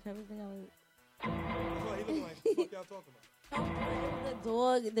Coward? That's what he look like. What the fuck y'all talking about? The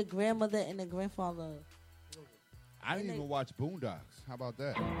dog, the grandmother, and the grandfather. I didn't even watch Boondocks. How about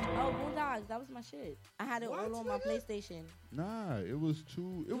that? Oh, Boondocks, that was my shit. I had it all on my PlayStation. Nah, it was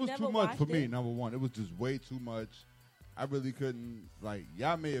too. It You was never too much for watched me. it? Number one, it was just way too much. I really couldn't. Like,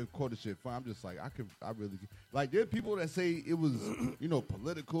 y'all may have caught the shit fun. I'm just like, I really like. There are people that say it was,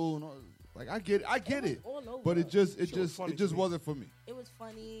 political and all. Like, I get it, all over. but it just wasn't for me. It was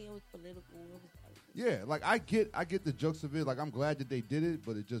funny. It was political. It was Yeah, like I get the jokes of it. Like, I'm glad that they did it,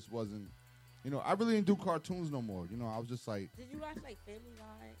 but it just wasn't. I really didn't do cartoons no more. I was just like. Did you watch like Family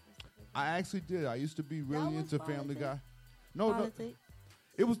Guy? And stuff like that? I actually did. I used to be really into Family Guy. No, Politics?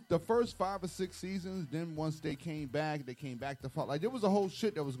 it was the first 5 or 6 seasons. Then once they came back to Fox. Like, there was a whole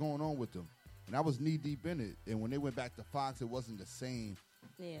shit that was going on with them, and I was knee deep in it. And when they went back to Fox, it wasn't the same.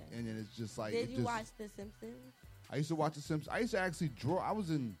 Yeah. And then it's just like. Did you watch The Simpsons? I used to watch The Simpsons. I used to actually draw. I was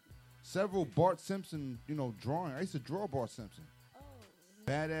in several Bart Simpson, drawing. I used to draw Bart Simpson. Oh.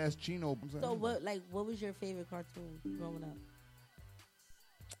 Badass Chino. So what was your favorite cartoon growing up?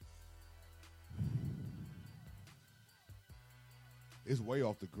 It's way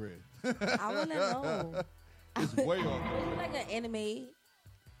off the grid. I want to know. It's way off. Was you like an anime?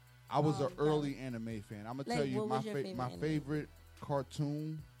 I was an early anime fan. I'm gonna tell you, my favorite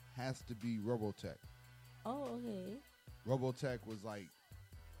cartoon has to be Robotech. Oh, okay. Robotech was like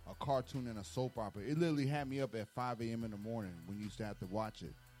a cartoon and a soap opera. It literally had me up at 5 a.m. in the morning when you used to have to watch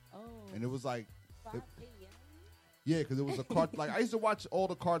it. Oh. And it was like, 5 a.m. Yeah, because it was a cartoon. Like I used to watch all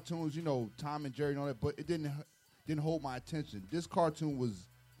the cartoons, Tom and Jerry and all that, but it didn't hold my attention. This cartoon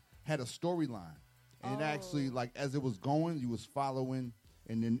had a storyline, and it actually, like, as it was going, you was following,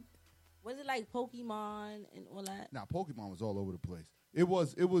 and then. Was it like Pokemon and all that? Nah, Pokemon was all over the place. It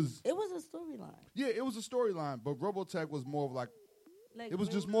was a storyline. Yeah, it was a storyline, but Robotech was more of like it was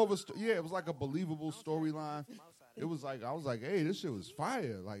just more of a it was like a believable storyline. It was like I was like, hey, this shit was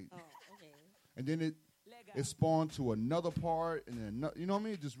fire, like. Oh, okay. And then it spawned to another part, and then you know what I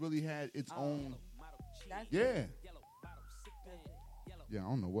mean. It just really had its own. Yeah. Yeah, I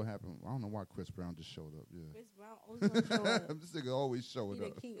don't know what happened. I don't know why Chris Brown just showed up. Yeah. Chris Brown always show up. This nigga always showing He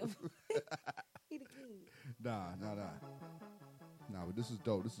up. the king of. He the king. Nah. Nah, but this is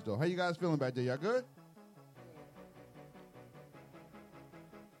dope. How you guys feeling back there? Y'all good?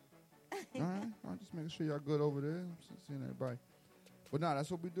 All right. I'm just making sure y'all good over there. I'm seeing everybody. But nah, that's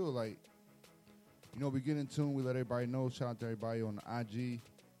what we do. Like, we get in tune. We let everybody know. Shout out to everybody on the IG.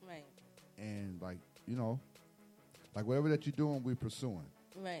 Right. And like, like whatever that you're doing, we're pursuing.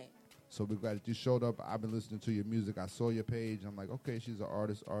 Right. So we're glad that you showed up. I've been listening to your music. I saw your page. I'm like, okay, she's an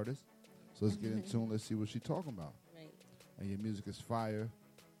artist. So let's get in tune. Let's see what she's talking about. Right. And your music is fire.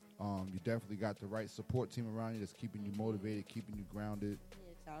 You definitely got the right support team around you that's keeping you motivated, keeping you grounded. Yeah,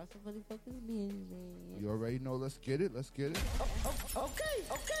 shout out to motherfuckers being man. You already know. Let's get it. Okay.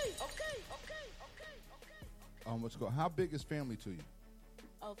 Let's go. How big is family to you?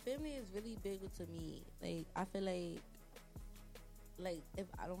 Oh, family is really big to me. Like, I feel like if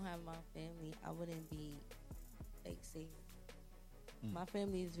I don't have my family, I wouldn't be like safe. My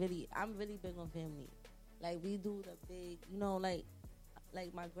family is I'm really big on family. Like, we do the big,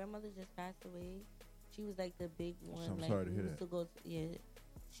 like my grandmother just passed away. She was like the big one. I'm like, sorry to hear used that. To go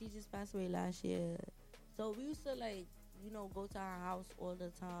she just passed away last year. So we used to go to her house all the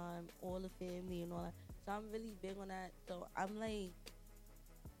time, all the family and all that. So I'm really big on that. So I'm like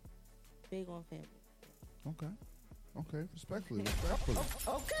big on family. Okay. Respectfully. Okay. Shout out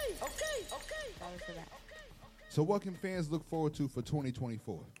to that. So what can fans look forward to for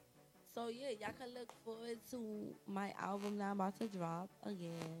 2024? So yeah, y'all can look forward to my album that I'm about to drop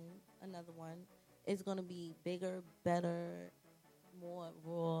again. Another one. It's gonna be bigger, better, more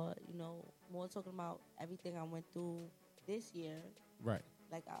raw. More talking about everything I went through this year. Right.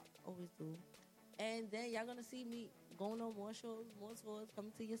 Like I always do. And then y'all gonna see me going on more shows, more tours,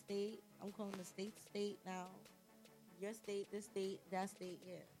 coming to your state. I'm calling the state now. Your state, this state, that state,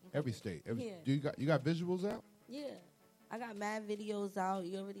 yeah. Every state. Yeah. Do you got visuals out? Yeah. I got mad videos out.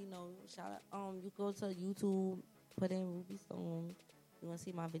 You already know. Shout out. You go to YouTube, put in Rubee Stone. You're gonna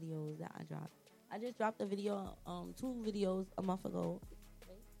see my videos that I dropped. I just dropped a video, 2 videos a month ago.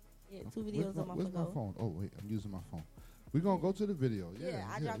 Yeah, 2 videos a month where's ago. My phone? Oh wait, I'm using my phone. We're gonna go to the video. Yeah,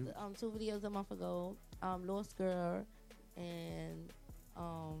 I dropped 2 videos a month ago. Lost Girl and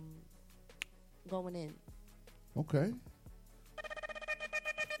Going In. Okay.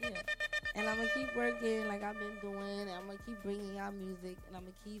 Yeah. And I'm going to keep working like I've been doing. And I'm going to keep bringing y'all music. And I'm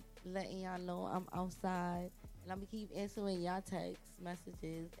going to keep letting y'all know I'm outside. And I'm going to keep answering y'all text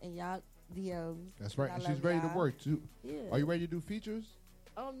messages and y'all DMs. That's right. And I she's love ready y'all. to work, too. Yeah. Are you ready to do features?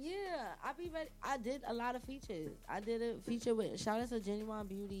 Yeah. I be ready. I did a lot of features. I did a feature with, shout out to Genuine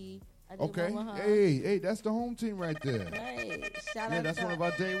Beauty. I did Okay. one with her. Hey, that's the home team right there. Right. Shout Yeah, out that's to, one of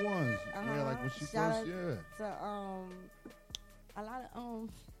our day ones. Uh-huh. Yeah, like when she Shout first, out to a lot of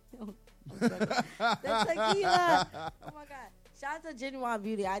the tequila. Oh my god! Shout out to Genuine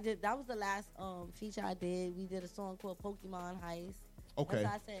Beauty. That was the last feature I did. We did a song called Pokemon Heist. Okay. That's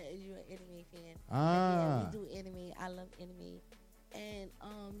why I said, "Is you an anime fan?" Ah. Yeah, we do anime. I love anime. And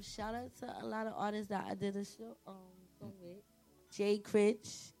shout out to a lot of artists that I did a show song with. Jay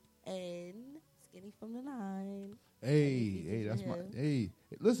Critch and Skinny from the Nine. Hey, that's my. Hey,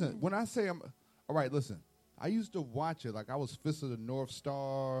 listen. When I say I'm, all right. Listen, I used to watch it like I was Fist of the North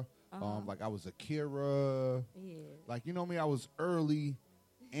Star. Like I was Akira. Yeah. Like you know me, I was early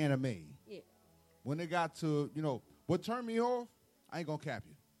anime. Yeah. When it got to what turned me off, I ain't gonna cap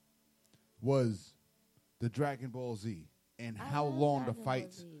you, was the Dragon Ball Z and how long the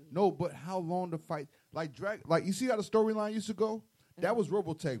fights. No, but how long the fight. Like you see how the storyline used to go? That was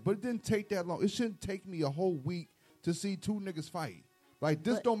Robotech, but it didn't take that long. It shouldn't take me a whole week to see two niggas fight. Like,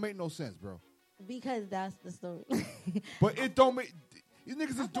 this don't make no sense, bro. Because that's the story. But it don't make... These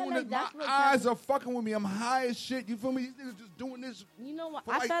niggas is doing like it. My eyes are fucking with me. I'm high as shit. You feel me? These niggas just doing this. You know what?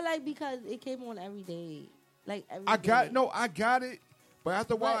 I felt like because it came on every day. Like, every day. I got it. But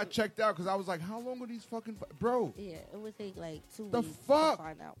after a while, I checked out because I was like, how long are these fucking... Bro. Yeah, it would take like 2 the weeks fuck? to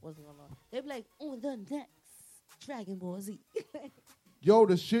find out what's going on. They'd be like, on the next Dragon Ball Z. Yo,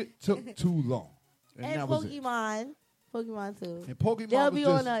 the shit took too long. And that Pokemon. Pokemon too. And Pokemon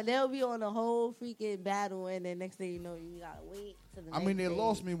they'll be on a whole freaking battle, and then next thing you know, you gotta wait to the next they day.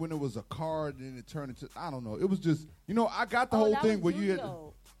 lost me when it was a card and it turned into, I don't know. It was just, I got the whole thing where you had.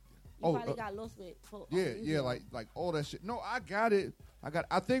 You probably got lost with. Like all that shit. No, I got it.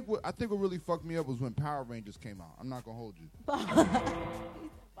 I think what really fucked me up was when Power Rangers came out. I'm not gonna hold you.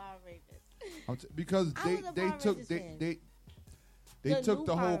 Power Rangers. Because they took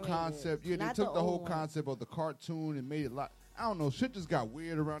the whole concept. Yeah, they took the whole concept of the cartoon and made it like, I don't know. Shit just got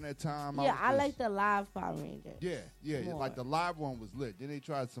weird around that time. Yeah, I like the live Power Rangers. Yeah. Like the live one was lit. Then they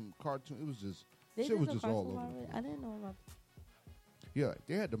tried some cartoon. It was just shit was just all over. I didn't know about. Yeah,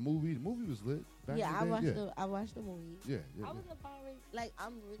 they had the movie. The movie was lit. Back in I the watched day. I watched the movie. Yeah. I was a Power Ranger. Like,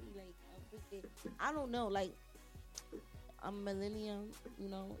 I'm really like a freaking. I don't know. Like, I'm millennium.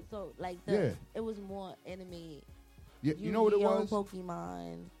 So like it was more anime. Yeah, you know what it was?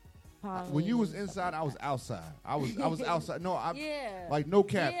 Pokemon. When you was inside, I was outside. I was outside. No, yeah. Like no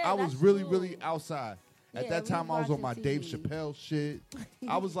cap. Yeah, I was really, really outside. At that time, I was on my TV. Dave Chappelle shit.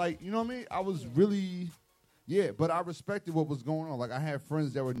 I was like, you know what I mean? I was really, but I respected what was going on. Like I had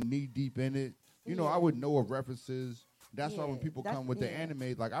friends that were knee deep in it. I would know of references. That's why when people come with the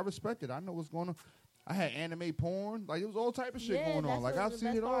anime, like I respect it. I know what's going on. I had anime porn. Like it was all type of shit going on. Like I've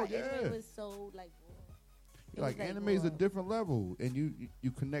seen it all. Yeah. Anime was so like. Like anime is a different level, and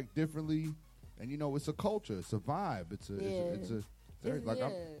you connect differently, and it's a culture, it's a vibe, it's a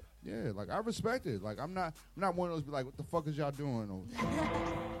like I respect it. Like I'm not one of those be like, what the fuck is y'all doing?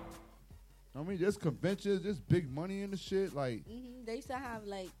 I mean, there's conventions, there's big money in the shit. Like they used to have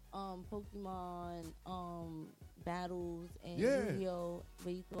like Pokemon battles and Yu-Gi-Oh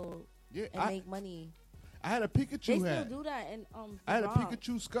where you go and make money. I had a Pikachu hat. They still do that, and I had a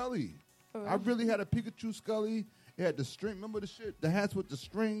Pikachu Scully. I really had a Pikachu Scully. It had the string. Remember the shit? The hats with the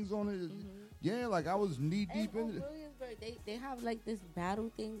strings on it. Yeah, like I was knee deep in it. Williamsburg, they have like this battle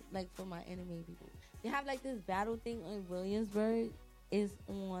thing, like for my anime people. They have like this battle thing in Williamsburg. It's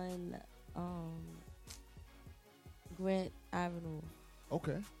on Grant Avenue.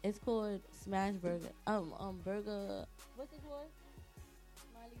 Okay. It's called Smash Burger. Burger. What's it called?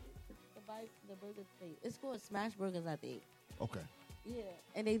 Smiley, the burger place. It's called Smash Burgers, I think. Okay. Yeah,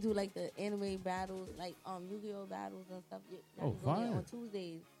 and they do like the anime battles, like Yu-Gi-Oh battles and stuff. Fine. On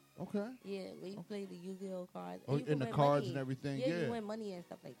Tuesdays. Okay. Yeah, where you play the Yu-Gi-Oh cards. And the cards and everything. Yeah, you win money and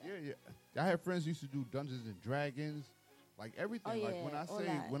stuff like that. Yeah. I had friends who used to do Dungeons and Dragons, like everything. Oh, like yeah,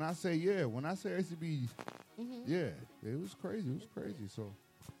 when I say it used to be, it was crazy. It was crazy. So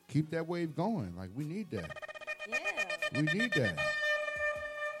keep that wave going. Like we need that. Yeah. We need that.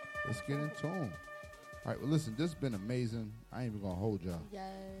 Let's get in tune. All right, well, listen, this has been amazing. I ain't even going to hold y'all.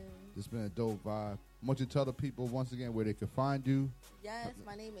 Yes. This has been a dope vibe. I want you to tell the people once again where they can find you. Yes,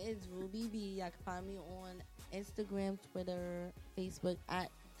 my name is Rubee B. Y'all can find me on Instagram, Twitter, Facebook at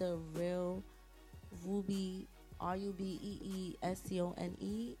The Real Rubee, RUBEESTONE.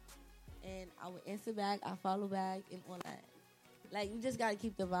 And I will answer back, I follow back, and all that. Like, you just got to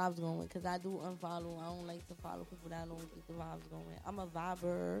keep the vibes going because I do unfollow. I don't like to follow people that don't keep the vibes going. I'm a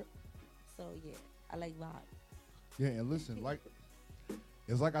viber, so yeah. I like vibes. Yeah, and listen,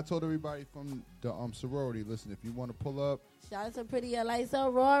 it's like I told everybody from the sorority. Listen, if you want to pull up, shout out to Pretty Light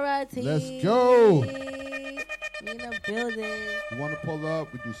Sorority. Let's go. We in the building. You want to pull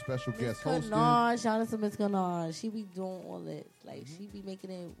up? We do special guest hosting. Shout out to Miss Kennard. She be doing all this. Like she be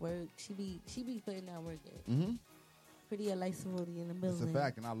making it work. She be putting that work in. Pretty Light Sorority in the building. It's a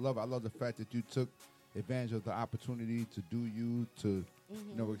fact, and I love the fact that you took advantage of the opportunity to do you, to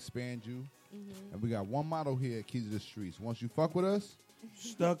expand you. And we got one motto here at Keys of the Streets. Once you fuck with us,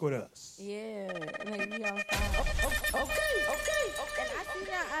 stuck with us. Yeah, like we outside. Okay. And I see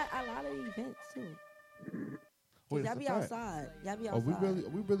that at a lot of events too. Y'all be outside. Oh,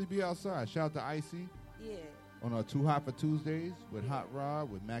 we really be outside. Shout out to Icy. Yeah. On our Too Hot for Tuesdays with Hot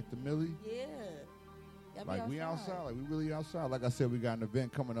Rod with Mac DeMillie. Yeah. Like we outside. Like we really outside. Like I said, we got an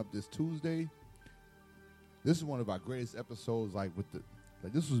event coming up this Tuesday. This is one of our greatest episodes. Like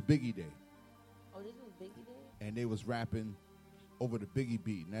this was Biggie Day. Oh, this was Biggie Day? and they was rapping over the Biggie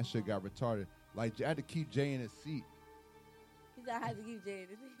beat, and that shit got retarded. Like, I had to keep Jay in his seat. He said I had to keep Jay in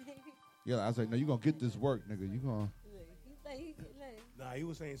his seat. Yeah, I was like, no, you gonna get this work, nigga. You gonna. Nah, he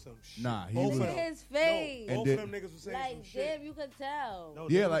was saying some shit. Nah, he Look was. at his face. No, both of them niggas was saying like, some shit. damn, you could tell. No,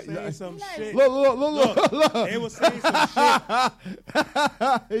 Yeah, they like was saying some shit. Look. They was saying some shit.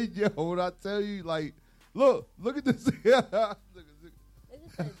 Hey, yo, when I tell you, like, look at this. Damn.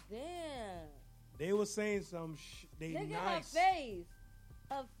 They was saying some shit. They Look nice. at her face.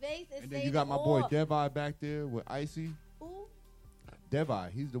 Her face is And then you got my boy Devi back there with Icy. Who?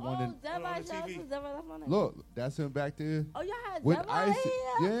 Devi, he's the one that. Devi, that's my name. Look, that's him back there. Oh, y'all had with Devi Icy.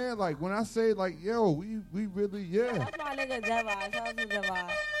 here? Yeah, like when I say like, yo, we really, yeah. That's my nigga Devi. Shout out to Devi.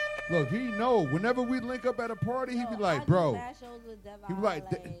 Look, he know whenever we link up at a party, he be like, bro. He be like,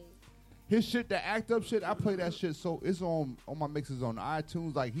 his shit, the act up shit, I play that shit, so it's on my mixes on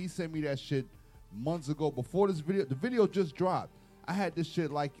iTunes. Like, he sent me that shit months ago before this video. The video just dropped. I had this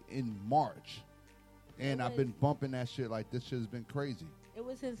shit like in March, and I've been bumping that shit. Like, this shit has been crazy. It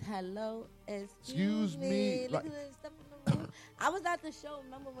was his hello, excuse me. Look at this stuff in the room. I was at the show.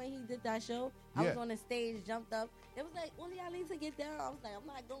 Remember when he did that show? I was on the stage, jumped up. It was like, only I need to get there. I was like, I'm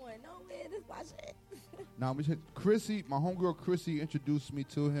not going nowhere. This is my shit. Now, Chrissy, my homegirl Chrissy introduced me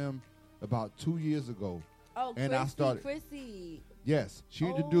to him about 2 years ago. Oh, and I started. Chrissy. Yes, she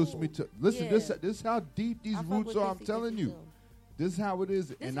introduced me to. Listen, this is how deep these roots are. I'm telling you, this is how it is.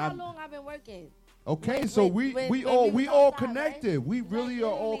 This is how long I've been working. Okay, so we all connected. Right? We really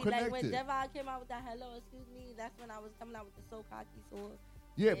are all connected. Like when Devi came out with that hello, excuse me, that's when I was coming out with the So Cocky sword.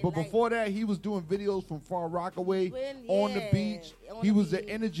 Yeah, but like, before that, he was doing videos from Far Rockaway on the beach. He was the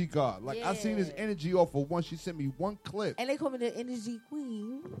energy god. Like, I seen his energy off of one. She sent me one clip. And they call me the energy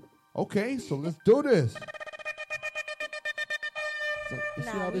queen. Okay, so let's do this. So, you see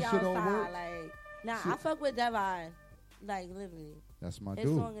how this shit all works? Like, I fuck with Devi. Like, literally. That's my his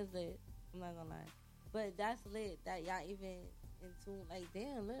dude. His song is lit. I'm not gonna lie. But that's lit. That y'all even in tune. Like,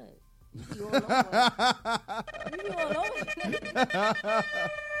 damn, look. You be all over. You be all over.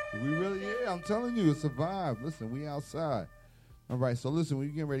 We really, yeah, I'm telling you, it's a vibe. Listen, we outside. All right, so listen, we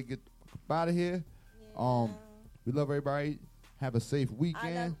getting ready to get out of here. Yeah. We love everybody. Have a safe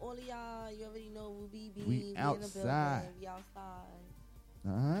weekend. I love all of y'all. You already know Rubee. We outside. We outside.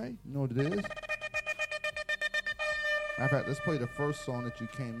 All right, you know what it is. Matter of fact, let's play the first song that you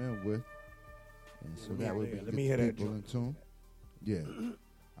came in with. And so that way we let me hear that people in tune. Yeah.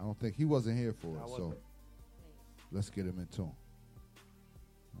 I don't think he wasn't here for it, so let's get him in tune.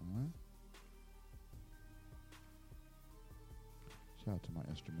 All right. Shout out to my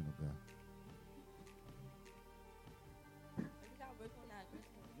instrumental guy.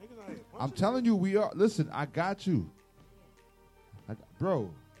 I'm telling you, we are. Listen, I got you. Bro.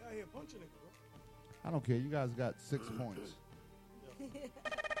 I don't care. You guys got 6 points.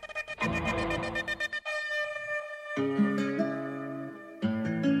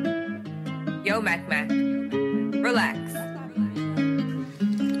 Yo, Mac, relax.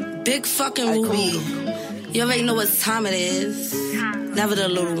 Big fucking Rubee. You already know what time it is. Never the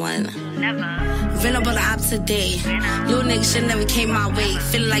little one. Been up on the op today. Little nigga shit never came my way.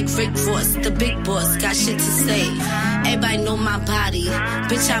 Feeling like Rick Ross, the big boss. Got shit to say. Everybody know my body.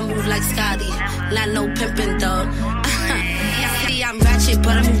 Bitch, I move like Scotty. Not no pimpin' though. I'm ratchet,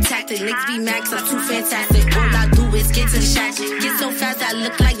 but I move tactic. Niggas be mad cause I'm too fantastic. All I do is get to the shot. Get so fast I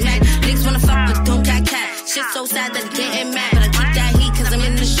look like Mac. Niggas wanna fuck but don't got cat. Shit so sad that getting mad. But I keep that heat cause I'm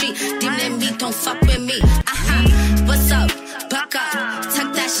in the street. Demon and me, don't fuck with me. What's up? Buck up.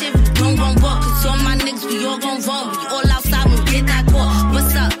 Tuck that shit, don't walk. Cause all my niggas, we all gon' run. We all outside, we get that call.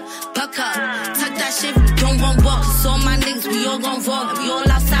 What's up? Buck up. Tuck that shit, don't walk. Cause all my niggas, we all gon' run. We all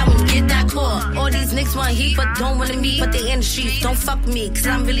outside, we get that call. All these niggas want heat, but don't wanna meet. But they in the streets, don't fuck with me, cause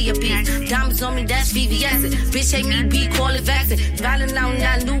I'm really a beast. Diamonds on me, that's VVS. Bitch hate me, be call it vaccine. Riding out in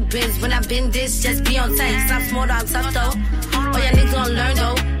that new biz. When I been this, just be on time. Cause I'm smart, I'm tough though. All y'all niggas gon' learn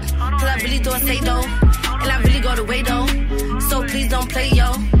though. Cause I really do a say though. And I really go the way though. So please don't play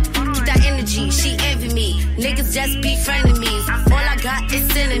yo. Keep that energy, she envy me. Niggas just befriending me. All I got is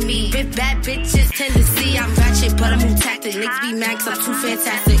sending me. Big bad bitches tendency. I'm ratchet, but I move tactic. Niggas be mad cause I'm too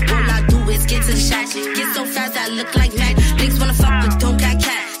fantastic. All I do is get to the shot. Get so fast I look like Mac. Niggas wanna fuck but don't got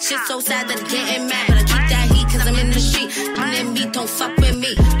cat. Shit so sad that I'm getting mad. But I keep that heat cause I'm in the street. I'm in me, don't fuck with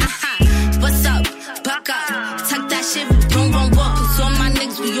me. What's up? Buck up. Tuck that shit, don't walk. Cause all my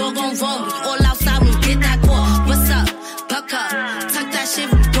niggas, we all gon' run. We all outside, we get that call. What's up? Buck up. Tuck that shit,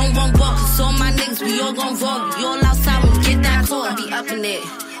 don't walk. Cause all my niggas, we all gon' run. We all outside, we get that call. Be up in it.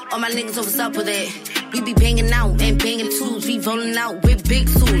 All my niggas, what's up with it? We be banging out and banging tools. We rolling out with big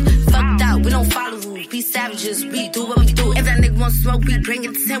tools. Fucked out, we don't follow rules. We savages, we do what we do. If that nigga want smoke, we bring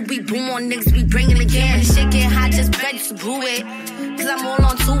it to him. We boom on niggas, we bring it again. When the shit get hot, just bet you brew it. Cause I'm all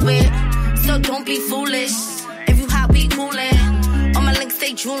on to it. So don't be foolish. If you hot, we coolin'. All my links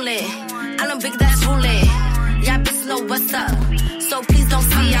stay drooling. I don't big that's ruling. Y'all bitches know what's up. So please don't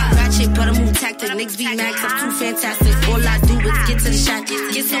see ya. Ratchet, but I move tactic. Niggas be mad cause I'm too fantastic. All I do is get to the shot.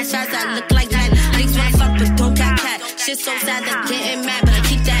 Get so fast I look like that. Niggas wanna fuck but don't got cat. Shit so sad that getting mad. But I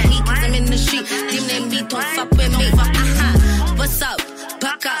keep that heat cause I'm in the street. Demon and me, don't fuck with me. What's up?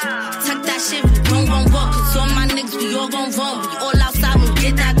 Buck up. Tuck that shit, don't walk. Cause all my niggas, we all gon' run. We all outside, we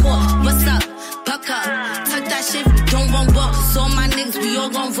get that caught. What's up? Buck up. Tuck that shit, don't walk. Cause all my niggas, we all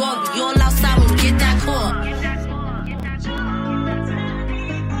gon' run. We all outside, we get that caught.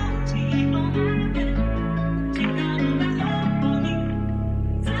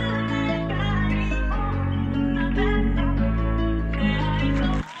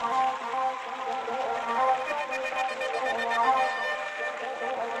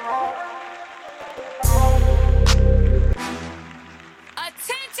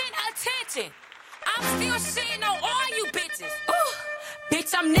 I'm still shitting on all you bitches. Ooh,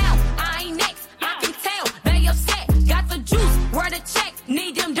 bitch, I'm now. I ain't next. I can tell they upset. Got the juice, word a check.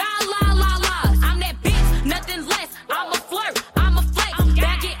 Need them dollars. I'm that bitch, nothing less. I'm a flirt, I'm a flex.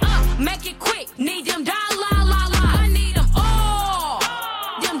 Back it up, make it quick. Need them dollars. I need them all.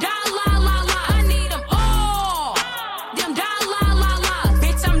 Them dollars. I need them all. Them dollars.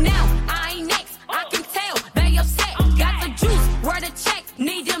 Bitch, I'm now. I ain't next. I can tell they upset. Got the juice, word a check.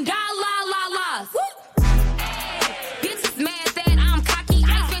 Need them dollars. Bitches mad that I'm cocky.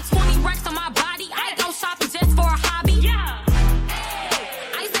 I spent 20 racks on my body. I go shopping just for a hobby.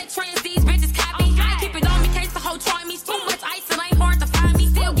 I said trends, these bitches copy. I keep it on me, case the whole try me. Too much ice, it ain't hard to find me.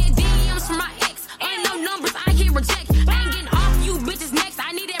 Still get DMs from my ex. Ain't no numbers, I hear reject. I ain't getting off you bitches next.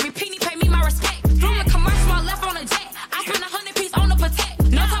 I need every penny, pay me my respect. From the commercial, I left on a jet. I spent 100 piece on the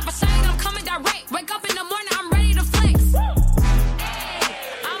Patek. No type of shade, I'm coming direct. Wake up in the morning, I'm ready to flex.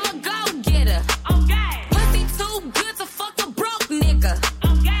 I'm a go-getter. Pussy too good to fuck a broke nigga.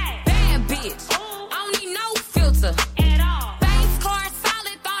 Bad bitch. I don't need no filter. Face card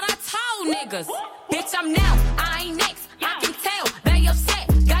solid, thought I told niggas. Bitch, I'm now. I ain't next. I can tell they upset.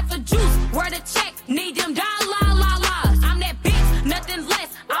 Got the juice, word a check. Need them dollars. I'm that bitch, nothing less.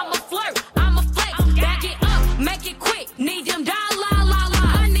 I'm a flirt, I'm a flex. Back it up, make it quick. Need them dollars.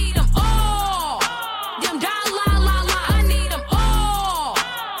 I need them all. Them dollars. I need them all.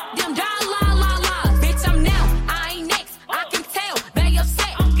 Them dollars. Bitch, I'm now. I ain't next. I can tell they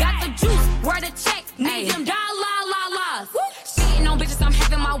upset. Got the juice, word a check. Need them dollars. Shitting on bitches, I'm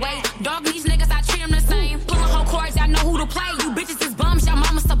having my way. Dog these niggas, I treat them the same. Pulling whole cards, I know who to play. You bitches is bums, y'all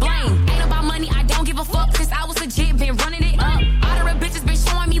mamas to blame. Ain't about money, I don't give a fuck. Cause I was legit, been running it up. All the real bitches been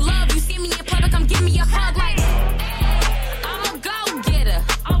showing me love. You see me in public, come give me a hug like. I'm a go-getter.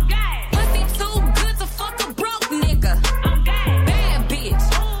 Pussy too good to fuck a broke nigga. Bad bitch.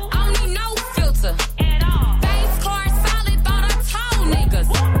 I don't need no filter. Face card solid, thought I told niggas.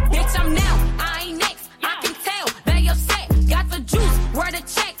 Bitch, I'm now. I ain't next. I can tell they upset. Got the juice, word a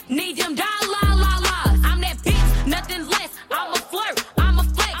check. Need them dollars. I'm that bitch, nothing less. I'm a flirt, I'm a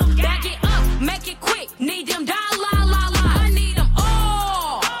flex. Back it up, make it quick. Need them dollars. I need them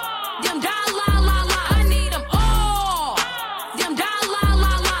all. Them dollars. I need them all. Them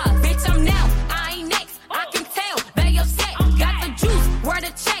dollars. Bitch, I'm now. I ain't next. I can tell they upset. Got the juice, word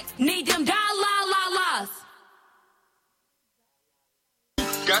a check. Need them dollars.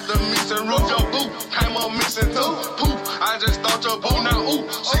 Got the missing root your boo, came up missing too. Poof, I just thought your boo now ooh,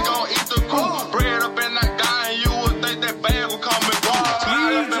 she gon' eat the crew. Bread up in that guy and you would think that bag would come and go.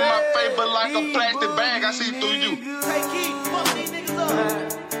 Smile up in my face, but like a plastic bag, I see through you. Take key, fuck these niggas up.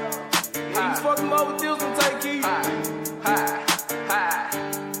 You fuck them over deals with take key.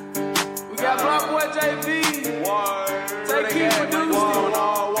 We got Block Boy JB. Take key produced it.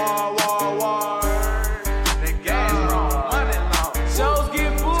 Shows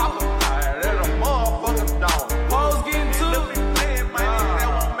getting booked. Hoes getting took.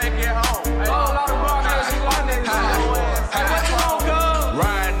 Whole lot of rock ass in London. Hey, what you want, cuz?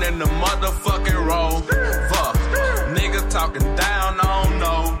 Riding in the motherfucking road. Fuck. Niggas talking down, I don't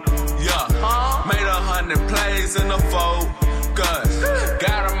know. Yeah. Made 100 plays in the focus.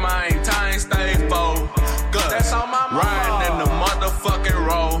 Gotta maintain, stay focused. That's on my mama. Riding in the motherfucking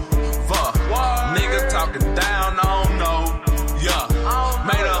road. Fuck. Niggas talking down, I don't know. Yeah.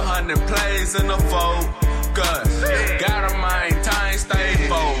 Made 100 plays in the focus. Gotta maintain, stay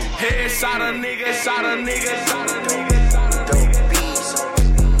focused. Headshot a nigga, shot a nigga, shot a nigga.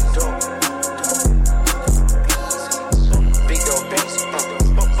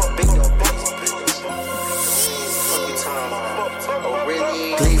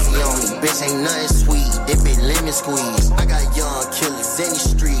 any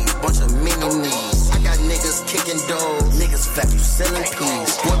street, bunch of mini-me's. I got niggas kicking doors, niggas fat, you selling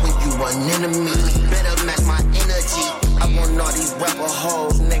peas. Boy, when you an enemy, better match my energy. I want all these rapper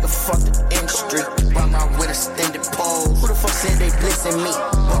hoes, nigga, fuck the industry. Run around with extended poles. Who the fuck said they blitzing me?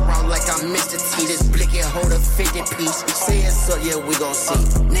 Walk around like I'm Mr. T, this blick and hold a 50 piece. Say it so, yeah, we gon' see.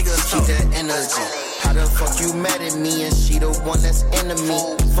 Niggas keep that energy. How the fuck you mad at me and she the one that's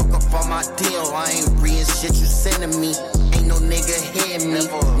enemy? Fuck up on my deal, I ain't reading shit you sending me. Ain't no nigga hitting me,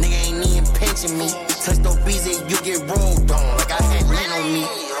 nigga ain't even pinching me. Touch no busy, you get rolled on like I had lean on me.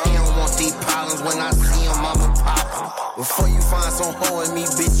 He don't want these problems when I see him, I'ma pop him. Before you find some hoe in me,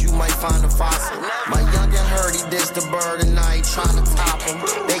 bitch, you might find a fossil. My youngin' heard he dissed the bird and now he tryna top him.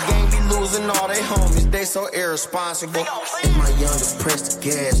 They gang be losing all they homies, they so irresponsible. And my youngest press the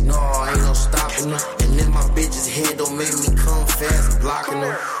gas, no, ain't no stopping them. And then my bitch's head don't make me come fast, blocking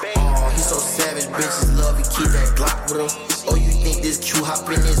them. Oh, he so savage, bitches love, he keep that Glock with him. Oh, you think this Q hop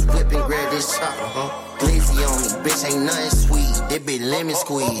in this whip and grab this chopper, huh? Glizzy on me, bitch, ain't nothing sweet. They be lemon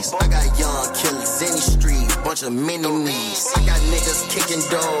squeeze. I got young killers in the street, bunch of mini-me's. I got niggas kicking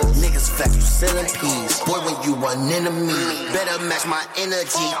doors, niggas fat, you selling peas. Boy, when you an enemy, better match my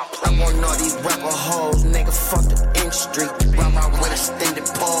energy. I want all these rapper hoes, nigga, fuck the industry. Run around with extended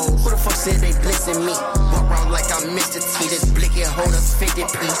poles. Who the fuck said they blitzing me? Walk around like I'm Mr. T, this blick and hold a 50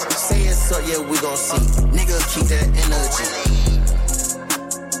 piece. Say it so, yeah, we gon' see. Niggas keep that energy.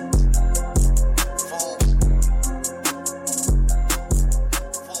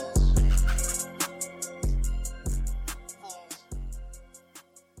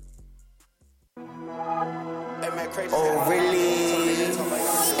 Oh, really?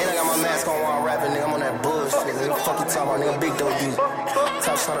 And I got my mask on while I'm rapping, nigga. I'm on that bullshit. Nigga, fuck you talking about, nigga. Big dope dude.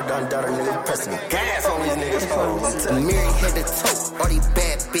 Top shot of done daughter, nigga. Pressing gas on these niggas. Oh. Mary head to toe. All these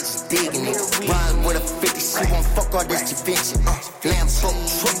bad bitches digging it. Riding with a 50, she won't fuck all this convention. Lambo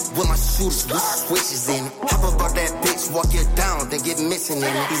truck with my shooters with switches in it. Hop about that bitch, walk you down, then get missing in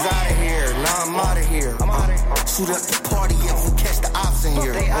it. He's out of here, now I'm out of here. Shoot up the party if we catch the ops in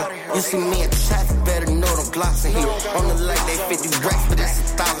here. You see me in traffic, better know them Glocks in here. On the light, they 50 racks, but it's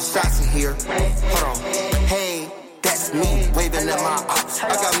 1,000 shots in here. Hold on. Hey, that's me, waving at my ops.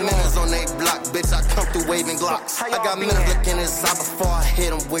 I got minutes on they block, bitch, I come through waving Glocks. I got minutes looking inside before I hit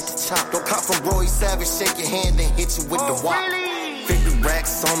them with the chop. Don't come from Roy Savage, shake your hand, then hit you with the wop. 50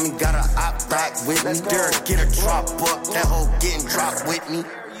 racks on me, got a op back with me. Derek, get a drop up, that hoe getting dropped with me.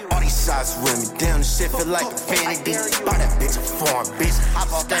 All these shots with me, damn, this shit feel like infinity. Buy that bitch a foreign bitch,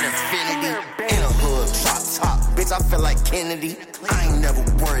 hop off that infinity. In a hood, drop top, bitch, I feel like Kennedy. I ain't never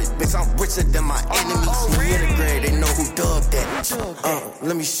worried, bitch, I'm richer than my enemies. We integrate, they know who dug that.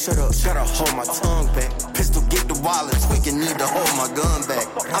 Let me shut up, gotta hold my tongue back. Pistol, get the wallet, tweaking, need to hold my gun back.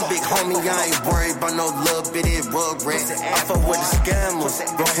 I'm big homie, I ain't worried about no little bitty rug rat. I fuck with the scammers,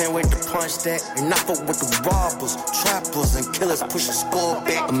 bro, can't wait to punch that. And I fuck with the robbers, trappers, and killers, push a score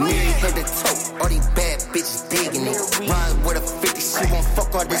back. A million head to toe, all these bad bitches digging it. Ride with a 50, she won't fuck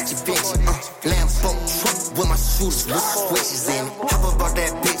all this convention. Lambo truck with my shooters with switches in it. Hop about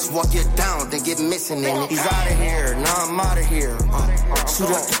that bitch, walk you down, then get missing in it. He's out of here, now I'm out of here. Shoot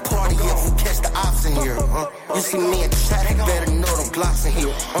up the party if we catch the ops in here. You see me in traffic, better know them Glocks in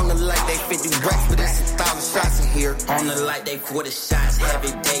here. On the light, they 50 racks, but it's 1,000 shots in here. On the light, they 40 shots,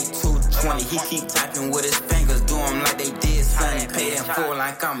 every day 220. He keep typing with his fingers, do them like they did Sonny. Paid in full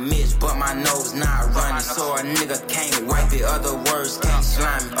like I'm Mitch, but my nose not running. So a nigga can't wipe it, other words can't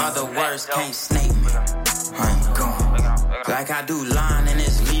slime me, other words can't snake me. I ain't gone. Like I do line in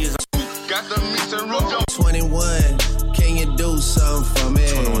his leaves. Got the mix and roll. 21, can you do something for me?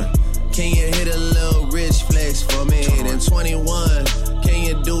 21. Can you hit a little rich flex for me? 21. Then 21, can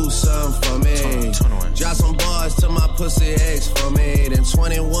you do something for me? 21. Drop some bars to my pussy ex for me. Then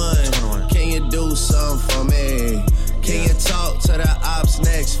 21, can you do something for me? Can you talk to the ops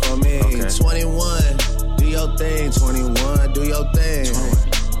next for me? Okay. 21, do your thing. 21, do your thing.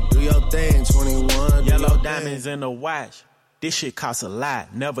 21. Do your thing. 21. Yellow diamonds in the watch. This shit costs a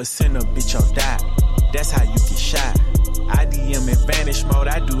lot. Never send a bitch or die. That's how you get shot. I DM in vanish mode.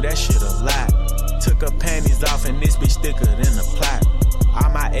 I do that shit a lot. Took her panties off and this bitch thicker than a plot.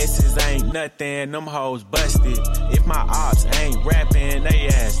 All my S's ain't nothing. Them hoes busted. If my ops ain't rapping, they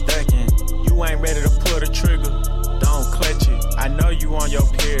ass ducking. You ain't ready to pull the trigger. Don't clutch it. I know you on your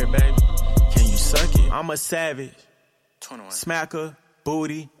period, baby. Can you suck it? I'm a savage. 21. Smacker,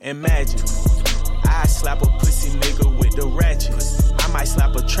 booty, and magic. I slap a pussy nigga with the ratchet. I might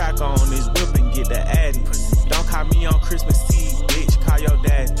slap a track on his whip and get the addy. Don't call me on Christmas Eve, bitch, call your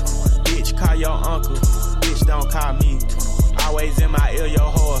daddy. Bitch, call your uncle. Bitch, don't call me. Always in my ear, your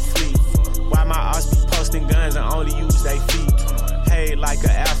hoe a fleet. Why my ops be posting guns and only use they feet? Paid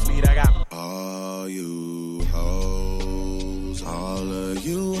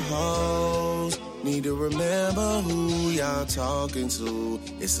talking to.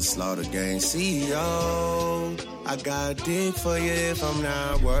 It's the Slaughter Gang CEO. I got a dick for you if I'm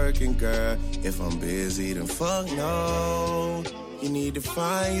not working, girl. If I'm busy, then fuck no. You need to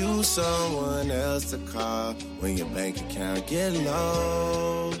find you someone else to call when your bank account get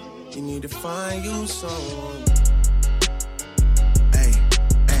low. You need to find you someone. Hey,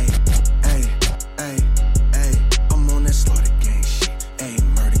 hey, hey, hey, hey. I'm on that Slaughter Gang shit. Hey,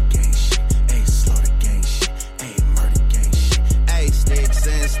 murder gang shit. Hey, Slaughter Gang shit. Hey, murder gang shit. Hey, sticks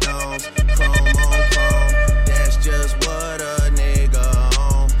and stones, chrome on chrome. That's just what a nigga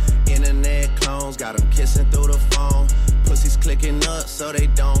on. Internet clones got them kissing through the phone. Pussies clicking up so they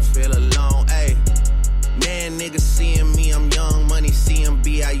don't feel alone. Ayy, man, niggas seeing me, I'm young money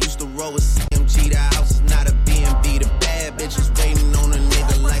CMB. I used to roll with CMG. The house is not a B&B. The bad bitches waiting on a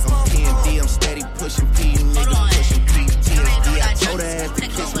nigga like I'm P&D. I'm steady pushing P, you niggas pushing PTSD. I told her ass to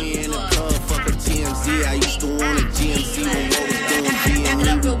kiss me in the club, fuck a TMZ. I used to want a GMC when I was doing GMC. Back it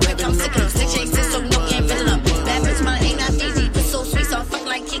up real quick, I'm sick of them. Slick shakes, so you know you ain't feeling them. Bad bitch, mine ain't not easy, but so sweet, so I fuck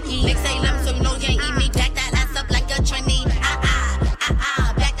like Kiki. Niggas say lemon, so you know you ain't eat me. Back that ass up like a trendy.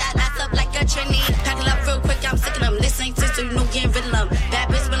 Back that ass up like a trendy. Pack it up real quick, I'm sick of them. This ain't sis, so you know you ain't rid of them. Bad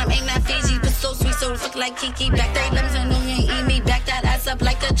bitch, when I'm ain't not Fiji, but so sweet, so fuck like Kiki. Back that lemon, so you know you ain't eat me. Back that ass up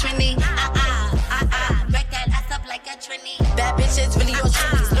like a trendy. Back that ass up like a trendy. Bad bitches, really your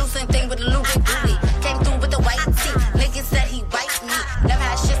shorties. Losing thing with a Rubee booty. Came through with the white tee. Niggas said he wiped me. Never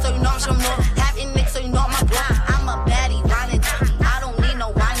had shit, so you know I'm showing more. Having niggas, so you know I'm a block. I'm a baddie, riding. I don't need no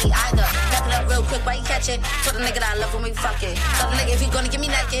whiny either. Back it up real quick, while you catch it. Tell the nigga that I love when we fuck it. Tell the nigga if he gonna get me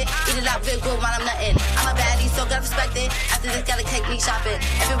naked, eat it out real good while I'm nuttin'. I'm a baddie, so gotta respect it. After this, gotta take me shopping.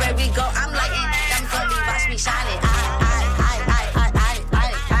 Everywhere we go, I'm lighting. Diamonds on me, watch me shining.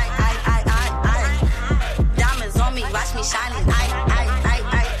 Diamonds on me, watch me shining.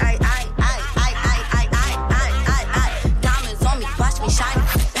 Diamonds on me, watch me shining.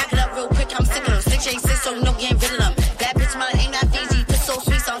 Pack it up real quick, I'm sick of them. Slick shakes, so you know you ain't rid of them. Bad bitch, mine ain't not Fiji, but so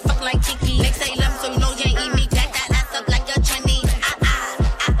sweet, so I'm fucking like Kiki. Niggas say lemon, so you know you ain't eat me. Back that ass up like a trendy.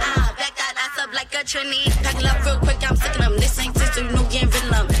 Back that ass up like a trendy. Pack it up real quick, I'm sick of them. This ain't sis, so you know you ain't rid of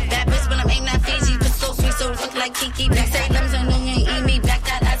them. Bad bitch, when I'm ain't not Fiji, but so sweet, so I'm fucking like Kiki. Niggas say lemon, so you know you ain't eat me. Back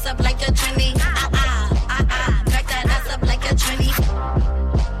that ass up like a trendy. Back that ass up like a trendy.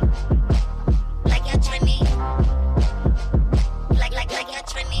 Like a trendy. Like a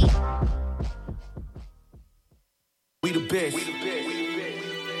trendy. We the best.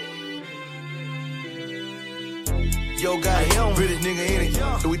 Yo, got it. British nigga in it.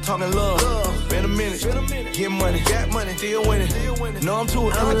 So we talking love. Been a minute. Get money. Got money. Still winning. No, I'm too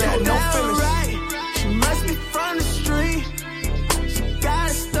I got no feelings. Right. She must be from the street. She got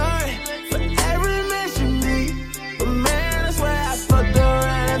a story for every man she need. But man, that's where I fucked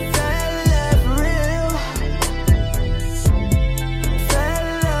around and fell in love for real. Fell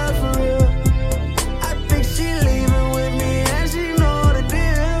in love for real. I think she leaving with me and she know the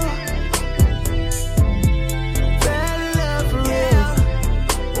deal. Fell in love for real.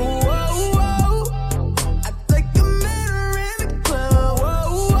 Whoa, whoa. I think I met her in the club. Whoa,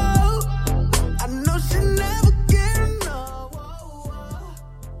 whoa. I know she never get enough. Whoa, whoa.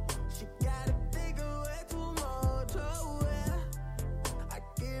 She got a bigger way too much. Oh, yeah. I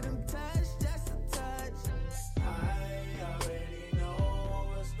get in touch, just a touch. I already know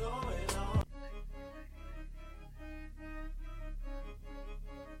what's going on.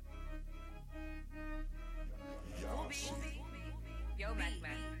 Yo, Mac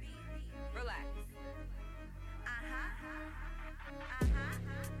Mac. Relax.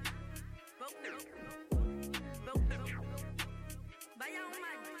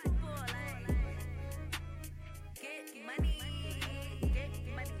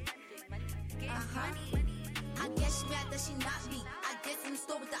 I guess she mad that she not me. I guess in the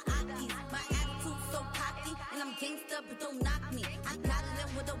store with the Akis. My attitude so cocky, and I'm gangsta, but don't knock me. I got it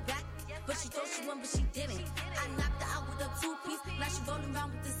in with a back, but she thought she won, but she didn't. I knocked her out with a 2-piece, now she rolling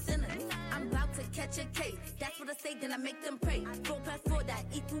around with the sinners. I'm about to catch a case. That's what I say, then I make them pray. 4 + 4, that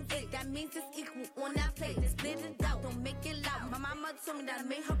equals 8. That means it's equal on that plate. Split it out, don't make it loud. My mama told me that I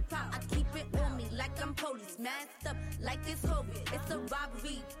made her proud. I keep it on me like I'm police, masked up like it's COVID. It's a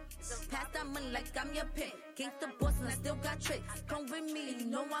robbery. Pass that money like I'm your pet. Gangsta boss and I still got tricks. Come with me, you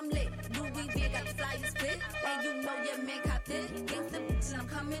know I'm lit. Louis V got the flyest fit, and you know your man caught it. Gangsta bitch and I'm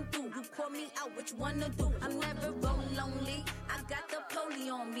coming through. You call me out, what you wanna do? I'm never rolling lonely. I got the poli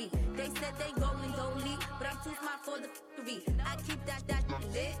on me. They said they rolling dolly, but I'm too smart for the f***ery. I keep that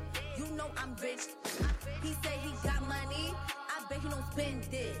lit. You know I'm rich. He say he got money. I bet he don't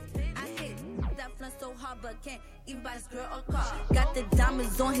spend it. I hit that front so hard, but can't even buy this girl a car. Got the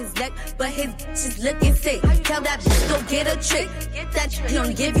diamonds on his neck, but his just looking sick. Tell that bitch go get a trick. That he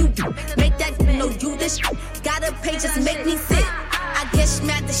don't give you, make that know you this. Got a pay just to make me sick. I guess she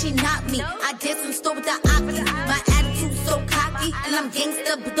mad that she not me. I did some store with the Aki. My attitude so cocky, and I'm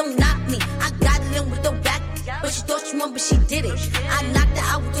gangster, but don't knock me. I got it in with the back, but she thought she won, but she did it. I knocked her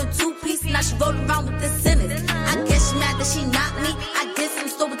out with a 2-piece, now she roll around with the sentence. I guess she mad that she not me. I did some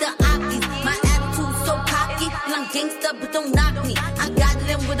store with the Aki. My attitude so cocky, and I'm gangster, but don't knock me. I got it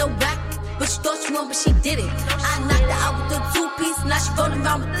in with a back, but she thought she won, but she did it. I knocked her out with a 2-piece, now she roll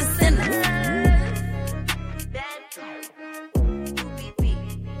around with the sentence.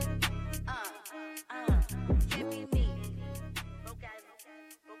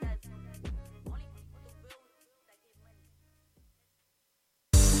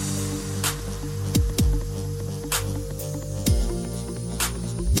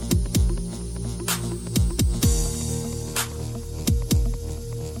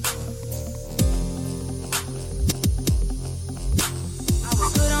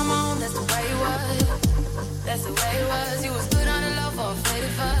 That's the way it was. You was good on the low for a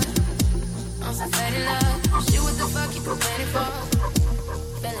faded fuck. On some faded love. Shit, what the fuck you complaining for?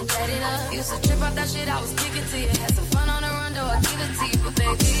 Feeling jaded up. Used to trip off that shit I was kicking to you. Had some fun on the run, though I give it to you. But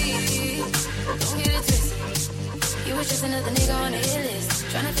baby, don't get it twisted. You was just another nigga on the hit list.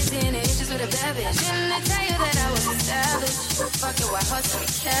 Tryna fix the issues with a bad bitch. Didn't I tell you that I was established? Fuck it, white horse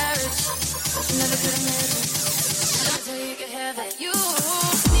and carriage. But you never could imagine. Until you could have it. You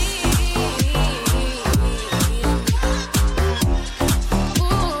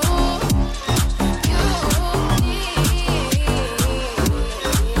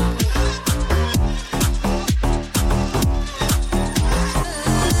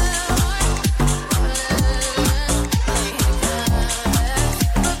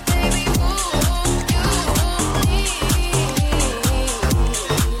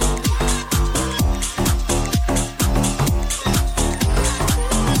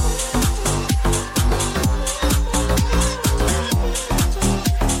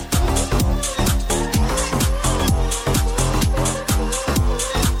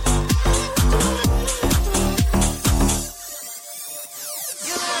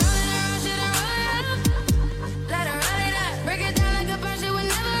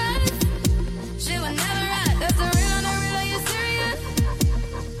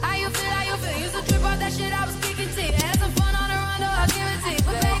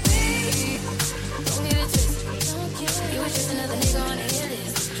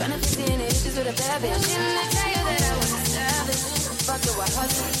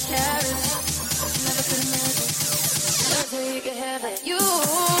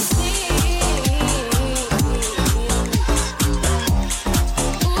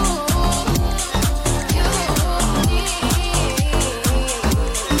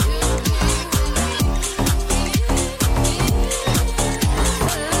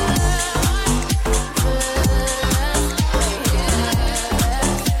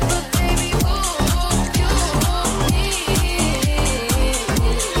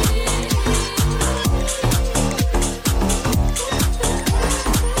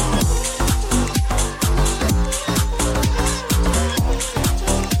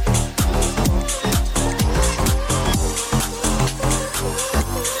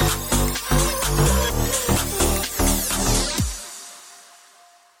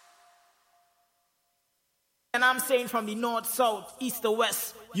And I'm saying from the north, south, east to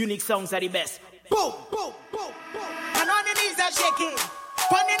west, unique songs are the best. Boom, boom, boom, boom. And on your knees and shake it.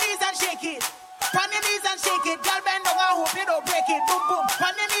 On your knees and shake it. On your knees and shake it. Girl, bend down, I hope you don't break it. Boom, boom.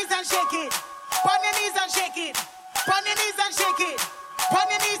 On your knees and shake it. On your knees and shake it. On your knees and shake it. On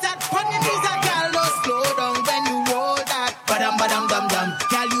your knees and, on your knees and, girl, don't slow down when you roll that. Badam, badam, dum, dum.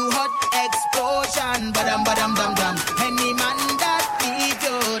 Girl, you hot explosion. Badam, badam, dum, dum. Any man that beat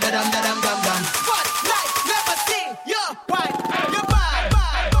you, dadam, dadam, dum, dum.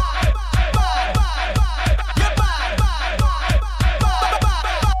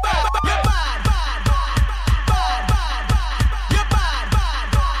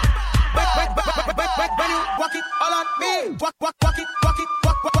 Walk it,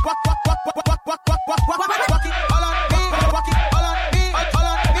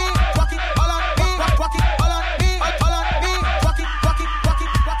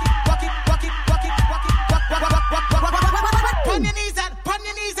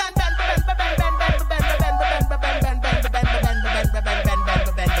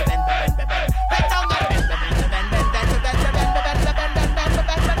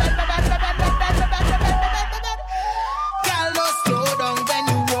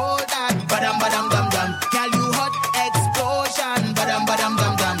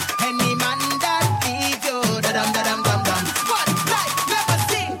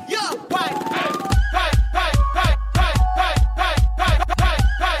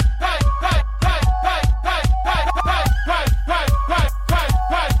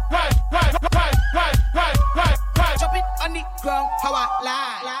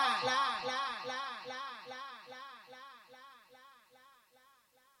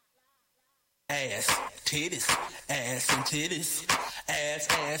 ass, titties, ass and titties,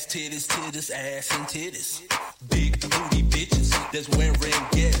 ass, titties, titties, ass and titties. Big booty bitches that's wearing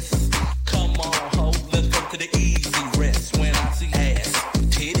guests. Come on, ho, let's go to the easy rest. When I see ass,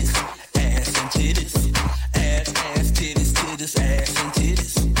 titties, ass and titties, ass, titties, titties, ass and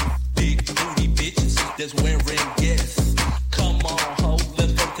titties. Big booty bitches that's wearing guests. Come on, ho,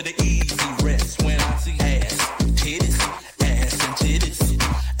 let's go to the easy rest. When I see ass, titties, ass and titties,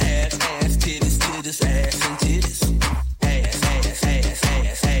 ass, titties, titties, ass and titties. Ass, ass, ass,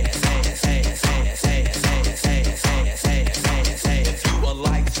 ass, ass, ass, ass, ass, ass, ass, ass, ass, ass, ass, ass. If you a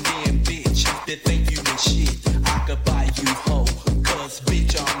light-skinned bitch that think you the shit, I could buy you hoe. Cause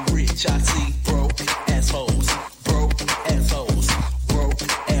bitch, I'm rich. I see broke assholes, broke assholes, broke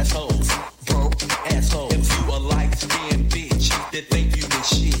assholes, broke assholes. If you a light-skinned bitch that think you the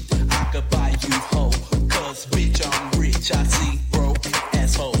shit, I could buy you hoe. Cause bitch, I'm rich. I see broke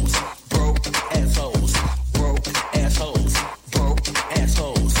assholes, broke assholes, broke assholes, broke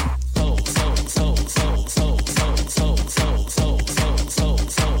assholes. Hoes, hoes, hoes, hoes, hoes, hoes, hoes, hoes, hoes, hoes, hoes,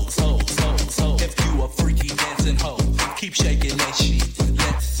 hoes, hoes, hoes, hoes. If you a freaky dancing hoe, keep shaking that shit.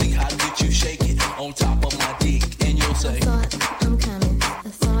 Let's see how good you shake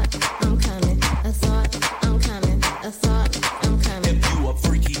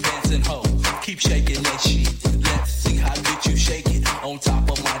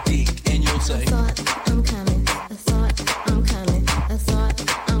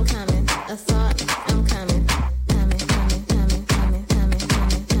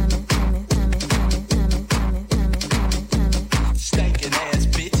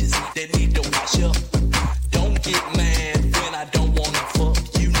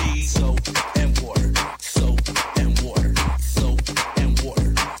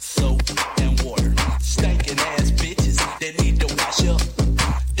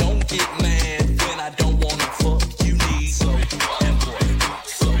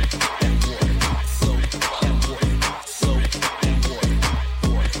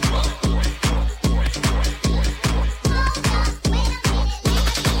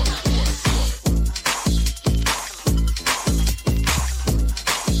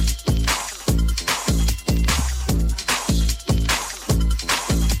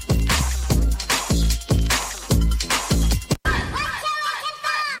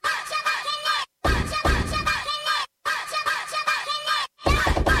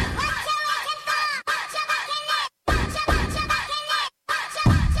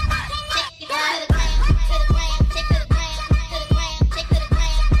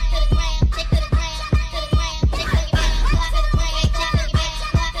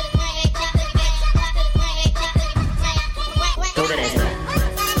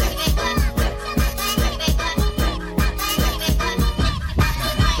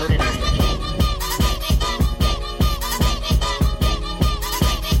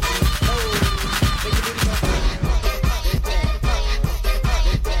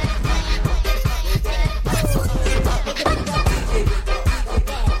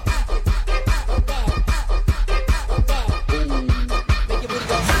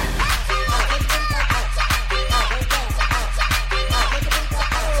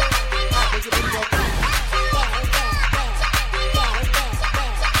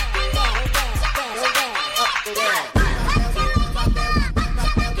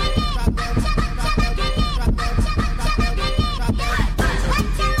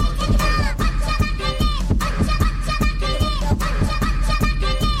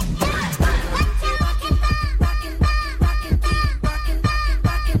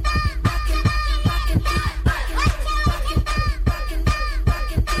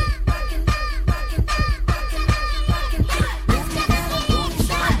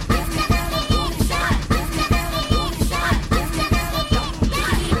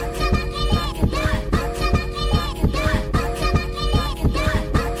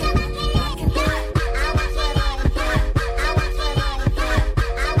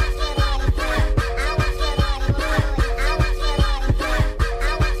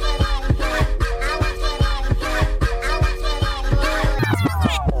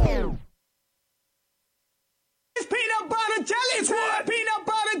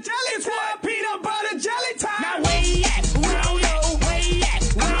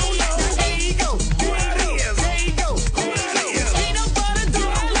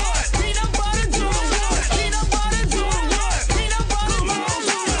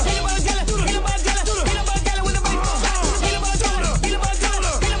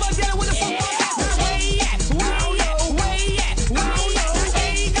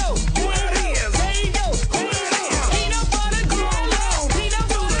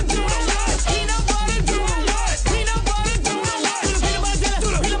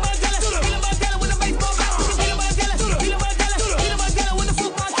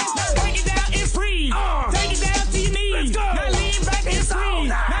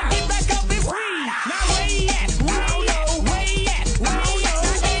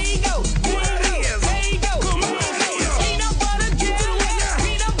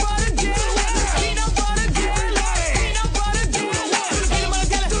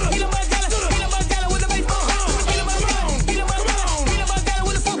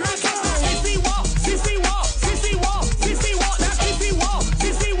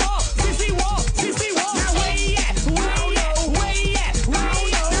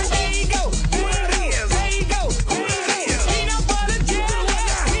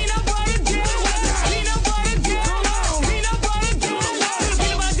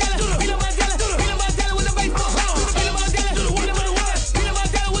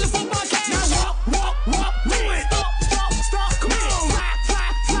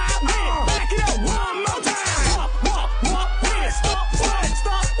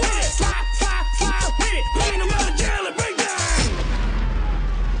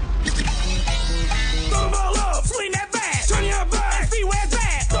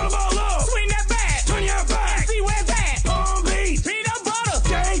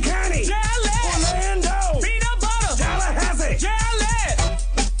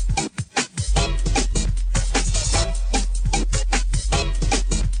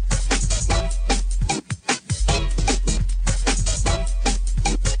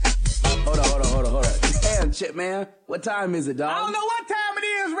What time is it, dog? I don't know what time it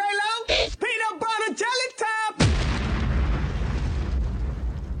is, Raylo. Peanut butter jelly time.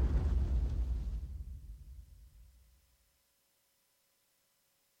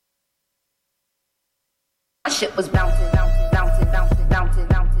 My shit was bouncing, bouncing, bouncing, bouncing, bouncing,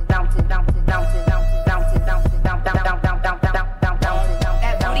 bouncing, bouncing, bouncing, bouncing, bouncing, bouncing, bouncing,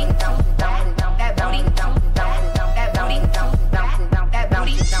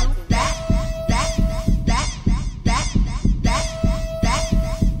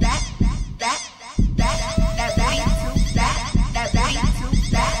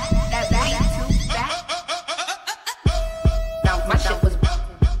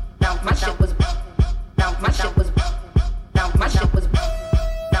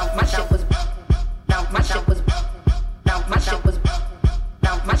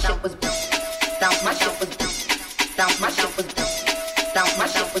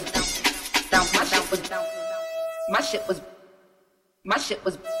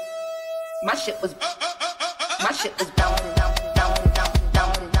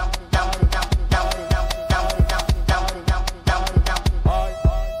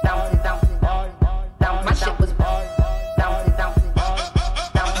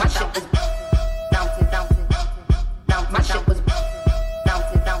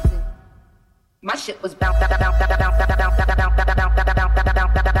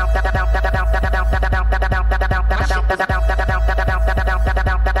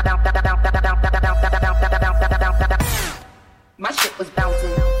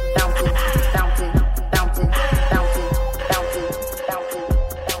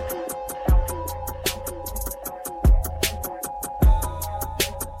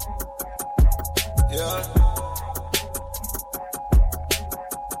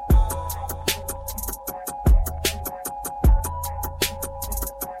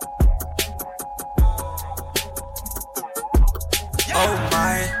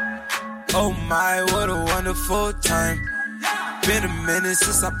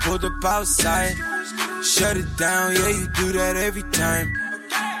 Since I pulled up outside, shut it down, yeah, you do that every time.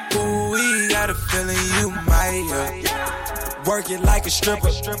 Ooh, we got a feeling you might, yeah. Work it like a stripper,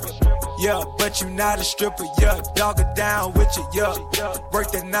 yeah, but you not a stripper, yeah. Dog it down with you, yeah.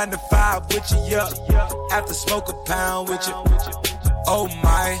 Work that 9 to 5 with you, yeah. After smoke a pound with you. Oh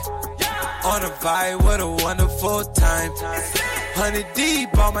my, on a vibe, what a wonderful time. 100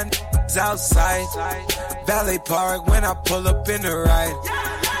 deep, all my niggas outside. Valet park when I pull up in the ride.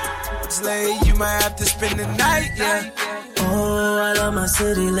 Slay, you might have to spend the night, yeah. Oh, I love my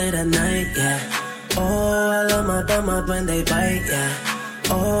city late at night, yeah. Oh, I love my bummer when they bite, yeah.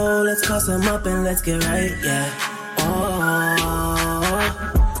 Oh, let's call some up and let's get right, yeah. Oh,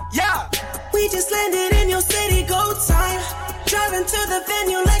 yeah. We just landed in your city, go time. Driving to the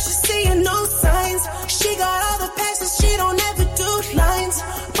venue like she's seeing no signs. She got all the passes, she don't ever do lines.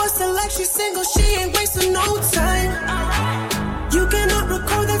 Bustin' like she's single, she ain't wasting no time. You cannot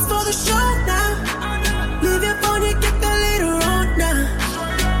record, that's for the show now. Leave your phone, you get that later on now.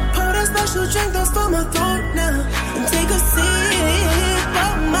 Pour that special drink, that's for my throat now. And take a sip,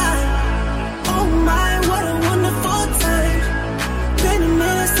 oh my, what a wonderful time. Been a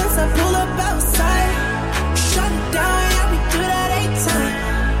minute since I pull up outside. Shut it down, yeah, we do that 8 times.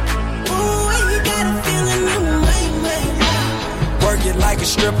 Ooh, you got a feeling you might. Work it like a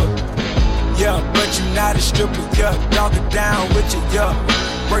stripper, yeah, but you not a stripper, yeah. Dog it down with you, yeah.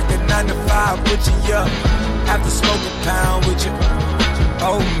 Work that 9 to 5 with you, yeah. After smoke a pound with you.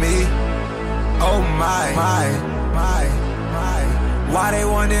 Oh me, oh my. Why they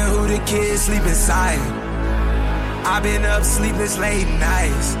wondering who the kids sleep inside? I've been up sleepless late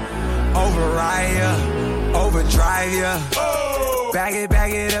nights. Override, yeah. Overdrive, yeah. Bag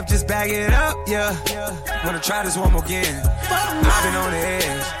it up, just bag it up, yeah. Wanna try this one more again. I've been on the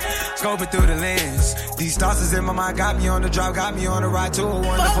edge, scoping through the lens. These thoughts is in my mind, got me on the drive, got me on the ride to a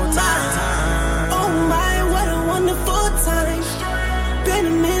wonderful time. Oh my, what a wonderful time. Been a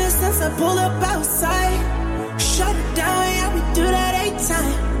minute since I pulled up outside. Shut it down, yeah, we do that 8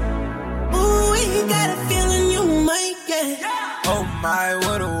 times. Ooh, you got a feeling you might get. Oh my,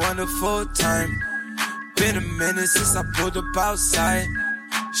 what a wonderful time. Been a minute since I pulled up outside.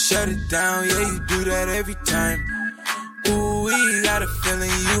 Shut it down, yeah, you do that every time. Ooh, we got a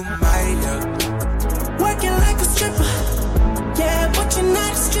feeling you might, yeah. Working like a stripper, yeah, but you're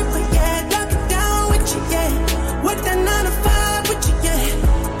not a stripper, yeah. Lock it down with you, yeah. Work that 9 to 5 with you,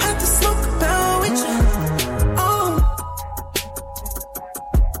 yeah. Have to smoke a pound with you.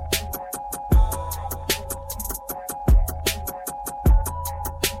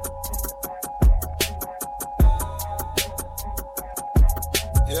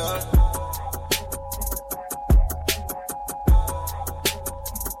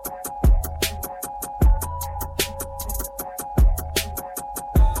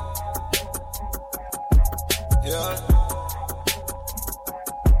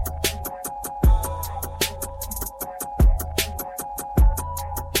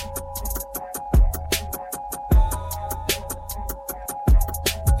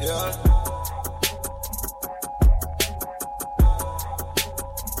 Yeah.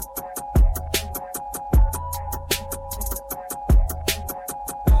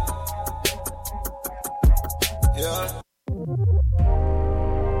 Yeah.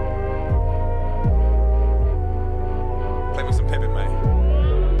 Play me some Pippin, man.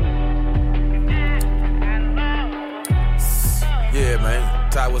 Yeah,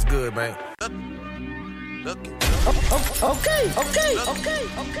 man. Ty, what's good, man? Okay, okay, okay, okay.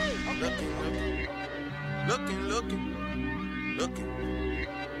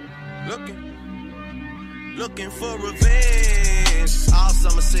 Looking for revenge. All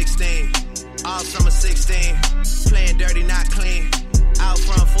summer 16, all summer 16. Playing dirty, not clean. Out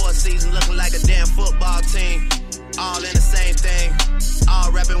front for a season, looking like a damn football team. All in the same thing,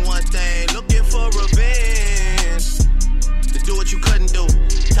 all repping one thing. Looking for revenge. To do what you couldn't do.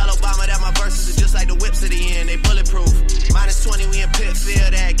 Tell Obama that my verses are just like the whips at the end, they bulletproof. -20, we in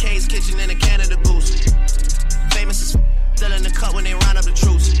Pitfield at K's Kitchen in a Canada Goose. Famous as still in the cut when they round up the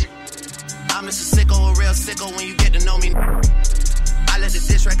troops. I'm just a sicko, a real sicko when you get to know me. I let the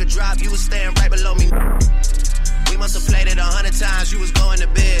diss record drop, you was staying right below me. We must have played it 100 times, you was going to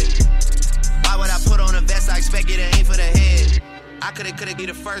bed. Why would I put on a vest? I expect you to aim for the head. I could've be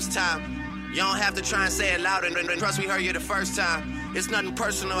the first time. You don't have to try and say it loud and trust we heard you the first time. It's nothing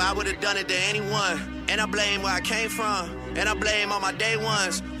personal, I would've done it to anyone. And I blame where I came from, and I blame all my day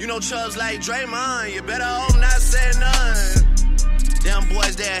ones. You know Chubbs like Draymond, you better hope not say none. Them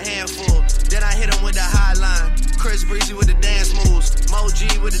boys, they're a handful. Then I hit them with the high line. Chris Breezy with the dance moves. Mo G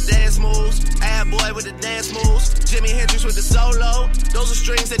with the dance moves. Ad Boy with the dance moves. Jimi Hendrix with the solo. Those are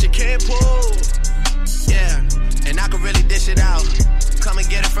strings that you can't pull. Yeah, and I can really dish it out. Come and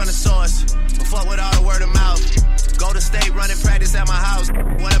get it from the source. But fuck with all the word of mouth. Go to state, running practice at my house.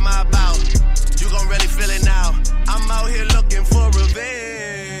 What am I about? You gon' really feel it now. I'm out here looking for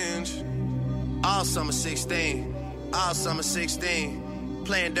revenge. All summer 16. All summer 16.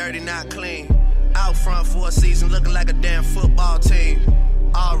 Playing dirty, not clean. Out front for a season, looking like a damn football team.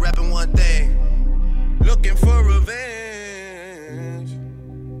 All repping one thing. Looking for revenge.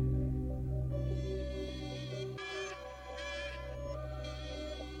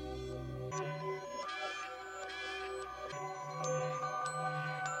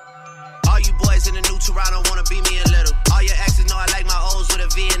 All you boys in the new Toronto wanna be me a little. All your exes know I like my O's with a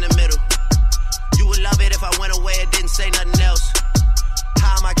V in the middle. You would love it if I went away and didn't say nothing else.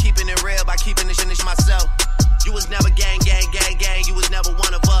 How am I keeping it real? By keeping this shit myself. You was never gang, gang, gang, gang. You was never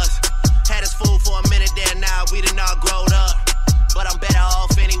one of us. Had us fooled for a minute there, now we done all grown up. But I'm better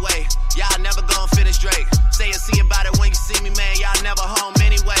off anyway. Y'all never gon' finish Drake. Say and see about it when you see me, man. Y'all never home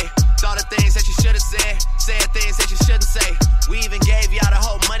anyway. Thought of things that you should've said. Said things that you shouldn't say. We even gave y'all the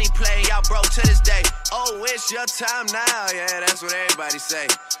whole money play. Y'all broke to this day. Oh, it's your time now. Yeah, that's what everybody say.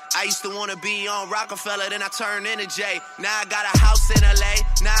 I used to wanna be on Rockefeller, then I turned into Jay. Now I got a house in LA,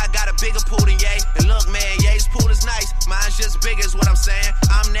 now I got a bigger pool than Ye. And look, man, Ye's pool is nice, mine's just big is what I'm saying.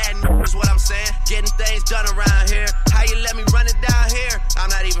 I'm that is what I'm saying. Getting things done around here. How you let me run it down here? I'm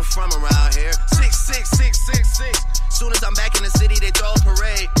not even from around here. 66666. Soon as I'm back in the city, they throw a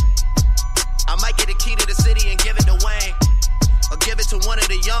parade. I might get the key to the city and give it to Wayne, or give it to one of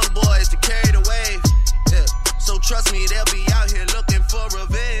the young boys to carry the wave. Yeah. So trust me, they'll be out here looking for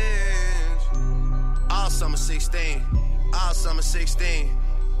revenge. All summer 16, all summer 16.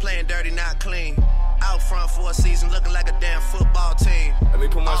 Playing dirty, not clean. Out front for a season, looking like a damn football team. Let me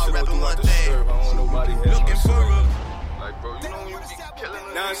put my all shit on repping through one like the thing. serve. I don't want nobody here. Looking for revenge. Like, bro, you know when you be killing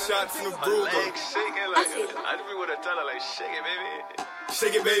them. 9 shots in the brew, bro. Shaking like, I just be with a teller like, shake it, baby.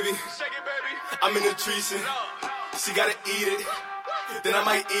 Shake it, baby. Shake it, baby. I'm in the treason. She gotta eat it. Then I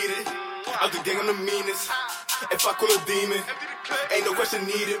might eat it. Out the gang, I'm the meanest. If I call a demon, ain't no question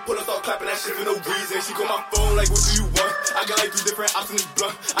needed. Pull up, start clapping that shit for no reason. She call my phone like, what do you want? I got like 3 different options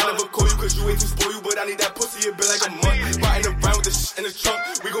blunt. I never call you cause you ain't too spoiled, but I need that pussy, it been like a month. Riding around with the shit in the trunk.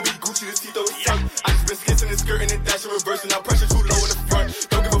 We gon' be Gucci, this Tito is sunk. I just been skissing and skirting and dashing, reversing. Now pressure too low in the front.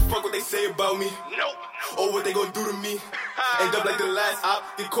 Don't give a fuck what they say about me. No. Or what they gon' do to me. End up like the last op.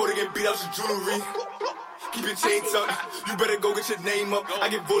 Get caught and get beat out your jewelry. Keep your chain tucked. You better go get your name up. I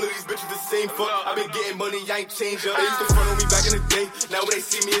get both of these bitches the same fuck. I been getting money, I ain't changed up. They used to front on me back in the day. Now when they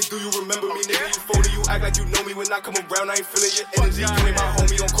see me, it's do you remember me, nigga? You phony, you act like you know me. When I come around, I ain't feeling your energy. You ain't my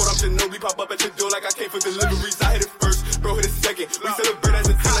homie on court, I'm Ginobili. Pop up at your door like I came for deliveries. I hit it first, bro hit it second. We celebrate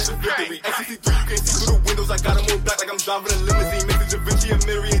as a team, that's a victory. XCC3, you can't see through the windows. I got them on black like I'm driving a limousine. Mr. Da Vinci and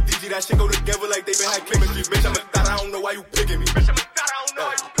Mary and DG, that shit go together like they been high chemistry. Bitch, I'm a thought, I don't know why you picking me. Bitch, I'm a thought, I don't know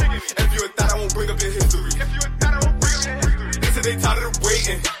why you picking me. If you a thought, I won't bring up your history. If you a thought, I won't bring up your history. They said they tired of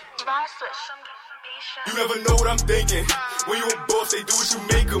waiting. You never know what I'm thinking. When you a boss, they do what you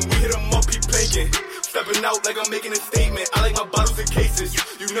make them. We hit them up, he blinking. Stepping out like I'm making a statement. I like my bottles and cases.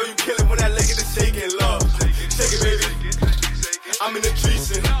 You know you kill it when that leg is shaking. Love, shake it, baby. I'm in the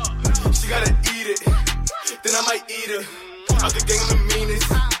trees. She gotta eat it. Then I might eat her. Out the gang, I'm the meanest.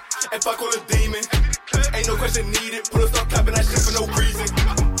 If I call a demon, ain't no question needed. Pull up, start clapping that shit for no reason.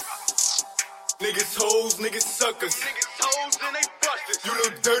 Niggas hoes, niggas suckers. Niggas hoes and they busters. You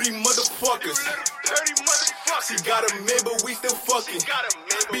little dirty motherfuckers. She got a man, but we still fucking.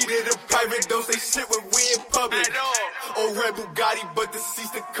 Beat it in private, don't say shit when we in public. Old red Bugatti, but the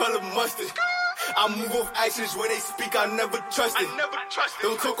seats the color mustard. I move off actions when they speak, I never trust it.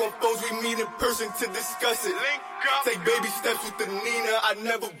 Don't talk on phones, we meet in person to discuss it. Take baby steps with the Nina, I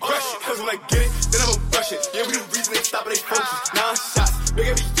never brush it. Cause when I get it, then I'ma brush it. Yeah, we the reason they stop it, they focus. 9 shots, big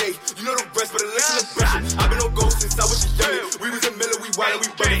every day. You know the rest, but listen to brush it. I've been on gold since I was young. We was in Miller, we wild, we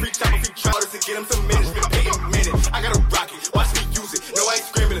running. Free chopper, free trotters to get them some minutes. Been paying a minute. I got a rocket, watch me use it. No, I ain't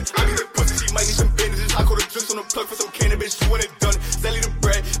screaming it. I mean the pussy, she might need some bandages. I call the drinks on the plug for some cannabis. You want it done, Sally the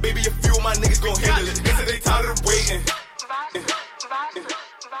bread. Baby, a few of my niggas gon' handle it. They said they tired of waiting.